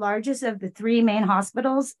is the largest of the 3 main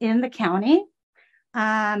hospitals in the county,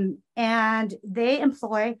 and they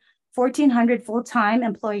employ 1,400 full-time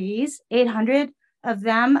employees. 800 of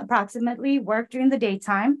them approximately work during the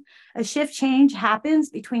daytime. A shift change happens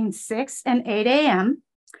between 6 and 8 a.m.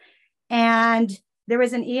 And there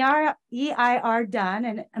was an EIR done,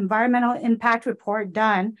 an environmental impact report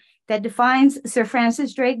done, that defines Sir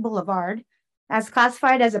Francis Drake Boulevard as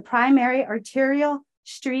classified as a primary arterial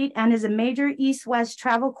street and is a major east-west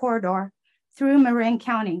travel corridor through Marin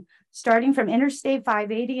County. Starting from Interstate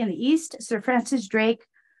 580 in the east, Sir Francis Drake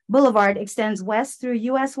Boulevard extends west through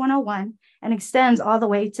US 101 and extends all the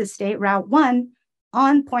way to State Route 1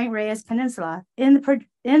 on Point Reyes Peninsula. In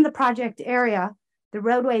the project area, the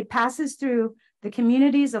roadway passes through the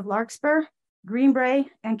communities of Larkspur, Greenbrae,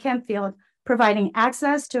 and Kentfield, providing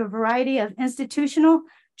access to a variety of institutional,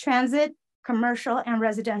 transit, commercial, and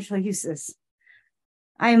residential uses.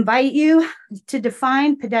 I invite you to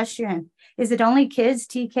define pedestrian. Is it only kids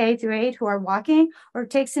TK through 8 who are walking, or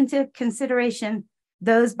takes into consideration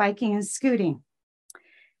those biking and scooting?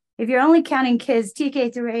 If you're only counting kids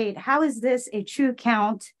TK through 8, how is this a true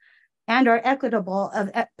count and or equitable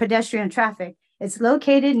of pedestrian traffic? It's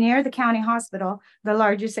located near the county hospital, the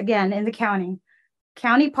largest again in the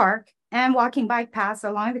county park, and walking bike paths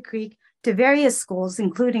along the creek to various schools,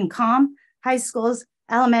 including COM, high schools,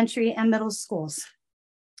 elementary, and middle schools.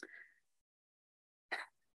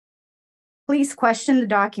 Please question the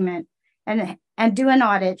document and do an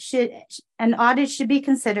audit. An audit should be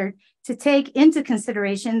considered to take into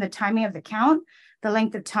consideration the timing of the count, the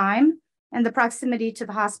length of time, and the proximity to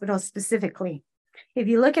the hospital specifically. If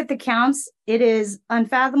you look at the counts, it is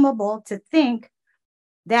unfathomable to think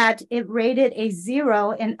that it rated a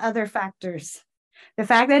 0 in other factors. The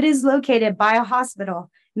fact that it is located by a hospital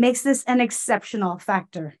makes this an exceptional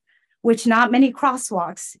factor, which not many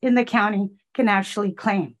crosswalks in the county can actually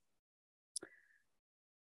claim.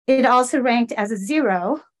 It also ranked as a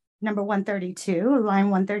 0, number 132, line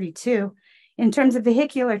 132, in terms of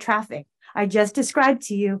vehicular traffic. I just described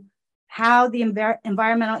to you how the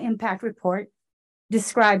environmental impact report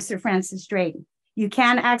describes Sir Francis Drake. You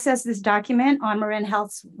can access this document on Marin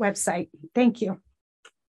Health's website. Thank you.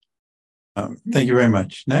 Thank you very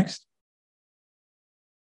much. Next.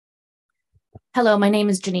 Hello, my name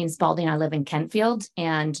is Janine Spalding. I live in Kentfield,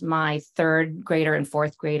 and my 3rd grader and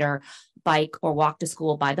 4th grader bike or walk to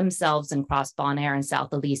school by themselves and cross Bon Air and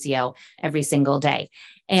South Alicio every single day.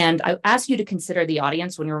 And I ask you to consider the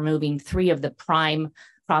audience when you're removing 3 of the prime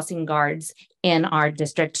crossing guards in our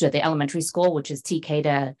district to the elementary school, which is TK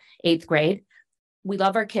to 8th grade. We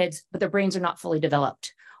love our kids, but their brains are not fully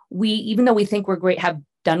developed. Even though we think we're great, have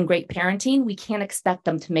done great parenting, we can't expect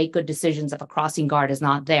them to make good decisions if a crossing guard is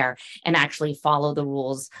not there and actually follow the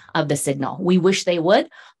rules of the signal. We wish they would,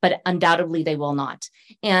 but undoubtedly they will not.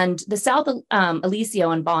 And the South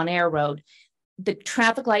Alicio and Bon Air Road, the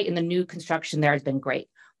traffic light in the new construction there has been great.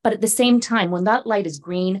 But at the same time, when that light is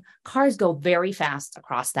green, cars go very fast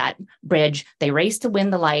across that bridge. They race to win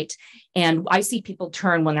the light. And I see people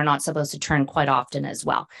turn when they're not supposed to turn quite often as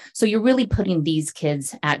well. So you're really putting these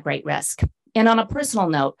kids at great risk. And on a personal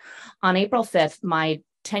note, on April 5th, my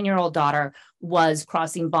 10-year-old daughter was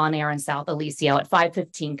crossing Bon Air and South Alicio at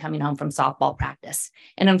 5:15 coming home from softball practice.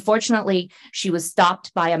 And unfortunately, she was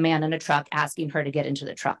stopped by a man in a truck asking her to get into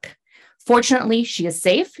the truck. Fortunately, she is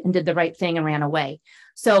safe and did the right thing and ran away.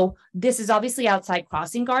 So this is obviously outside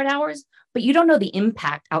crossing guard hours, but you don't know the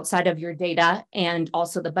impact outside of your data and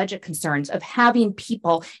also the budget concerns of having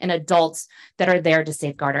people and adults that are there to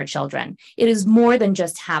safeguard our children. It is more than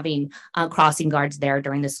just having crossing guards there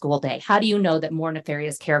during the school day. How do you know that more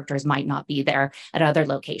nefarious characters might not be there at other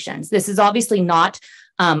locations? This is obviously not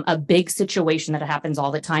a big situation that happens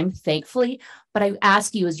all the time, thankfully, but I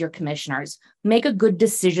ask you as your commissioners, make a good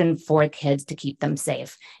decision for kids to keep them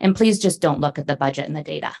safe. And please just don't look at the budget and the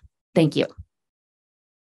data. Thank you.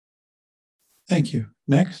 Thank you.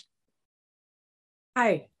 Next.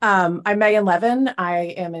 Hi, I'm Megan Levin.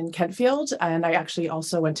 I am in Kentfield, and I actually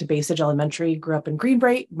also went to Baysage Elementary, grew up in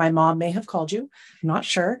Greenbrae. My mom may have called you, I'm not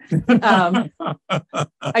sure.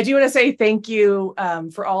 I do want to say thank you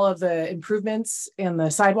for all of the improvements in the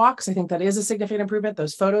sidewalks. I think that is a significant improvement.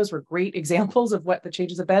 Those photos were great examples of what the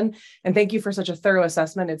changes have been. And thank you for such a thorough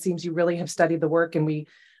assessment. It seems you really have studied the work, and we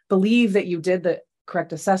believe that you did the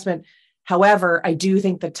correct assessment. However, I do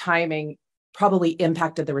think the timing probably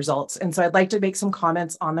impacted the results. And so I'd like to make some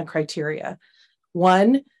comments on the criteria.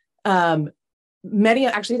 One, many,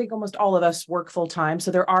 actually I think almost all of us work full time.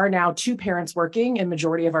 So there are now 2 parents working in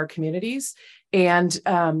majority of our communities. And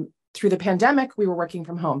through the pandemic, we were working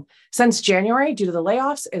from home. Since January, due to the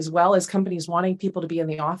layoffs, as well as companies wanting people to be in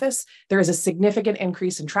the office, there is a significant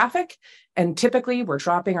increase in traffic. And typically we're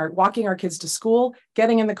walking our kids to school,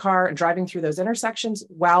 getting in the car and driving through those intersections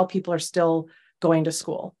while people are still going to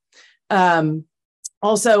school.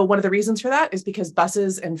 Also, one of the reasons for that is because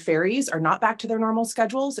buses and ferries are not back to their normal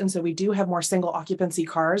schedules. And so we do have more single occupancy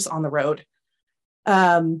cars on the road.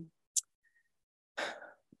 The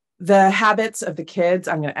habits of the kids,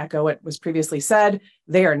 I'm going to echo what was previously said.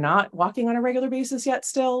 They are not walking on a regular basis yet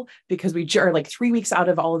still, because we are like 3 weeks out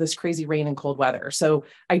of all of this crazy rain and cold weather. So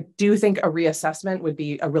I do think a reassessment would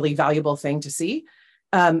be a really valuable thing to see.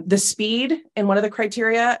 The speed in one of the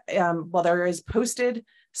criteria, while there is posted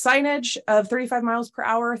signage of 35 miles per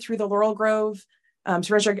hour through the Laurel Grove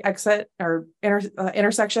to Ridge exit or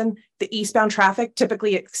intersection, the eastbound traffic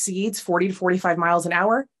typically exceeds 40 to 45 miles an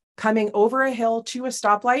hour coming over a hill to a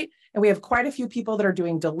stoplight. And we have quite a few people that are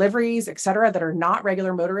doing deliveries, et cetera, that are not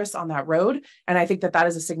regular motorists on that road. And I think that that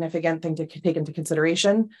is a significant thing to take into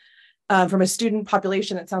consideration. From a student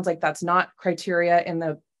population, it sounds like that's not criteria in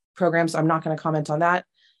the program, so I'm not going to comment on that.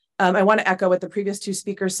 I want to echo what the previous 2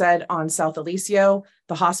 speakers said on South Alicio,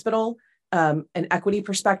 the hospital, an equity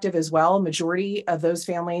perspective as well. Majority of those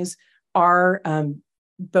families are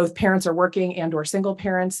both parents are working and or single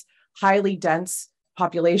parents, highly dense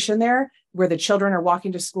population there where the children are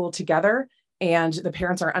walking to school together and the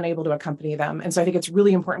parents are unable to accompany them. And so I think it's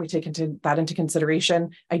really important we take that into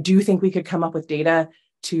consideration. I do think we could come up with data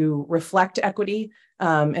to reflect equity.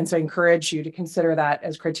 And so I encourage you to consider that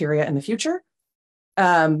as criteria in the future.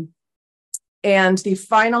 And the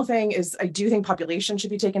final thing is, I do think population should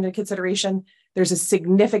be taken into consideration. There's a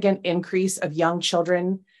significant increase of young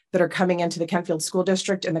children that are coming into the Kentfield School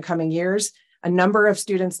District in the coming years. A number of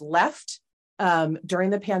students left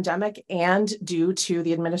during the pandemic and due to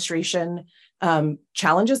the administration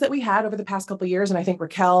challenges that we had over the past couple of years. And I think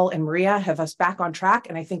Raquel and Maria have us back on track.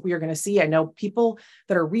 And I think we are going to see, I know people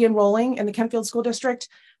that are re-enrolling in the Kentfield School District,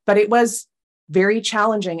 but it was very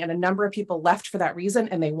challenging. And a number of people left for that reason,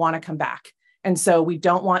 and they want to come back. And so we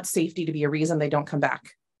don't want safety to be a reason they don't come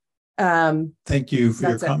back. Thank you for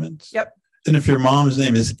your comments. Yep. And if your mom's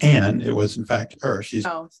name is Ann, it was in fact her. She's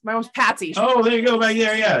my mom's Patsy. Oh, there you go back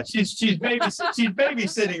there. Yeah, she's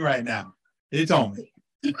babysitting right now. He told me.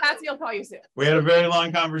 Patsy will call you soon. We had a very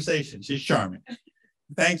long conversation. She's charming.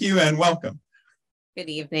 Thank you and welcome. Good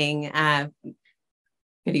evening.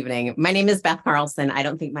 Good evening. My name is Beth Carlson. I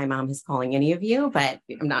don't think my mom is calling any of you, but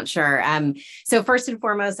I'm not sure. So first and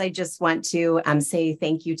foremost, I just want to say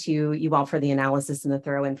thank you to you all for the analysis and the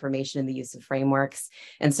thorough information and the use of frameworks.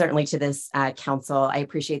 And certainly to this council, I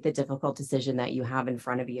appreciate the difficult decision that you have in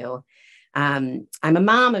front of you. I'm a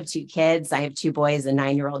mom of 2 kids. I have 2 boys, a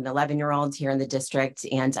 9-year-old and 11-year-old here in the district.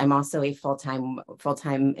 And I'm also a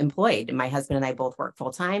full-time employed. My husband and I both work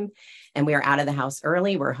full-time, and we are out of the house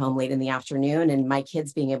early. We're home late in the afternoon, and my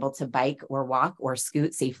kids being able to bike or walk or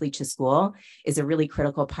scoot safely to school is a really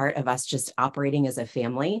critical part of us just operating as a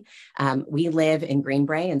family. We live in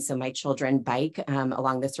Greenbrae, and so my children bike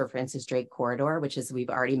along the Sir Francis Drake corridor, which, as we've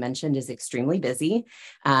already mentioned, is extremely busy.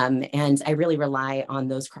 And I really rely on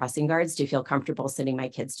those crossing guards to feel comfortable sending my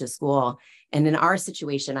kids to school. And in our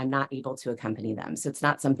situation, I'm not able to accompany them. So it's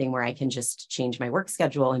not something where I can just change my work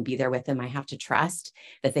schedule and be there with them. I have to trust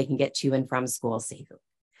that they can get to and from school safely.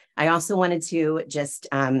 I also wanted to just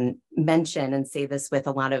mention and say this with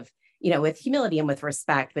a lot of, with humility and with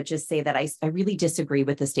respect, but just say that I really disagree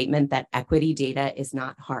with the statement that equity data is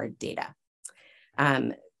not hard data.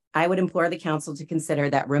 I would implore the council to consider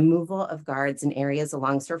that removal of guards in areas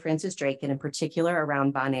along Sir Francis Drake, and in particular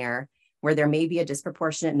around Bon Air, where there may be a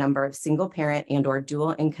disproportionate number of single parent and or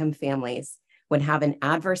dual income families, would have an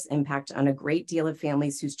adverse impact on a great deal of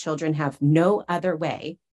families whose children have no other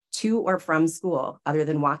way to or from school other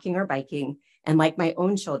than walking or biking. And like my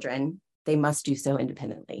own children, they must do so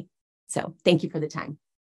independently. So thank you for the time.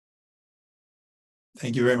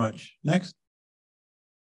 Thank you very much. Next.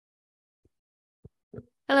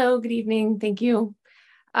 Hello, good evening. Thank you.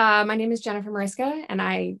 My name is Jennifer Mariska, and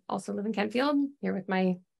I also live in Kentfield, here with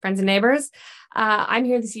my friends and neighbors. I'm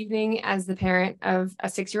here this evening as the parent of a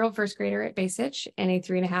 6-year-old first grader at Basich and a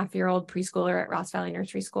 3.5-year-old preschooler at Ross Valley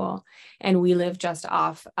Nursery School. And we live just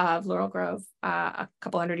off of Laurel Grove, a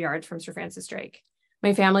couple hundred yards from Sir Francis Drake.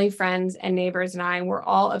 My family, friends, and neighbors and I were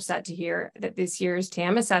all upset to hear that this year's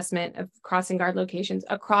TAM assessment of crossing guard locations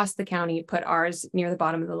across the county put ours near the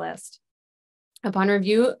bottom of the list. Upon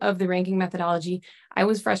review of the ranking methodology, I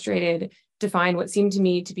was frustrated to find what seemed to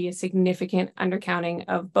me to be a significant undercounting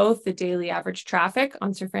of both the daily average traffic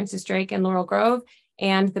on Sir Francis Drake and Laurel Grove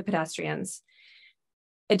and the pedestrians.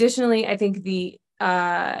 Additionally, I think the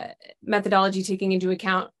methodology taking into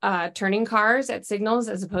account turning cars at signals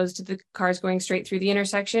as opposed to the cars going straight through the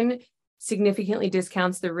intersection significantly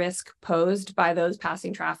discounts the risk posed by those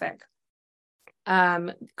passing traffic.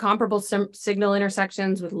 Comparable signal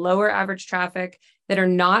intersections with lower average traffic that are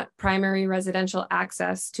not primary residential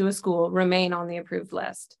access to a school remain on the approved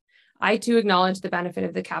list. I too acknowledge the benefit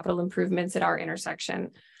of the capital improvements at our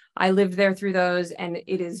intersection. I lived there through those, and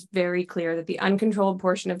it is very clear that the uncontrolled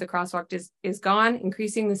portion of the crosswalk is gone,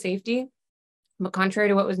 increasing the safety. But contrary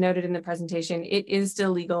to what was noted in the presentation, it is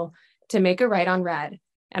still legal to make a right on red,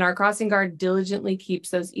 and our crossing guard diligently keeps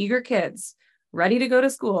those eager kids ready to go to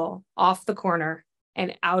school off the corner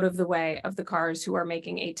and out of the way of the cars who are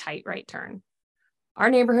making a tight right turn. Our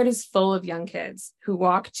neighborhood is full of young kids who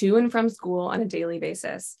walk to and from school on a daily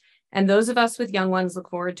basis. And those of us with young ones look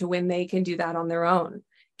forward to when they can do that on their own,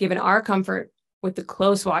 given our comfort with the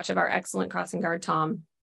close watch of our excellent crossing guard, Tom.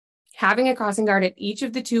 Having a crossing guard at each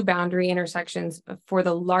of the 2 boundary intersections for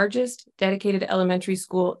the largest dedicated elementary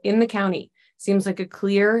school in the county seems like a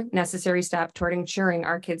clear, necessary step toward ensuring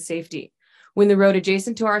our kids' safety. When the road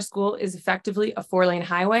adjacent to our school is effectively a 4-lane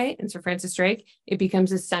highway in Sir Francis Drake, it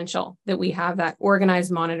becomes essential that we have that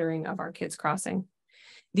organized monitoring of our kids crossing.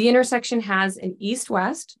 The intersection has an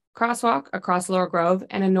east-west crosswalk across Laurel Grove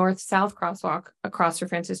and a north-south crosswalk across Sir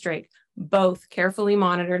Francis Drake, both carefully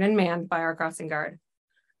monitored and manned by our crossing guard.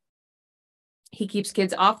 He keeps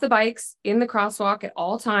kids off the bikes in the crosswalk at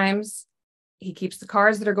all times. He keeps the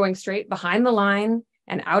cars that are going straight behind the line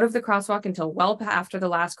and out of the crosswalk until well after the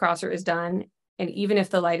last crosser is done. And even if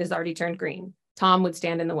the light has already turned green, Tom would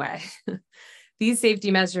stand in the way. These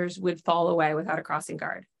safety measures would fall away without a crossing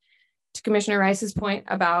guard. To Commissioner Rice's point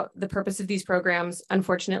about the purpose of these programs,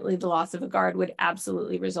 unfortunately, the loss of a guard would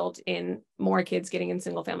absolutely result in more kids getting in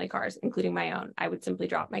single family cars, including my own. I would simply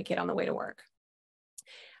drop my kid on the way to work.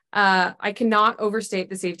 I cannot overstate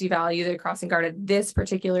the safety value that a crossing guard at this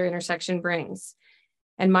particular intersection brings.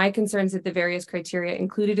 And my concerns that the various criteria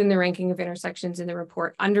included in the ranking of intersections in the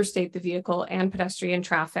report understate the vehicle and pedestrian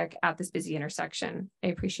traffic at this busy intersection. I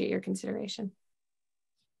appreciate your consideration.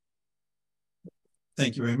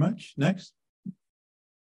 Thank you very much. Next.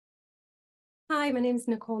 Hi, my name is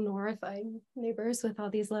Nicole North. I'm neighbors with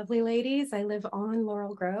all these lovely ladies. I live on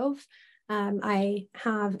Laurel Grove. I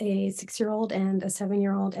have a 6-year-old and a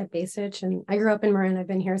 7-year-old at Basich, and I grew up in Marin. I've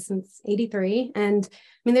been here since '83. And I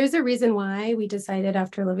mean, there's a reason why we decided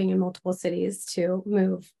after living in multiple cities to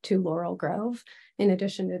move to Laurel Grove. In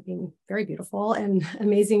addition to being very beautiful and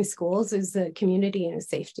amazing schools, is the community and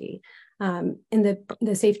safety. and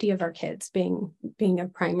the safety of our kids being a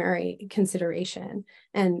primary consideration.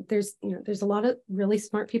 And there's a lot of really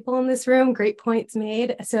smart people in this room. Great points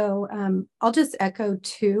made. So I'll just echo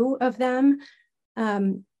two of them.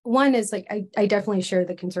 One is like I definitely share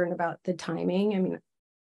the concern about the timing. I mean,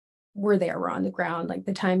 we're on the ground, like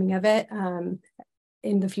the timing of it.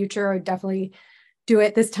 In the future, I would definitely do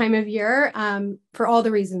it this time of year for all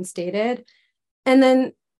the reasons stated. And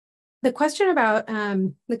then the question about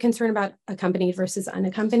the concern about accompanied versus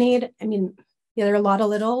unaccompanied. I mean, yeah, there are a lot of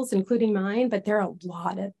littles, including mine, but there are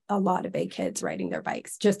a lot of big kids riding their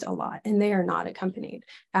bikes, just a lot, and they are not accompanied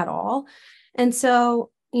at all. And so,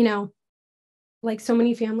 like so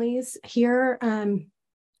many families here,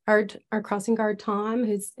 our crossing guard, Tom,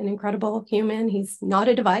 who's an incredible human, he's not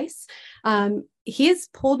a device. He has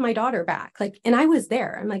pulled my daughter back, and I was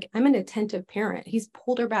there. I'm an attentive parent. He's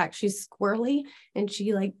pulled her back. She's squirrely and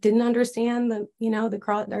she didn't understand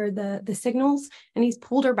the signals, and he's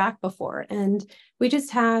pulled her back before. And we just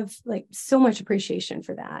have so much appreciation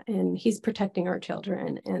for that. And he's protecting our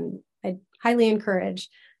children. And I highly encourage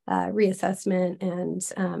reassessment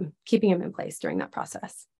and keeping him in place during that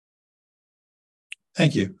process.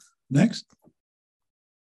 Thank you. Next.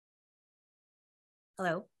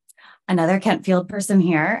 Hello. Another Kentfield person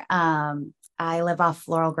here. I live off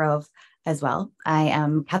Laurel Grove as well. I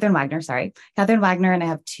am Catherine Wagner, and I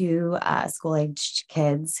have two school-aged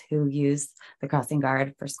kids who use the crossing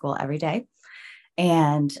guard for school every day.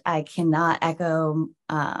 And I cannot echo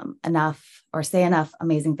enough or say enough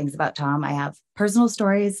amazing things about Tom. I have personal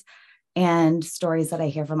stories and stories that I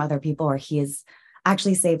hear from other people where he has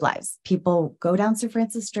actually saved lives. People go down Sir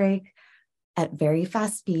Francis Drake at very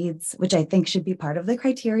fast speeds, which I think should be part of the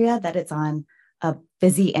criteria, that it's on a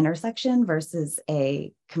busy intersection versus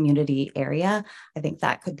a community area. I think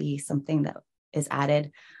that could be something that is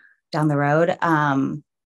added down the road.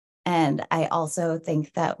 And I also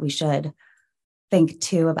think that we should think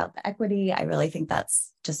too about the equity. I really think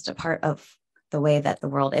that's just a part of the way that the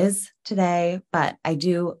world is today. But I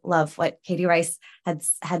do love what Katie Rice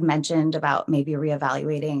had mentioned about maybe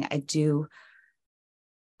reevaluating.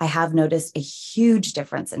 I have noticed a huge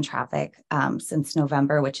difference in traffic since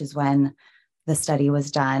November, which is when the study was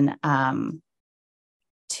done,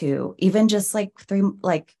 to even just 3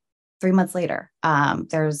 months later.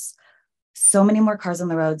 There's so many more cars on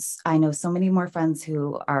the roads. I know so many more friends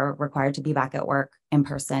who are required to be back at work in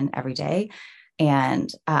person every day. And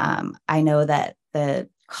I know that the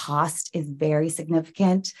cost is very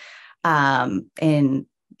significant in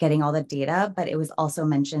getting all the data, but it was also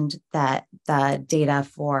mentioned that the data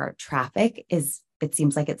for traffic it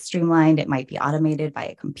seems like it's streamlined. It might be automated by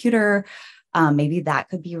a computer. Maybe that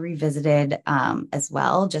could be revisited as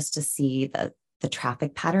well, just to see the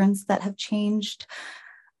traffic patterns that have changed.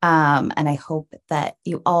 And I hope that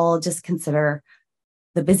you all just consider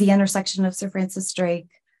the busy intersection of Sir Francis Drake,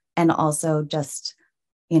 and also just,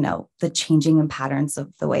 the changing in patterns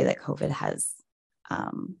of the way that COVID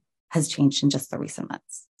has changed in just the recent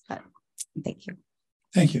months. But thank you.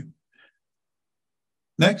 Thank you.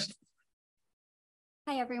 Next.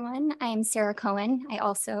 Hi, everyone. I'm Sarah Cohen. I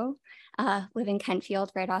also live in Kentfield,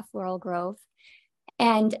 right off Laurel Grove.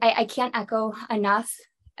 And I can't echo enough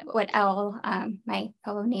what all my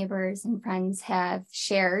fellow neighbors and friends have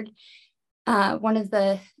shared. One of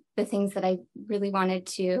the things that I really wanted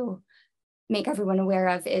to make everyone aware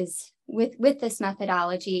of is with this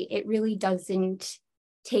methodology, it really doesn't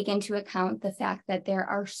take into account the fact that there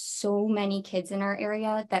are so many kids in our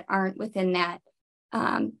area that aren't within that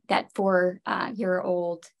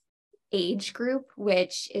 4-year-old age group,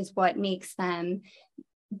 which is what makes them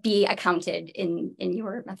be accounted in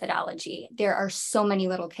your methodology. There are so many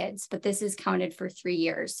little kids, but this is counted for 3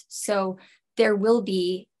 years. So there will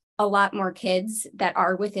be a lot more kids that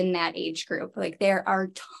are within that age group. There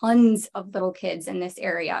are tons of little kids in this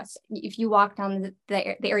area. So if you walk down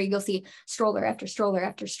the area, you'll see stroller after stroller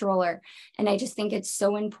after stroller. And I just think it's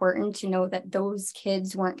so important to know that those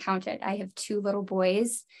kids weren't counted. I have 2 little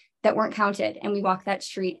boys that weren't counted, and we walk that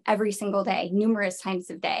street every single day, numerous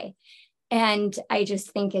times a day. And I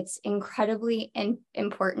just think it's incredibly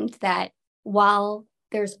important that while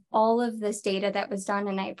there's all of this data that was done,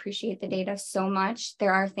 and I appreciate the data so much,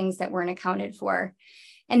 there are things that weren't accounted for.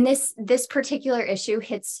 And this particular issue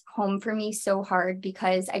hits home for me so hard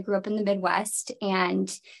because I grew up in the Midwest,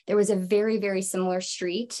 and there was a very, very similar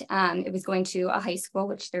street. It was going to a high school,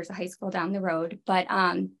 which there's a high school down the road, but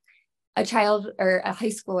a child or a high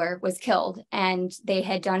schooler was killed, and they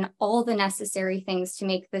had done all the necessary things to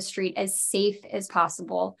make the street as safe as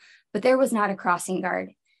possible, but there was not a crossing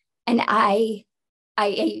guard. And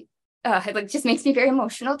it just makes me very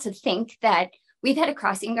emotional to think that We've had a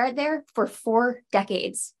crossing guard there for 4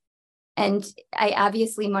 decades. And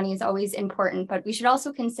obviously money is always important, but we should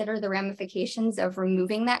also consider the ramifications of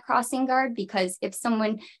removing that crossing guard, because if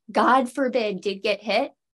someone, God forbid, did get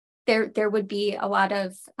hit, there would be a lot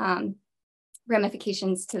of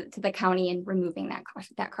ramifications to the county in removing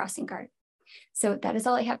that crossing guard. So that is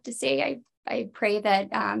all I have to say. I pray that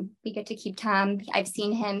we get to keep Tom. I've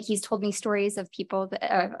seen him. He's told me stories of people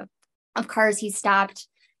of cars he stopped.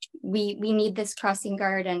 We need this crossing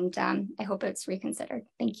guard, and I hope it's reconsidered.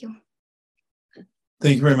 Thank you.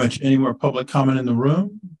 Thank you very much. Any more public comment in the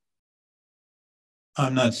room?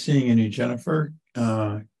 I'm not seeing any, Jennifer.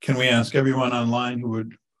 Can we ask everyone online who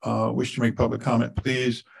would wish to make public comment,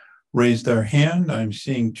 please raise their hand? I'm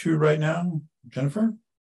seeing 2 right now. Jennifer?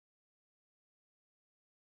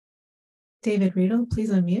 David Riedel, please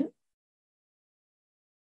unmute.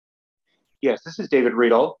 Yes, this is David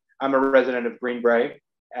Riedel. I'm a resident of Greenbrae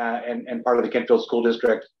and part of the Kentfield School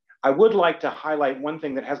District. I would like to highlight one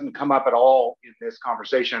thing that hasn't come up at all in this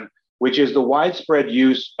conversation, which is the widespread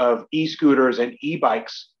use of e-scooters and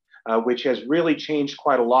e-bikes, which has really changed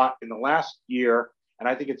quite a lot in the last year. And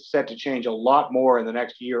I think it's set to change a lot more in the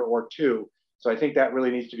next year or 2. So I think that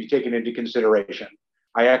really needs to be taken into consideration.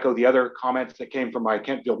 I echo the other comments that came from my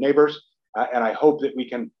Kentfield neighbors, and I hope that we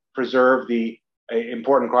can preserve the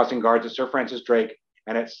important crossing guards at Sir Francis Drake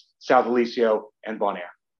and at South Alicio and Bon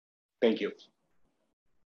Air. Thank you.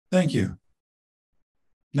 Thank you.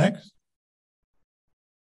 Next.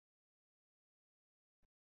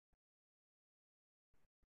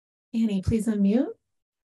 Annie, please unmute.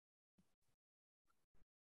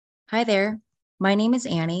 Hi there. My name is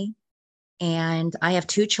Annie, and I have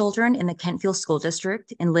 2 children in the Kentfield School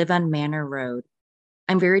District and live on Manor Road.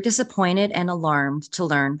 I'm very disappointed and alarmed to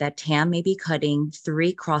learn that TAM may be cutting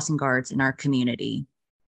 3 crossing guards in our community.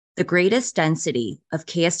 The greatest density of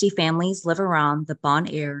KSD families live around the Bon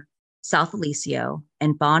Air, South Alicio,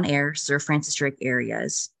 and Bon Air, Sir Francis Drake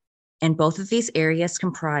areas. And both of these areas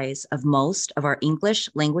comprise of most of our English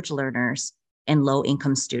language learners and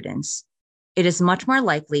low-income students. It is much more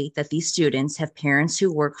likely that these students have parents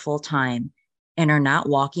who work full-time and are not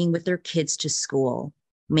walking with their kids to school,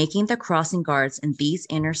 making the crossing guards in these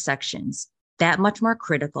intersections that much more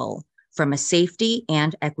critical from a safety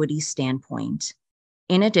and equity standpoint.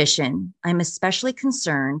 In addition, I'm especially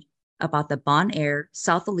concerned about the Bon Air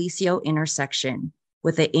South Alicio intersection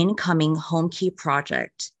with the incoming Home Key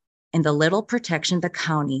project and the little protection the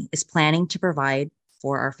county is planning to provide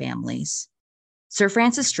for our families. Sir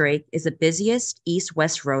Francis Drake is the busiest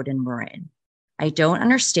east-west road in Marin. I don't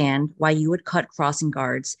understand why you would cut crossing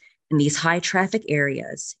guards in these high traffic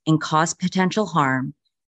areas and cause potential harm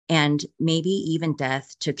and maybe even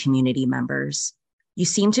death to community members. You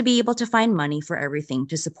seem to be able to find money for everything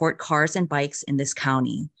to support cars and bikes in this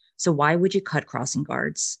county. So why would you cut crossing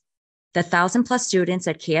guards? The 1,000+ students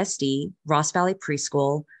at KSD, Ross Valley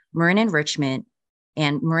Preschool, Marin Enrichment,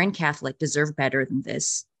 and Marin Catholic deserve better than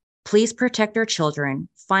this. Please protect our children,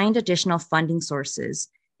 find additional funding sources,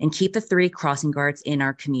 and keep the 3 crossing guards in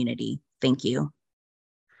our community. Thank you.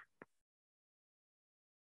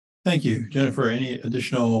 Thank you. Jennifer, any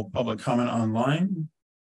additional public comment online?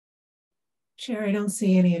 Chair, I don't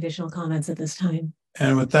see any additional comments at this time.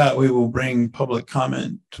 And with that, we will bring public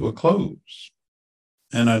comment to a close.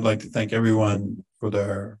 And I'd like to thank everyone for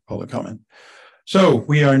their public comment. So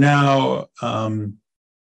we are now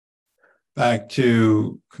back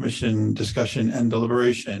to commission discussion and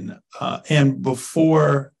deliberation. And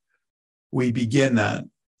before we begin that,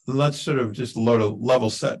 let's sort of just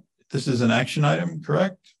level set. This is an action item,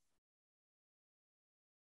 correct?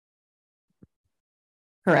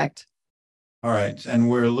 Correct. All right, and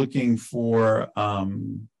we're looking for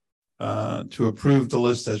to approve the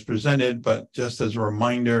list as presented, but just as a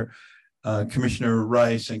reminder, Commissioner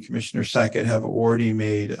Rice and Commissioner Sackett have already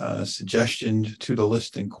made suggestions to the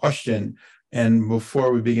list in question. And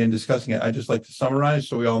before we begin discussing it, I'd just like to summarize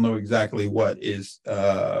so we all know exactly what the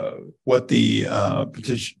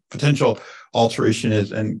potential alteration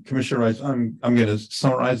is. And Commissioner Rice, I'm going to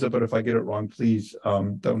summarize it, but if I get it wrong, please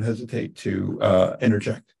don't hesitate to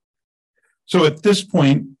interject. So at this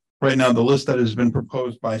point, right now, the list that has been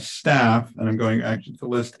proposed by staff, and I'm going actually to the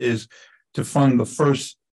list, is to fund the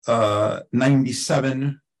first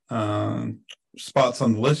 97 spots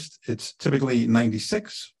on the list. It's typically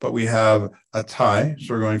 96, but we have a tie,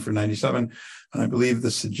 so we're going for 97. And I believe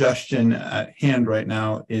the suggestion at hand right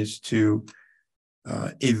now is to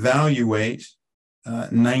evaluate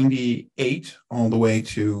 98 all the way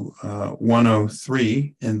to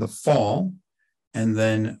 103 in the fall, and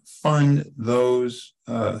then fund those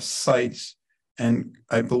sites And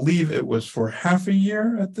I believe it was for half a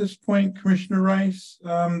year at this point, Commissioner Rice,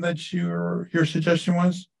 that your suggestion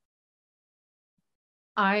was?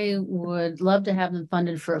 I would love to have them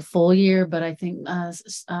funded for a full year, but I think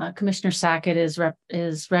Commissioner Sackett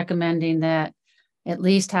is recommending that at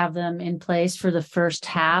least have them in place for the first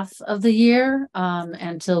half of the year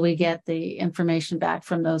until we get the information back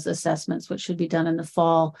from those assessments, which should be done in the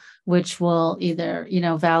fall, which will either,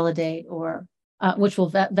 validate or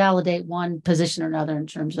validate one position or another in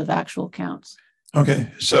terms of actual counts.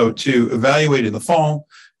 Okay, so to evaluate in the fall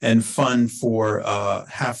and fund for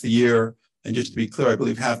half the year. And just to be clear, I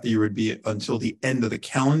believe half the year would be until the end of the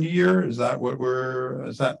calendar year. Is that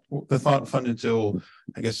the thought, fund until,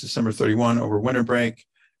 I guess, December 31 over winter break?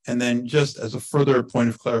 And then just as a further point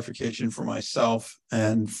of clarification for myself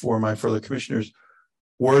and for my fellow commissioners,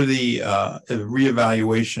 were the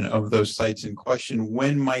reevaluation of those sites in question,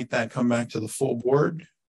 when might that come back to the full board,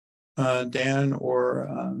 Dan or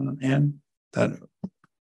Ann?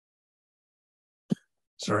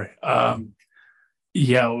 Sorry.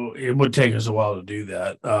 Yeah, it would take us a while to do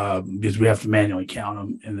that because we have to manually count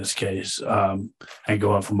them in this case and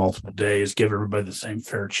go out for multiple days, give everybody the same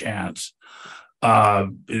fair chance.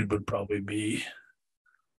 It would probably be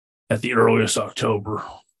at the earliest October,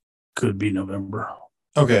 could be November.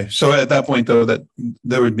 Okay, so at that point, though, that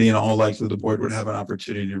there would be in all likelihood the board would have an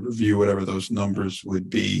opportunity to review whatever those numbers would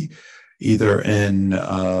be, either in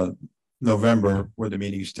November, where the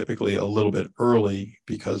meeting is typically a little bit early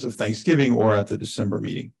because of Thanksgiving, or at the December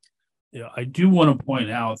meeting. Yeah, I do want to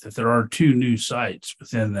point out that there are 2 new sites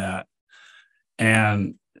within that.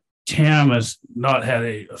 And TAM has not had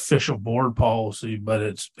an official board policy, but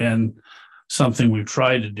it's been something we've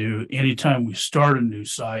tried to do anytime we start a new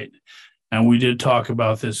site. And we did talk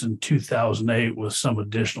about this in 2008 with some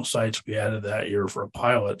additional sites we added that year for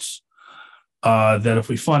pilots, that if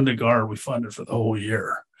we fund a guard, we fund it for the whole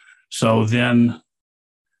year. So then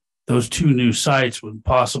those 2 new sites would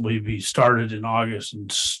possibly be started in August and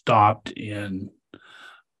stopped in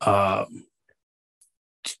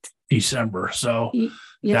December. So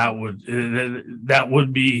that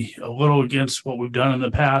would be a little against what we've done in the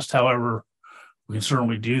past. However, we can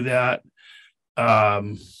certainly do that.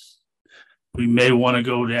 We may want to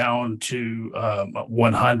go down to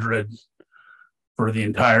 100 for the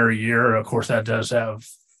entire year. Of course, that does have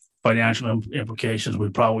financial implications. We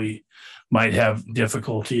probably might have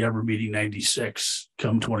difficulty ever meeting 96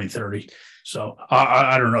 come 2030. So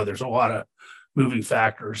I don't know. There's a lot of moving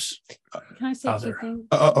factors. Can I say something?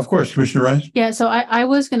 Of course, Commissioner Rice. Yeah, so I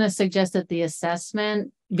was going to suggest that the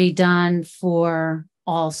assessment be done for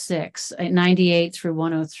all 6, 98 through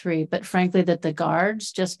 103, but frankly, that the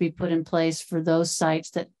guards just be put in place for those sites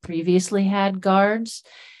that previously had guards.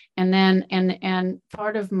 And then, and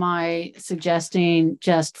part of my suggesting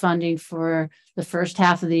just funding for the first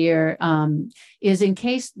half of the year is in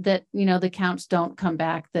case that, the counts don't come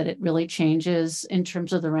back, that it really changes in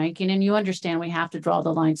terms of the ranking. And you understand we have to draw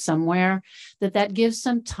the line somewhere, that gives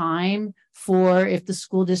some time for if the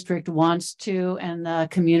school district wants to and the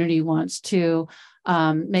community wants to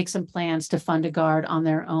make some plans to fund a guard on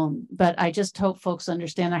their own. But I just hope folks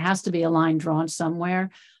understand there has to be a line drawn somewhere.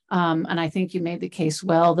 And I think you made the case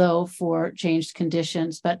well, though, for changed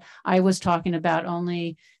conditions. But I was talking about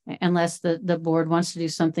only, unless the board wants to do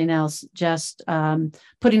something else, just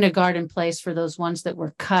putting a guard in place for those ones that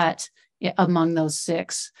were cut among those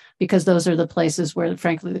 6, because those are the places where,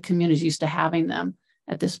 frankly, the community is used to having them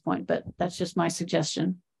at this point. But that's just my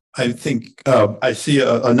suggestion. I think I see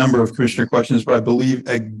a number of commissioner questions, but I believe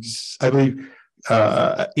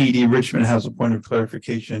E.D. Richmond has a point of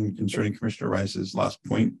clarification concerning Commissioner Rice's last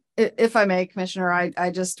point. If I may, Commissioner,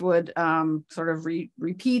 I just would sort of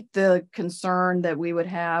repeat the concern that we would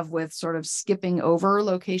have with sort of skipping over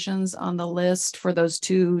locations on the list for those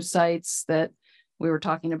 2 sites that we were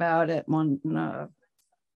talking about at one.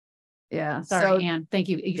 Yeah. Sorry, Ann. Thank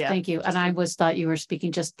you. Thank you. And I thought you were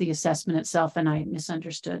speaking just the assessment itself, and I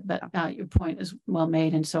misunderstood. But your point is well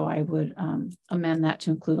made, and so I would amend that to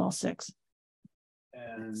include all 6.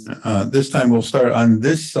 And this time we'll start on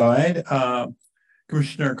this side.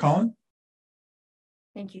 Commissioner Collin.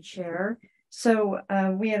 Thank you, Chair. So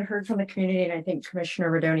we had heard from the community, and I think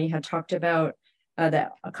Commissioner Rodoni had talked about the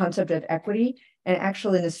concept of equity. And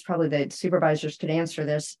actually, this is probably the supervisors could answer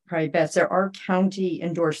this probably best. There are county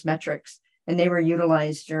endorsed metrics, and they were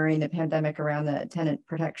utilized during the pandemic around the tenant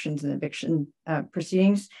protections and eviction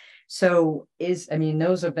proceedings. So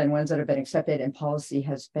those have been ones that have been accepted, and policy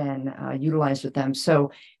has been utilized with them.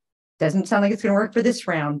 So doesn't sound like it's going to work for this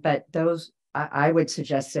round, but those, I would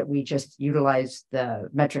suggest that we just utilize the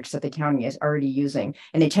metrics that the county is already using,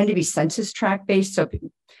 and they tend to be census tract based. So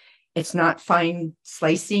It's not fine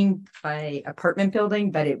slicing by apartment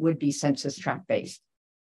building, but it would be census tract based.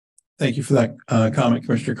 Thank you for that comment,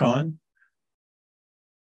 Commissioner Khan.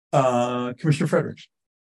 Commissioner Fredericks.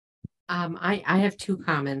 I have two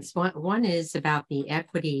comments. One is about the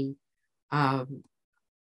equity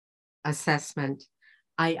assessment.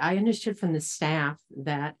 I understood from the staff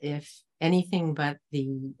that if anything but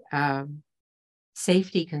the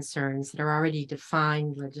safety concerns that are already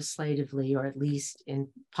defined legislatively, or at least in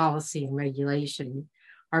policy and regulation,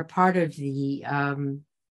 are part of the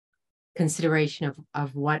consideration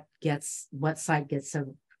of what site gets a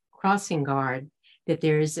crossing guard, that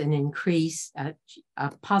there is an increase, a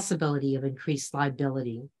possibility of increased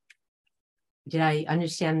liability. Did I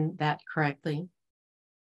understand that correctly?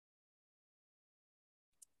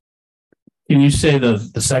 Can you say the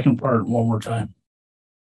second part one more time?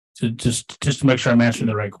 To just to make sure I'm answering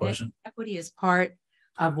the right question. Equity is part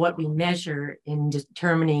of what we measure in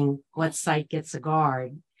determining what site gets a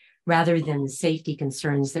guard, rather than the safety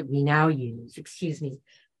concerns that we now use,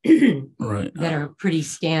 right, that are pretty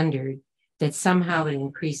standard, that somehow it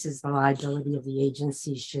increases the liability of the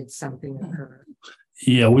agency should something occur.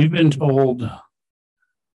 Yeah, we've been told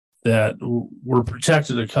that we're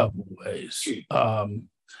protected a couple of ways.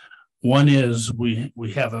 One is we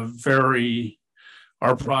have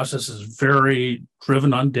our process is very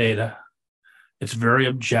driven on data. It's very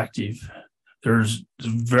objective. There's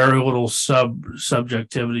very little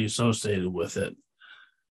subjectivity associated with it.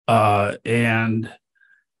 And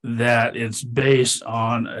that it's based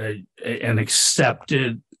on an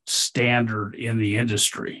accepted standard in the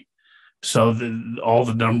industry. So all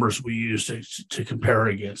the numbers we use to compare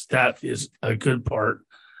against, that is a good part.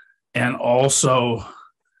 And also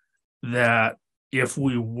that if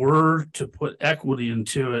we were to put equity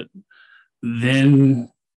into it,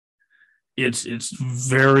 then it's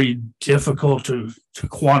very difficult to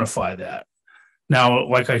quantify that. Now,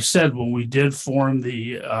 like I said, when we did form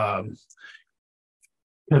the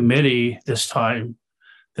committee this time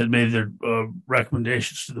that made their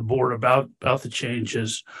recommendations to the board about the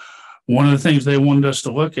changes, one of the things they wanted us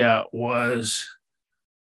to look at was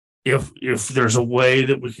if there's a way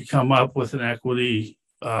that we could come up with an equity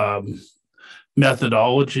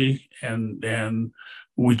methodology, and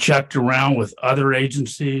we checked around with other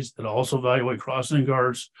agencies that also evaluate crossing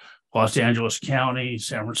guards, Los Angeles County,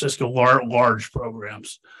 San Francisco, large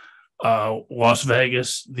programs, Las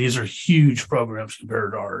Vegas. These are huge programs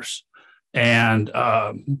compared to ours, and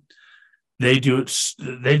they do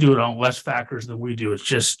it on less factors than we do. It's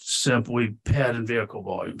just simply pet and vehicle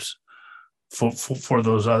volumes for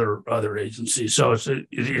those other agencies. So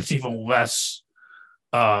it's even less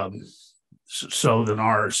so than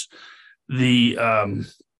ours. The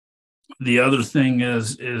other thing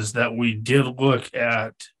is that we did look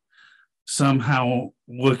at somehow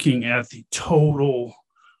looking at the total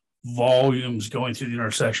volumes going through the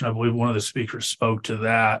intersection. I believe one of the speakers spoke to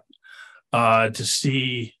that to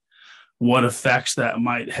see what effects that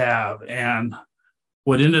might have. And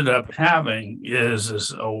what ended up having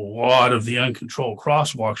is a lot of the uncontrolled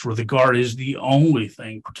crosswalks where the guard is the only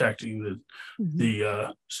thing protecting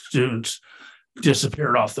the students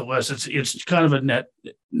disappeared off the list. It's kind of a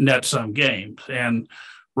net sum game. And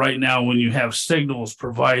right now, when you have signals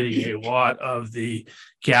providing a lot of the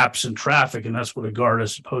gaps in traffic, and that's what a guard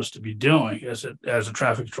is supposed to be doing as a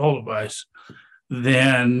traffic control device,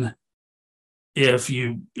 then if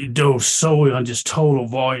you go solely on just total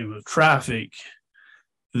volume of traffic,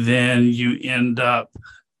 then you end up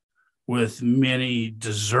with many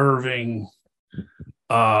deserving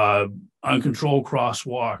uncontrolled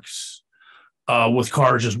crosswalks with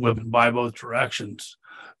cars just whipping by both directions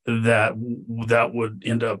that would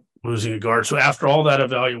end up losing a guard. So after all that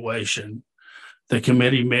evaluation, the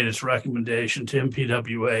committee made its recommendation to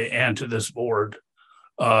MPWA and to this board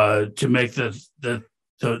to make the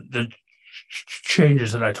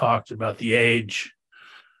changes that I talked about: the age,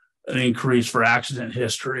 an increase for accident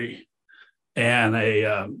history, and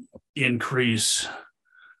a increase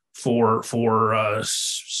for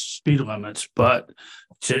speed limits. But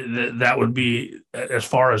that would be as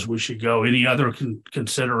far as we should go. Any other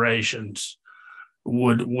considerations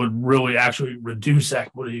would really actually reduce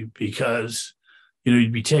equity, because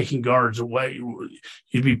you'd be taking guards away.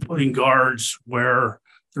 You'd be putting guards where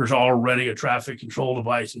there's already a traffic control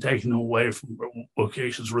device and taking them away from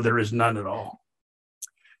locations where there is none at all.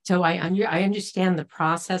 So I understand the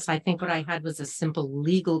process. I think what I had was a simple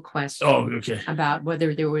legal question about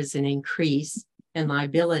whether there was an increase in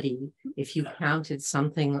liability if you counted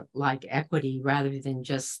something like equity rather than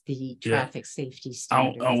just the traffic safety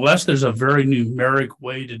standards. Unless there's a very numeric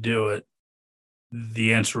way to do it,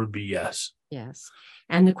 the answer would be yes. Yes.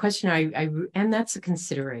 And the question and that's a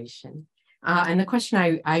consideration. And the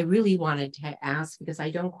question I really wanted to ask, because I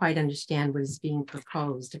don't quite understand what is being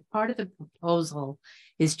proposed. If part of the proposal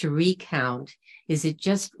is to recount, is it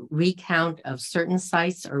just recount of certain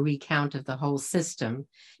sites or recount of the whole system?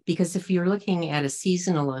 Because if you're looking at a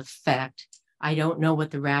seasonal effect, I don't know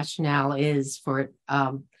what the rationale is for it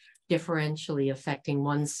differentially affecting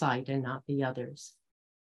one site and not the others.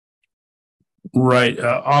 Right.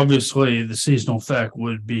 Obviously, the seasonal effect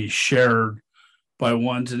would be shared by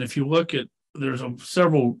ones. And if you look at, there's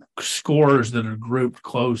several scores that are grouped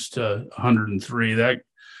close to 103. That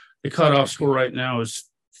the cutoff score right now is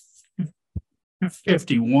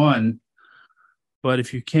 51. But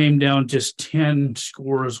if you came down just 10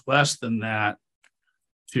 scores less than that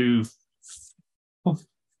to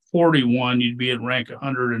 41, you'd be at rank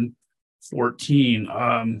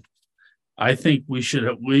 114. I think we should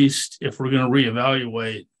at least, if we're going to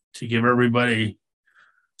reevaluate to give everybody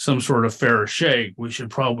some sort of fair shake, we should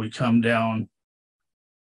probably come down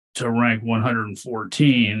to rank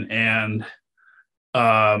 114. And,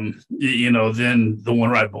 then the one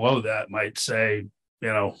right below that might say,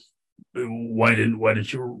 why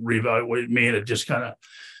didn't you reevaluate me? And it just kind of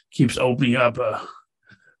keeps opening up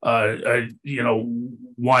why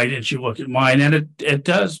didn't you look at mine? And it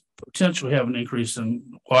does potentially have an increase in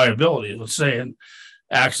liability. Let's say an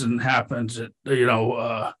accident happens at,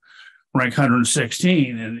 rank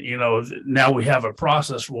 116, and, now we have a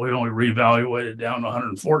process where we only reevaluate it down to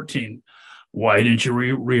 114. Why didn't you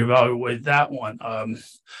reevaluate that one?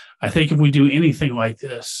 I think if we do anything like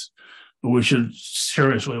this, we should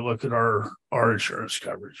seriously look at our insurance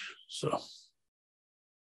coverage. So.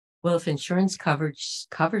 Well, if insurance coverage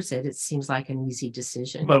covers it, it seems like an easy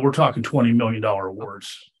decision. But we're talking $20 million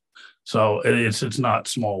awards. So it's not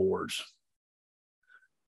small awards.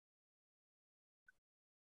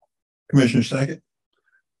 Commissioner Sackett?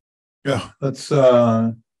 Yeah, that's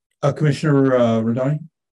Commissioner Rodoni.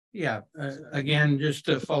 Yeah, again, just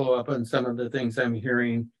to follow up on some of the things I'm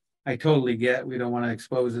hearing, I totally get we don't want to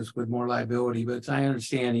expose us with more liability, but it's my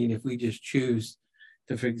understanding if we just choose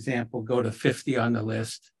to, for example, go to 50 on the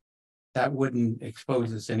list, that wouldn't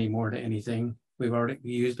expose us anymore to anything. We've already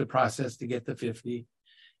used the process to get to 50.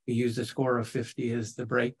 We use the score of 50 as the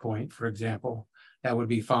break point, for example. That would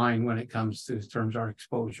be fine when it comes to terms of our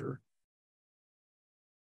exposure.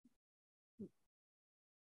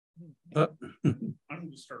 I'm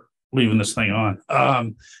going to start leaving this thing on.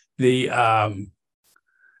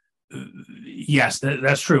 Yes,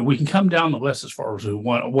 that's true. We can come down the list as far as we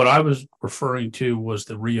want. What I was referring to was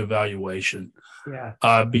the reevaluation. Yeah.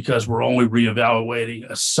 Because we're only reevaluating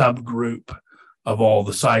a subgroup of all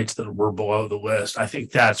the sites that were below the list. I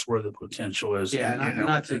think that's where the potential is. Yeah, and I'm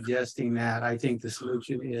not suggesting that. I think the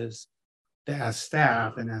solution is to ask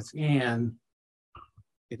staff and ask Ann.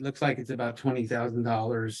 It looks like it's about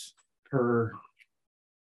 $20,000 per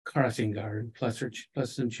crossing guard plus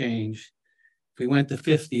some change. If we went to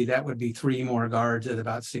 50, that would be 3 more guards at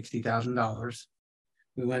about $60,000.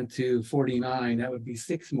 We went to 49, that would be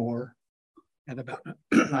 6 more at about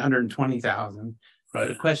 120,000. Right.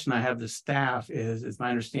 The question I have the staff is my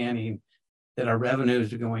understanding that our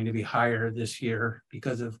revenues are going to be higher this year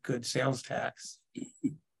because of good sales tax,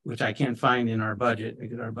 which I can't find in our budget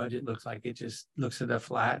because our budget looks like it just looks at a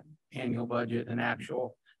flat annual budget and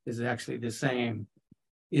actual is actually the same.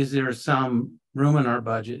 Is there some room in our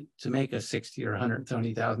budget to make a $60,000 or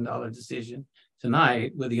 $120,000 decision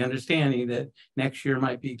tonight with the understanding that next year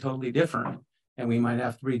might be totally different and we might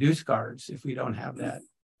have to reduce guards if we don't have that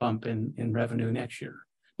bump in revenue next year?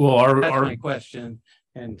 Well, that's my question,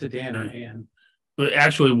 and to Dan and Ann. But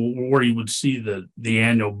actually, where you would see the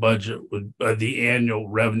annual budget would the annual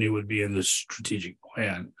revenue would be in the strategic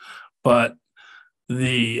plan, but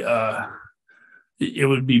it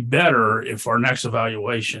would be better if our next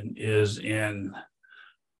evaluation is in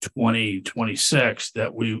 2026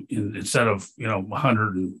 that we instead of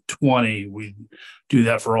 120 we do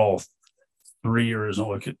that for all 3 years and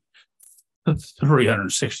look at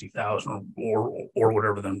 360,000 or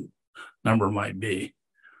whatever the number might be.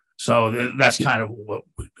 So that's kind of what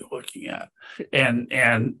we'd be looking at.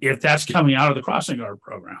 And if that's coming out of the crossing guard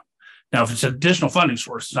program, now if it's an additional funding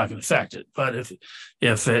source, it's not going to affect it. But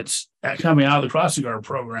if it's coming out of the crossing guard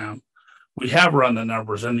program, we have run the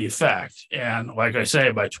numbers and the effect. And like I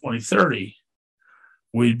say, by 2030,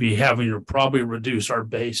 we'd be having to probably reduce our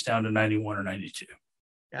base down to 91 or 92.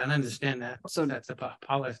 Yeah, and I understand that. So that's a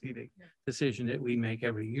policy decision that we make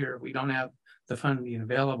every year. If we don't have the funding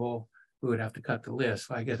available, we would have to cut the list.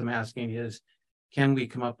 So I guess I'm asking is, can we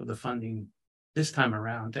come up with the funding this time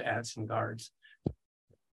around to add some guards?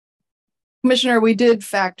 Commissioner, we did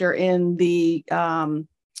factor in the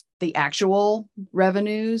actual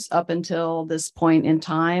revenues up until this point in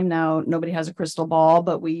time. Now, nobody has a crystal ball,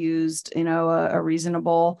 but we used, a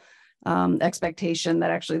reasonable expectation that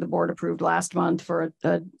actually the board approved last month for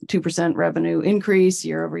a 2% revenue increase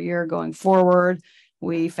year over year going forward.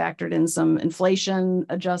 We factored in some inflation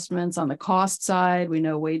adjustments on the cost side. We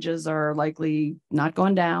know wages are likely not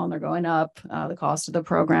going down, they're going up. The cost of the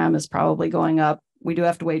program is probably going up. We do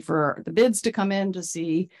have to wait for the bids to come in to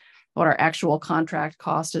see what our actual contract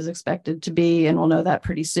cost is expected to be, and we'll know that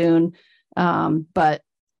pretty soon. But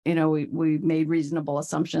we made reasonable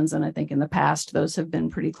assumptions, and I think in the past those have been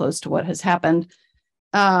pretty close to what has happened.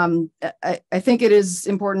 I think it is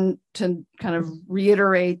important to kind of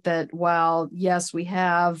reiterate that while, yes, we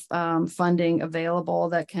have funding available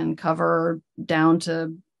that can cover down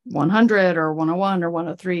to 100 or 101 or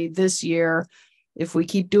 103 this year, if we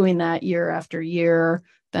keep doing that year after year,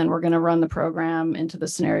 then we're going to run the program into the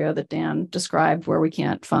scenario that Dan described, where we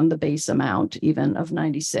can't fund the base amount even of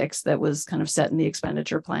 96 that was kind of set in the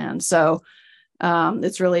expenditure plan. So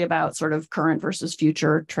it's really about sort of current versus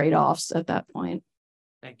future trade-offs at that point.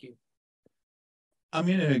 Thank you. I'm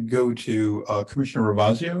going to go to Commissioner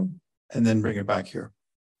Ravazio and then bring it back here.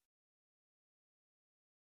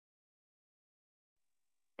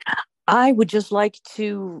 I would just like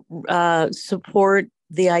to support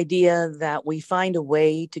the idea that we find a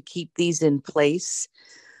way to keep these in place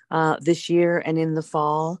this year and in the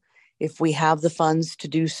fall, if we have the funds to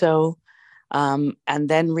do so, and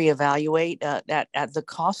then reevaluate at the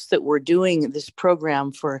cost that we're doing this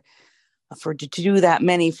program to do that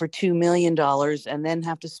many for $2 million, and then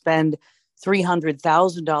have to spend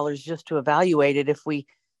 $300,000 just to evaluate it. If we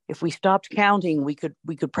stopped counting, we could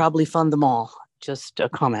probably fund them all. Just a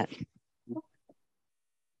comment.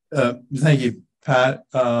 Thank you, Pat.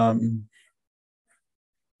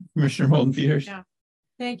 Commissioner Holden Peters. Yeah,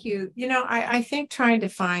 thank you. I think trying to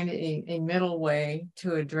find a middle way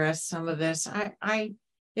to address some of this,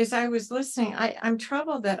 as I was listening, I'm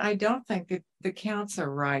troubled that I don't think that the counts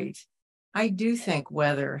are right. I do think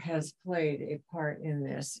weather has played a part in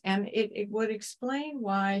this, and it would explain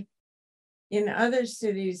why in other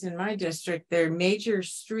cities in my district, their major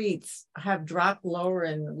streets have dropped lower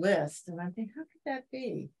in the list. And I'm thinking, how could that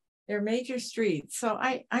be? They're major streets. So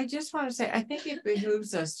I just want to say, I think it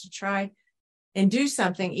behooves us to try and do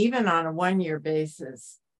something even on a one-year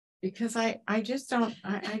basis, because I just don't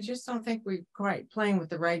think we're quite playing with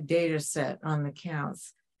the right data set on the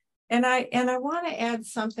counts. And I want to add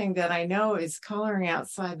something that I know is coloring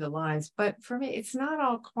outside the lines, but for me, it's not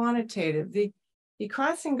all quantitative. The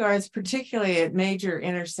crossing guards, particularly at major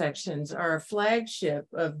intersections, are a flagship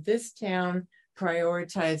of this town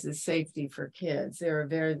prioritizes safety for kids. They're a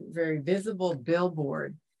very, very visible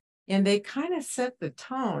billboard, and they kind of set the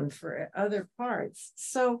tone for other parts.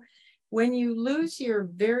 So when you lose your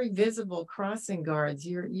very visible crossing guards,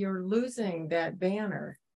 you're losing that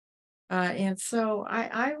banner. And so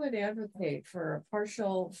I would advocate for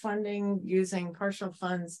partial funding, using partial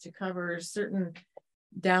funds to cover certain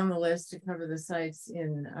down the list to cover the sites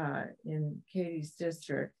in Katie's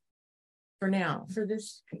district for now, for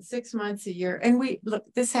this 6 months a year. And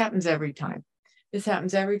this happens every time. This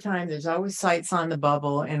happens every time. There's always sites on the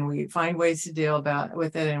bubble, and we find ways to deal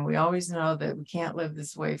with it. And we always know that we can't live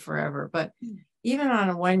this way forever. But even on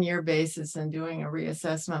a one-year basis and doing a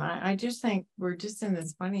reassessment, I just think we're just in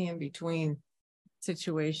this funny in between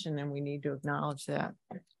situation, and we need to acknowledge that.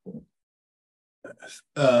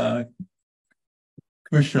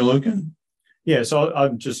 Commissioner Lucan. Yeah, so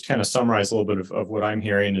I'll just kind of summarize a little bit of what I'm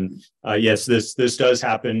hearing. And yes, this does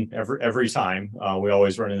happen every time. We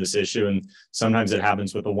always run into this issue, and sometimes it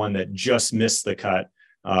happens with the one that just missed the cut.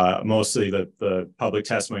 Mostly the public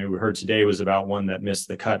testimony we heard today was about one that missed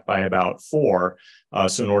the cut by about 4.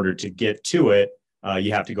 So in order to get to it,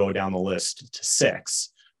 you have to go down the list to 6.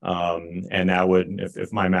 And that would,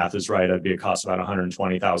 if my math is right, that'd be a cost of about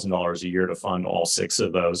 $120,000 a year to fund all 6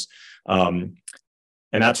 of those.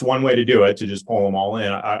 And that's one way to do it, to just pull them all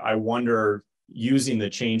in. I wonder, using the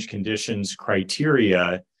change conditions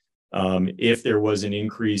criteria, if there was an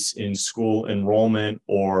increase in school enrollment,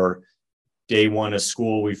 or day one of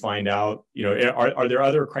school, we find out, are there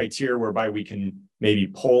other criteria whereby we can maybe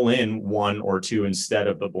pull in 1 or 2 instead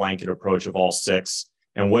of the blanket approach of all 6?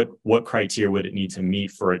 And what criteria would it need to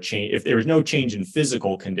meet for a change? If there was no change in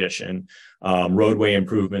physical condition, roadway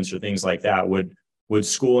improvements or things like that, would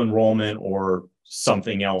school enrollment or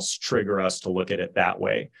something else trigger us to look at it that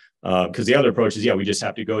way? Because the other approach is, we just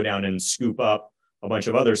have to go down and scoop up a bunch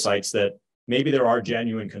of other sites that maybe there are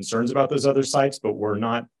genuine concerns about those other sites, but we're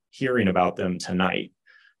not hearing about them tonight.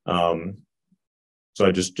 So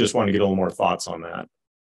I just want to get a little more thoughts on that.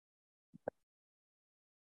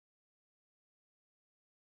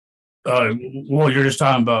 Well, you're just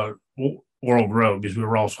talking about Laurel Grove, because we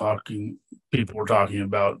were also talking, people were talking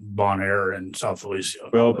about Bon Air and South Alicia.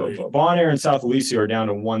 Well, Bon Air and South Alicia are down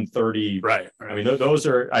to 130. Right. I mean, those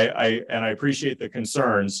are, I appreciate the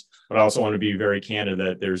concerns, but I also want to be very candid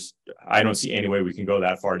that I don't see any way we can go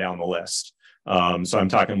that far down the list. So I'm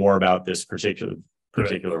talking more about this particular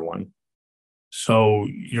one. So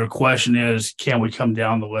your question is, can we come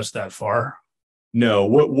down the list that far? No,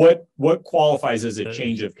 what qualifies as a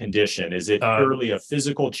change of condition? Is it purely a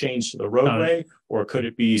physical change to the roadway, or could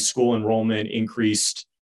it be school enrollment, increased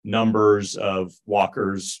numbers of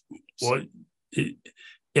walkers? What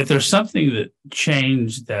if there's something that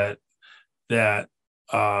changed that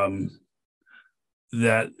a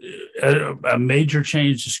major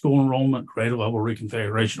change to school enrollment, grade level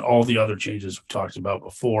reconfiguration, all the other changes we talked about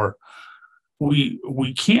before,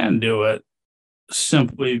 we can do it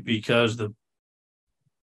simply because the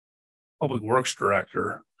public works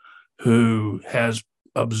director, who has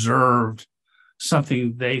observed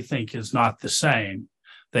something they think is not the same,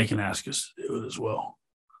 they can ask us to do it as well.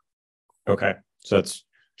 Okay, so that's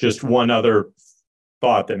just one other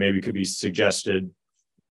thought that maybe could be suggested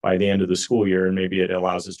by the end of the school year, and maybe it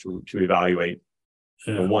allows us to evaluate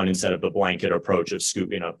one instead of the blanket approach of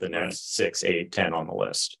scooping up the next 6, 8, 10 on the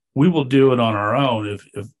list. We will do it on our own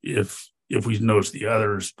if we notice the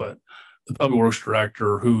others, but the public works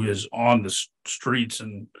director, who is on the streets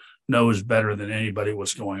and knows better than anybody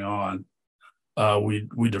what's going on,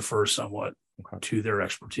 we defer somewhat to their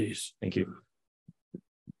expertise. Thank you.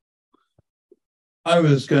 I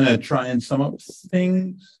was going to try and sum up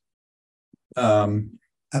things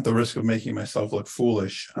at the risk of making myself look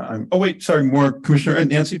foolish. Oh, wait, sorry, more. Commissioner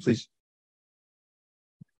Nancy, please.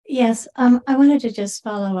 Yes, I wanted to just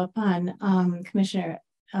follow up on Commissioner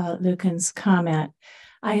Lucan's comment.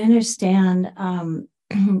 I understand,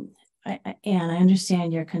 and I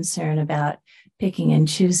understand your concern about picking and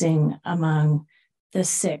choosing among the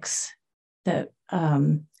 6 that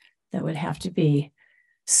would have to be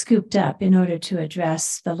scooped up in order to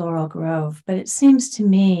address the Laurel Grove. But it seems to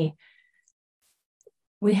me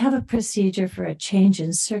we have a procedure for a change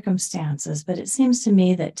in circumstances, but it seems to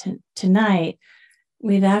me that tonight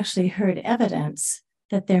we've actually heard evidence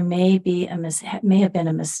that there may have been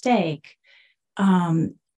a mistake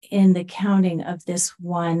in the counting of this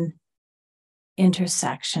one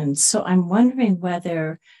intersection. So I'm wondering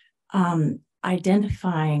whether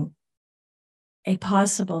identifying a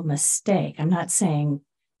possible mistake, I'm not saying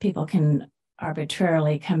people can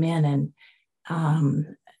arbitrarily come in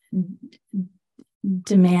and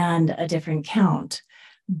demand a different count,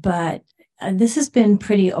 but this has been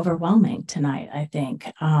pretty overwhelming tonight, I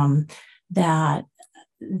think, that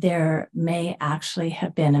there may actually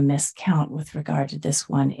have been a miscount with regard to this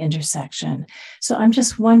one intersection. So I'm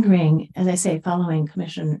just wondering, as I say, following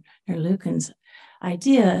Commissioner Lucan's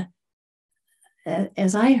idea,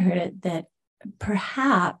 as I heard it, that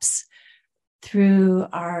perhaps through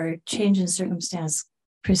our change in circumstance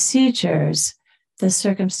procedures, the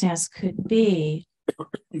circumstance could be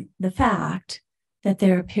the fact that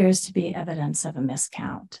there appears to be evidence of a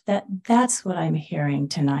miscount. That's what I'm hearing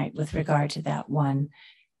tonight with regard to that one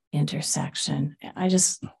intersection. I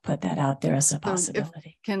just put that out there as a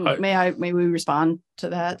possibility. May we respond to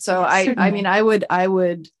that? So Yes, I mean, I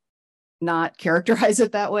would not characterize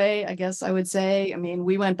it that way, I guess I would say. I mean,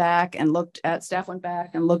 we went back and staff went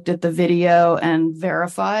back and looked at the video and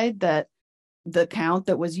verified that the count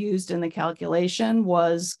that was used in the calculation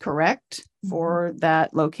was correct for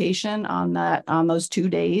that location on those 2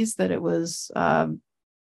 days that it was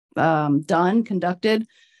conducted.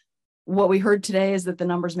 What we heard today is that the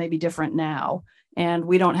numbers may be different now, and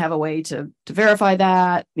we don't have a way to verify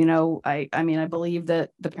that. You know, I mean, I believe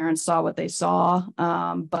that the parents saw what they saw,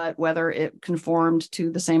 but whether it conformed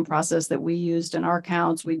to the same process that we used in our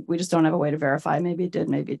counts, we just don't have a way to verify. Maybe it did,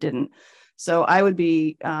 maybe it didn't. So I would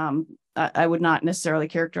not necessarily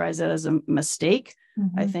characterize it as a mistake.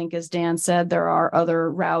 Mm-hmm. I think, as Dan said, there are other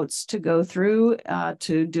routes to go through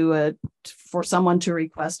for someone to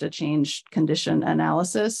request a change condition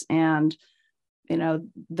analysis. And, you know,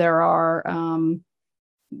 there are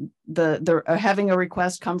having a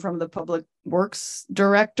request come from the public works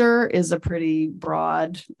director is a pretty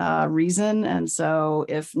broad reason. And so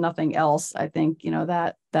if nothing else, I think, you know,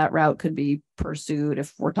 that route could be pursued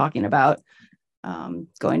if we're talking about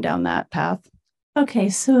going down that path. Okay,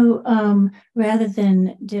 so rather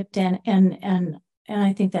than dip down and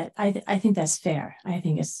I think that I think that's fair. I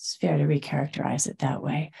think it's fair to recharacterize it that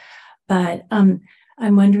way. But I'm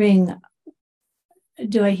wondering,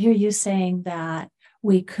 do I hear you saying that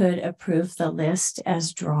we could approve the list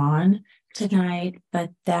as drawn tonight,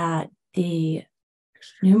 but that the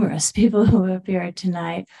numerous people who appeared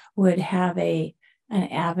tonight would have an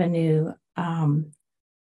avenue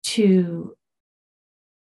to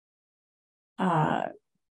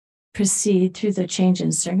proceed through the change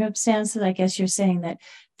in circumstances. I guess you're saying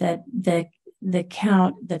that the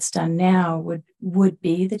count that's done now would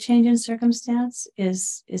be the change in circumstance.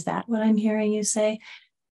 Is that what I'm hearing you say?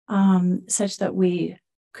 Such that we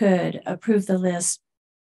could approve the list,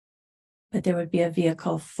 but there would be a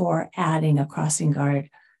vehicle for adding a crossing guard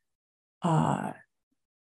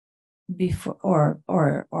before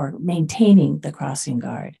or maintaining the crossing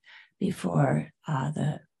guard before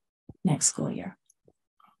the next school year.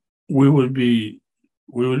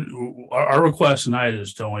 Our request tonight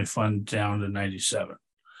is to only fund down to 97.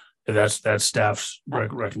 That's staff's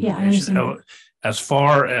recommendation. Yeah, as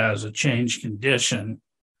far as a change condition,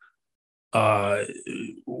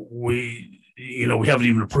 we haven't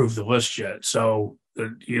even approved the list yet. So,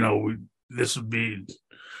 this would be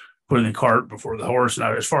putting the cart before the horse.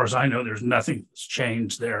 Now, as far as I know, there's nothing that's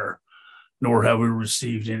changed there, nor have we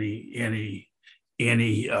received any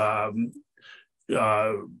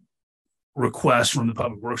request from the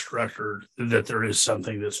public works director that there is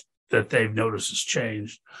something that they've noticed has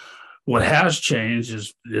changed. What has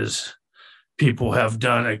changed is people have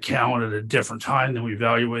done a count at a different time than we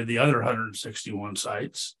evaluated the other 161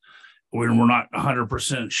 sites. We're not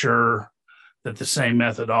 100% sure that the same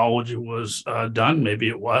methodology was done. Maybe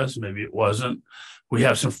it was, maybe it wasn't. We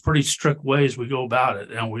have some pretty strict ways we go about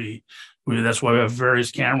it, and that's why we have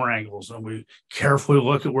various camera angles, and we carefully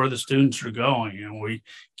look at where the students are going, and we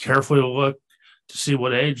carefully look to see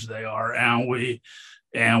what age they are, and we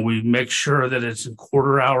make sure that it's in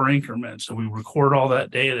quarter-hour increments, and we record all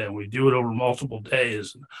that data, and we do it over multiple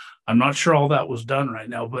days. I'm not sure all that was done right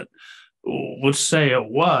now, but let's say it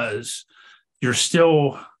was. You're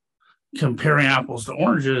still comparing apples to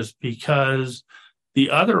oranges because the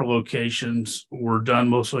other locations were done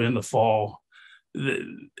mostly in the fall,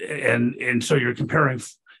 and so you're comparing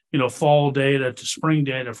fall data to spring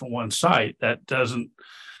data from one site. That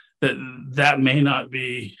may not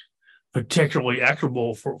be particularly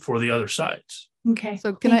equitable for the other sites. Okay.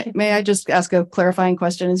 So may I just ask a clarifying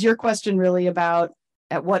question? Is your question really about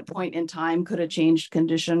at what point in time could a changed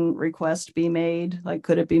condition request be made? Like,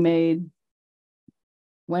 could it be made?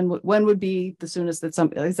 When would be the soonest that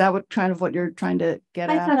is that what you're trying to get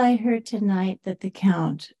at? I thought I heard tonight that the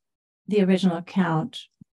original count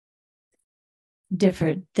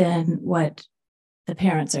differed than what the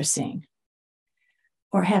parents are seeing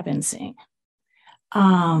or have been seeing.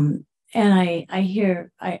 And I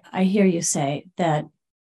hear you say that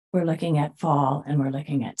we're looking at fall and we're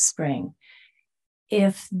looking at spring.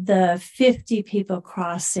 If the 50 people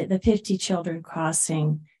the 50 children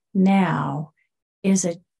crossing now is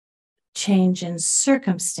a change in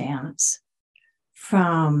circumstance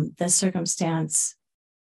from the circumstance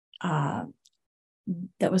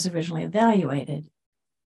that was originally evaluated,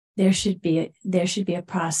 there should be a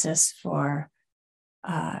process for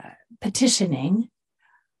petitioning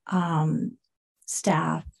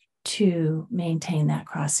staff to maintain that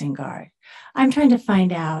crossing guard. I'm trying to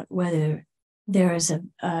find out whether there is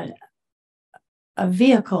a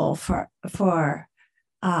vehicle for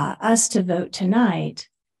us to vote tonight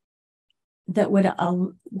that would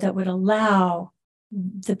allow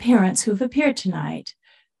the parents who've appeared tonight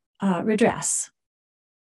redress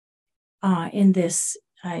in this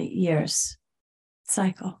year's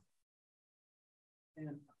cycle.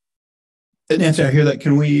 Nancy, I hear that.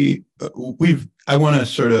 Can I want to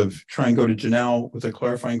sort of try and go to Janelle with a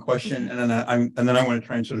clarifying question, and then I want to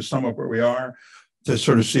try and sort of sum up where we are to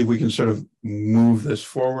sort of see if we can sort of move this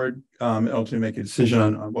forward, and ultimately make a decision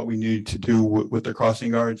on what we need to do with the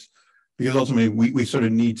crossing guards, because ultimately we sort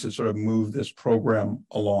of need to sort of move this program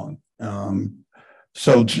along.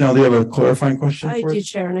 So Janelle, do you have a clarifying question? I do,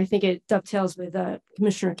 Chair, and I think it dovetails with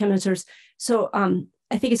Commissioner Kemmeter's. So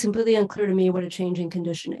I think it's completely unclear to me what a change in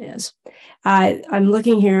condition is. I'm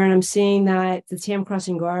looking here and I'm seeing that the TAM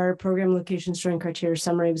Crossing Guard Program Location Strength Criteria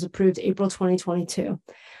Summary was approved April 2022.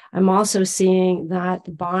 I'm also seeing that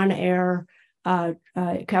the Bon Air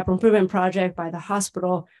capital improvement project by the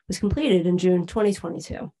hospital was completed in June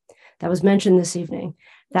 2022. That was mentioned this evening.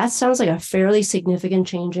 That sounds like a fairly significant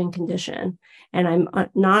change in condition. And I'm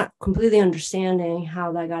not completely understanding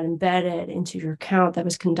how that got embedded into your count that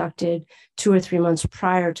was conducted 2 or 3 months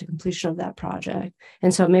prior to completion of that project.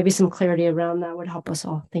 And so maybe some clarity around that would help us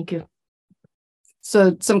all. Thank you.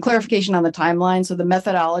 So some clarification on the timeline. So the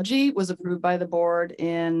methodology was approved by the board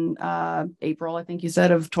in April, I think you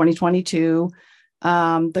said, of 2022.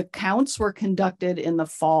 The counts were conducted in the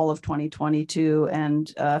fall of 2022,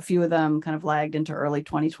 and a few of them kind of lagged into early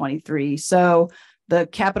 2023. So the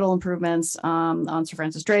capital improvements on Sir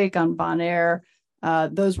Francis Drake, on Bon Air,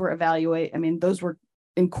 those were those were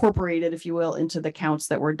incorporated, if you will, into the counts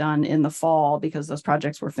that were done in the fall because those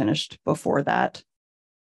projects were finished before that.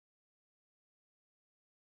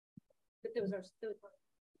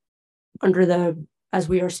 Under the, as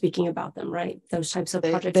we are speaking about them, right? Those types of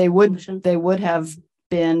projects. They would have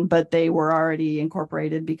been, but they were already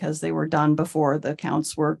incorporated because they were done before the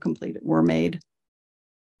counts were made.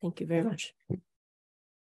 Thank you very much.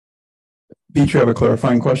 Beach, you have a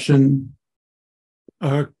clarifying question?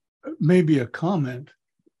 Maybe a comment.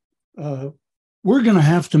 We're going to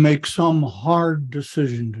have to make some hard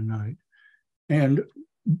decision tonight. And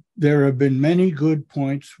there have been many good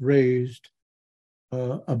points raised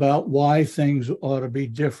about why things ought to be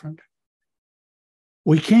different.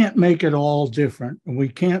 We can't make it all different, and we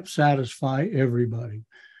can't satisfy everybody.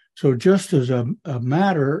 So just as a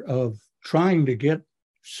matter of trying to get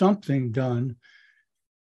something done,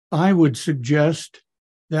 I would suggest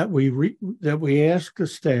that we ask the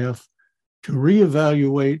staff to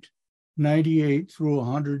reevaluate 98 through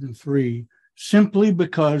 103 simply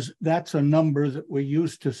because that's a number that we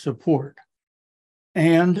used to support,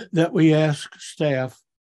 and that we ask staff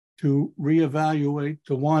to reevaluate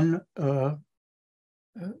the one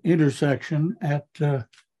intersection at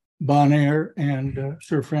Bon Air and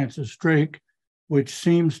Sir Francis Drake, which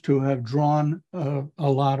seems to have drawn a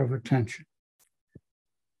lot of attention.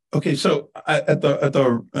 Okay, so at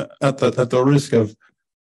the risk of,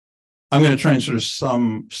 I'm going to try and sort of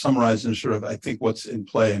summarize and sort of I think what's in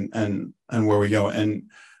play and where we go. And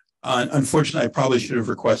unfortunately, I probably should have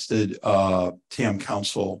requested TAM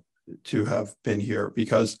counsel to have been here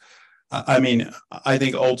because I mean, I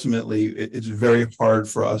think ultimately it's very hard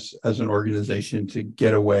for us as an organization to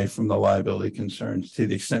get away from the liability concerns to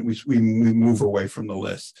the extent we move away from the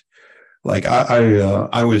list. Like I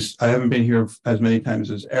haven't been here as many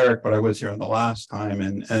times as Eric, but I was here on the last time,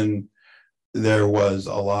 and there was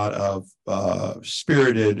a lot of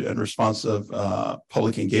spirited and responsive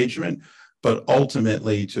public engagement, but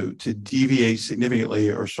ultimately to deviate significantly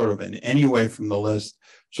or sort of in any way from the list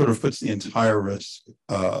sort of puts the entire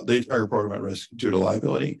program at risk due to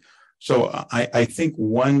liability. So I think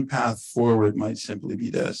one path forward might simply be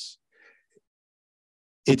this.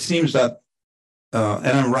 It seems that, and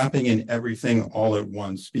I'm wrapping in everything all at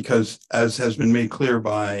once because as has been made clear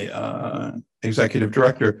by Executive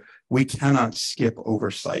Director, we cannot skip over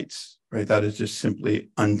sites, right? That is just simply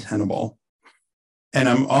untenable. And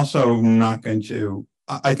I'm also not going to,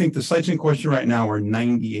 I think the sites in question right now are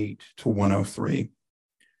 98 to 103.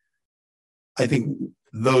 I think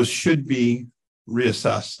those should be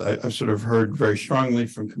reassessed. I've sort of heard very strongly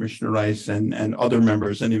from Commissioner Rice and other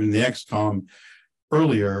members and even the XCOM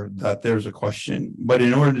earlier that there's a question. But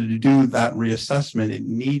in order to do that reassessment, it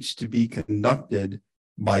needs to be conducted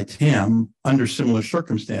by TAM under similar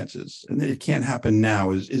circumstances. And it can't happen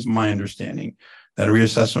now is my understanding. That a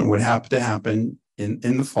reassessment would have to happen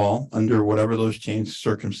in the fall under whatever those changed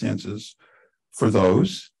circumstances for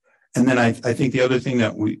those. And then I think the other thing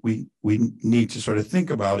that we need to sort of think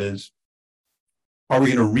about is, are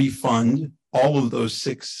we going to refund all of those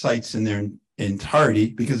 6 sites in their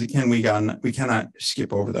entirety? Because again, we cannot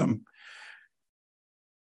skip over them.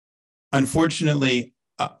 Unfortunately,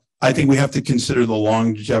 I think we have to consider the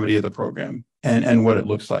longevity of the program and what it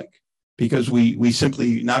looks like, because we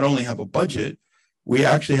simply not only have a budget, we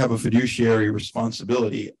actually have a fiduciary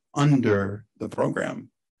responsibility under the program.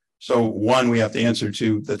 So one, we have to answer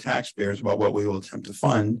to the taxpayers about what we will attempt to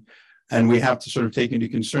fund. And we have to sort of take into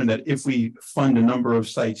concern that if we fund a number of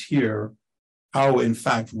sites here, how in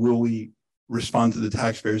fact will we respond to the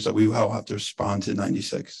taxpayers that we will have to respond to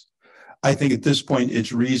 96? I think at this point,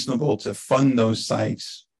 it's reasonable to fund those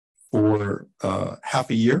sites for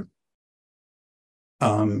half a year,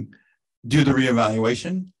 do the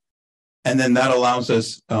reevaluation, and then that allows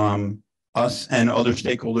us and other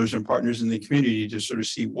stakeholders and partners in the community to sort of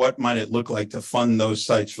see what might it look like to fund those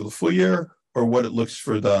sites for the full year or what it looks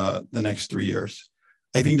for the next 3 years.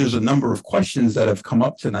 I think there's a number of questions that have come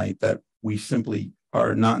up tonight that we simply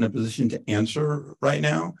are not in a position to answer right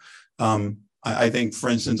now. I think, for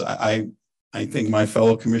instance, I think my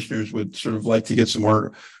fellow commissioners would sort of like to get some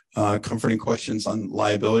more comforting questions on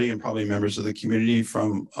liability and probably members of the community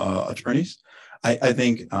from attorneys. I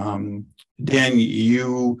think, Dan,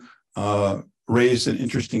 you raised an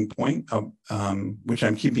interesting point, which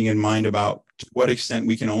I'm keeping in mind about to what extent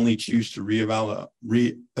we can only choose to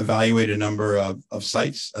reevaluate a number of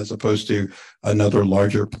sites as opposed to another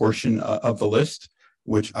larger portion of the list.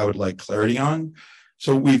 which I would like clarity on.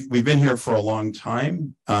 So we've been here for a long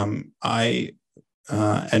time. And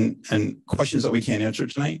questions that we can't answer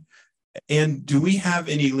tonight. And do we have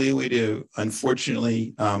any leeway to,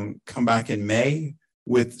 unfortunately, come back in May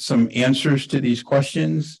with some answers to these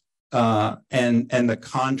questions and the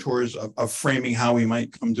contours of framing how we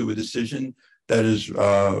might come to a decision that is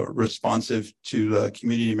responsive to the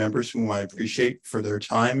community members whom I appreciate for their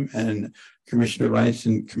time, and Commissioner Rice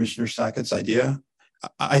and Commissioner Sackett's idea?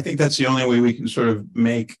 I think that's the only way we can sort of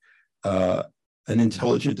make an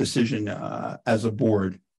intelligent decision as a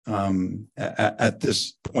board at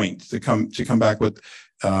this point, to come back with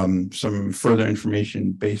some further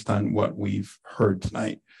information based on what we've heard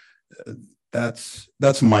tonight. That's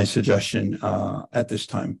my suggestion at this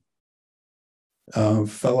time. I'm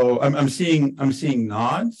seeing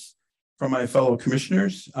nods from my fellow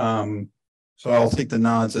commissioners. So I'll take the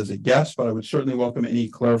nods as a yes, but I would certainly welcome any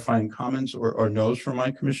clarifying comments or no's from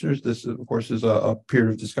my commissioners. This, of course, is a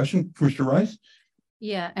period of discussion. Commissioner Rice?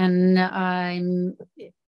 Yeah, and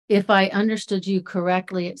if I understood you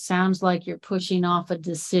correctly, it sounds like you're pushing off a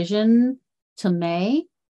decision to May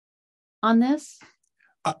on this,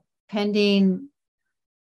 pending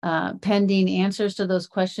answers to those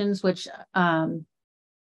questions, which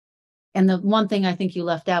and the one thing I think you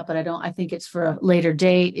left out, but I think it's for a later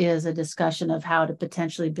date, is a discussion of how to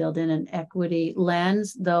potentially build in an equity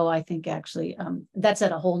lens, though I think actually that's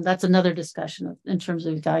another discussion in terms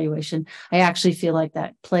of evaluation. I actually feel like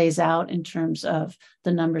that plays out in terms of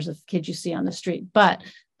the numbers of kids you see on the street. But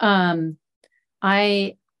are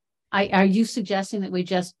you suggesting that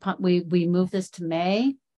we move this to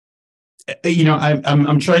May?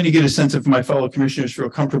 I'm trying to get a sense if my fellow commissioners feel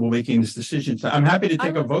comfortable making this decision. So I'm happy to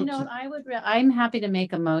take a vote. I'm happy to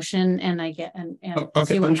make a motion, and okay,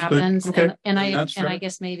 see what happens. Okay. And I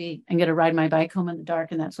guess maybe I'm going to ride my bike home in the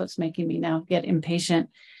dark, and that's what's making me now get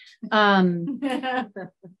impatient. I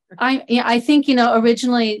think,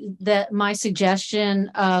 originally that my suggestion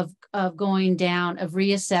of going down, of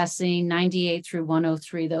reassessing 98 through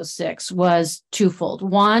 103, those 6, was twofold.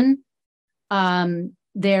 One,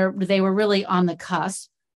 they were really on the cusp,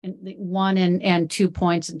 1 and 2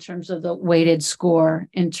 points in terms of the weighted score,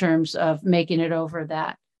 in terms of making it over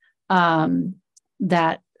that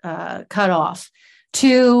cutoff.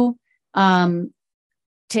 2,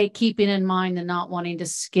 keeping in mind the not wanting to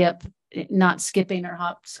not skipping or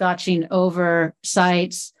hopscotching over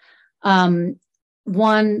sites.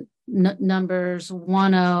 Numbers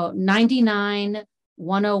 99,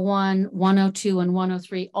 101, 102, and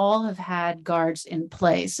 103 all have had guards in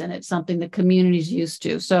place, and it's something the community's used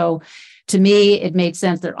to. So to me, it made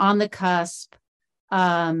sense. They're on the cusp.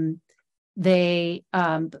 They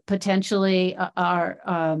potentially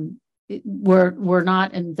were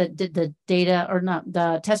not in the data, or not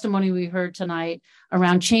the testimony we heard tonight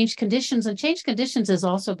around changed conditions. And changed conditions is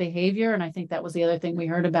also behavior. And I think that was the other thing we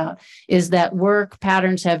heard about, is that work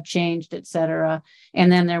patterns have changed, et cetera.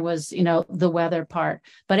 And then there was, the weather part.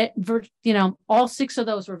 But all 6 of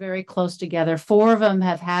those were very close together. 4 of them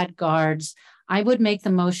have had guards. I would make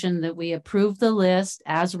the motion that we approve the list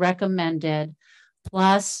as recommended,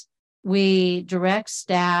 plus we direct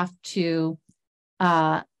staff to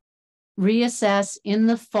reassess in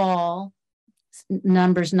the fall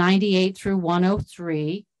numbers 98 through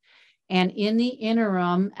 103, and in the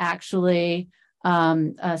interim actually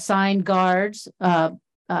assign guards,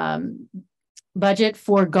 budget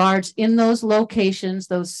for guards in those locations,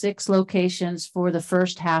 those 6 locations, for the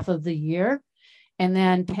first half of the year. And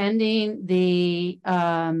then pending the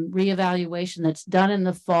reevaluation that's done in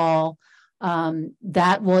the fall,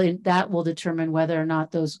 that will determine whether or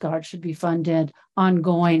not those guards should be funded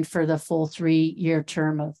ongoing for the full 3-year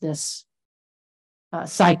term of this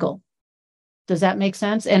cycle. Does that make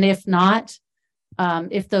sense? And if not,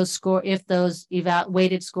 if those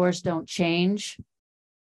weighted scores don't change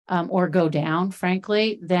or go down,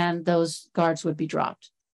 frankly, then those guards would be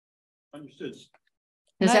dropped. Understood.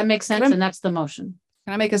 Does that make sense? And that's the motion.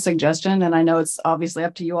 Can I make a suggestion? And I know it's obviously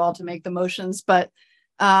up to you all to make the motions, but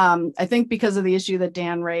I think because of the issue that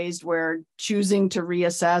Dan raised, where choosing to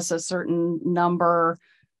reassess a certain number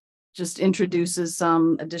just introduces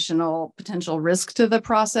some additional potential risk to the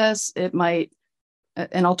process, an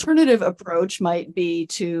alternative approach might be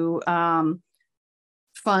to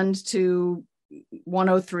fund to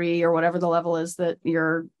 103 or whatever the level is that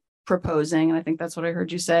you're proposing. And I think that's what I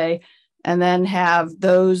heard you say. And then have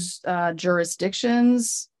those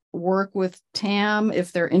jurisdictions work with TAM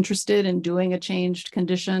if they're interested in doing a changed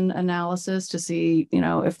condition analysis to see,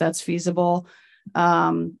 if that's feasible.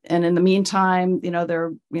 And in the meantime,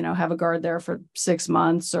 have a guard there for 6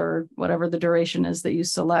 months or whatever the duration is that you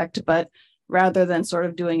select, but rather than sort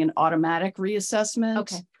of doing an automatic reassessment.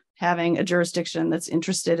 Okay. Having a jurisdiction that's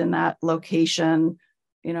interested in that location,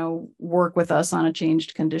 work with us on a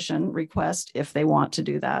changed condition request if they want to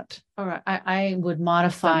do that. All right, I would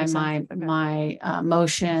modify my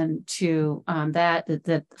motion to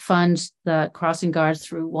that funds the crossing guards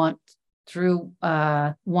through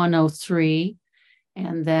 103,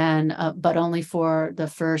 and then but only for the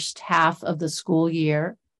first half of the school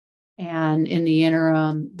year. And in the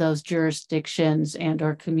interim, those jurisdictions and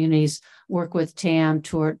or communities work with TAM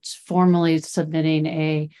towards formally submitting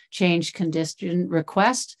a change condition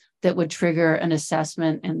request that would trigger an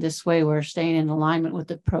assessment. And this way we're staying in alignment with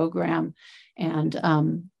the program. And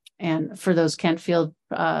for those Kentfield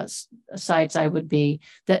sites, I would be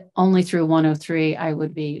that only through 103, I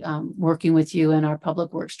would be working with you and our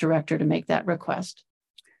public works director to make that request.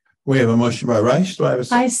 We have a motion by Rice. Do I have a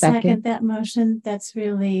second? I second that motion. That's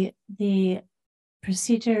really the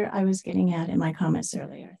procedure I was getting at in my comments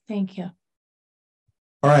earlier. Thank you.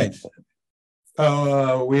 All right.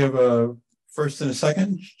 We have a first and a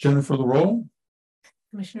second. Jennifer, the roll.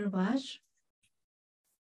 Commissioner Blash?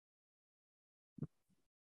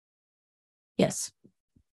 Yes.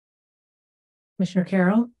 Commissioner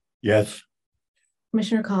Carroll? Yes.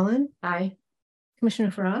 Commissioner Collin? Aye.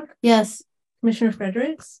 Commissioner Farag? Yes. Commissioner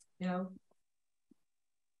Fredericks? No.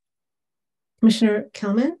 Commissioner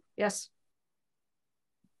Kelman? Yes.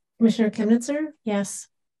 Commissioner Chemnitzer? Yes.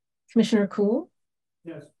 Commissioner Cool?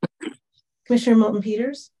 Yes. Commissioner Moulton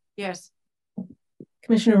Peters? Yes.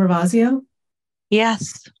 Commissioner Ravazio?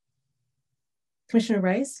 Yes. Commissioner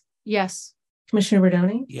Rice? Yes. Commissioner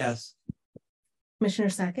Rodoni? Yes. Commissioner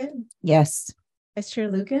Sackett? Yes. Vice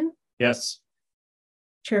Chair Lucan? Yes.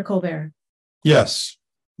 Chair Colbert? Yes.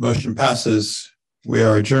 Motion passes. We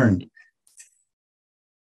are adjourned.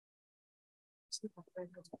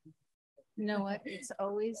 You know what? It's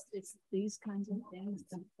these kinds of things.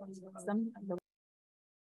 Some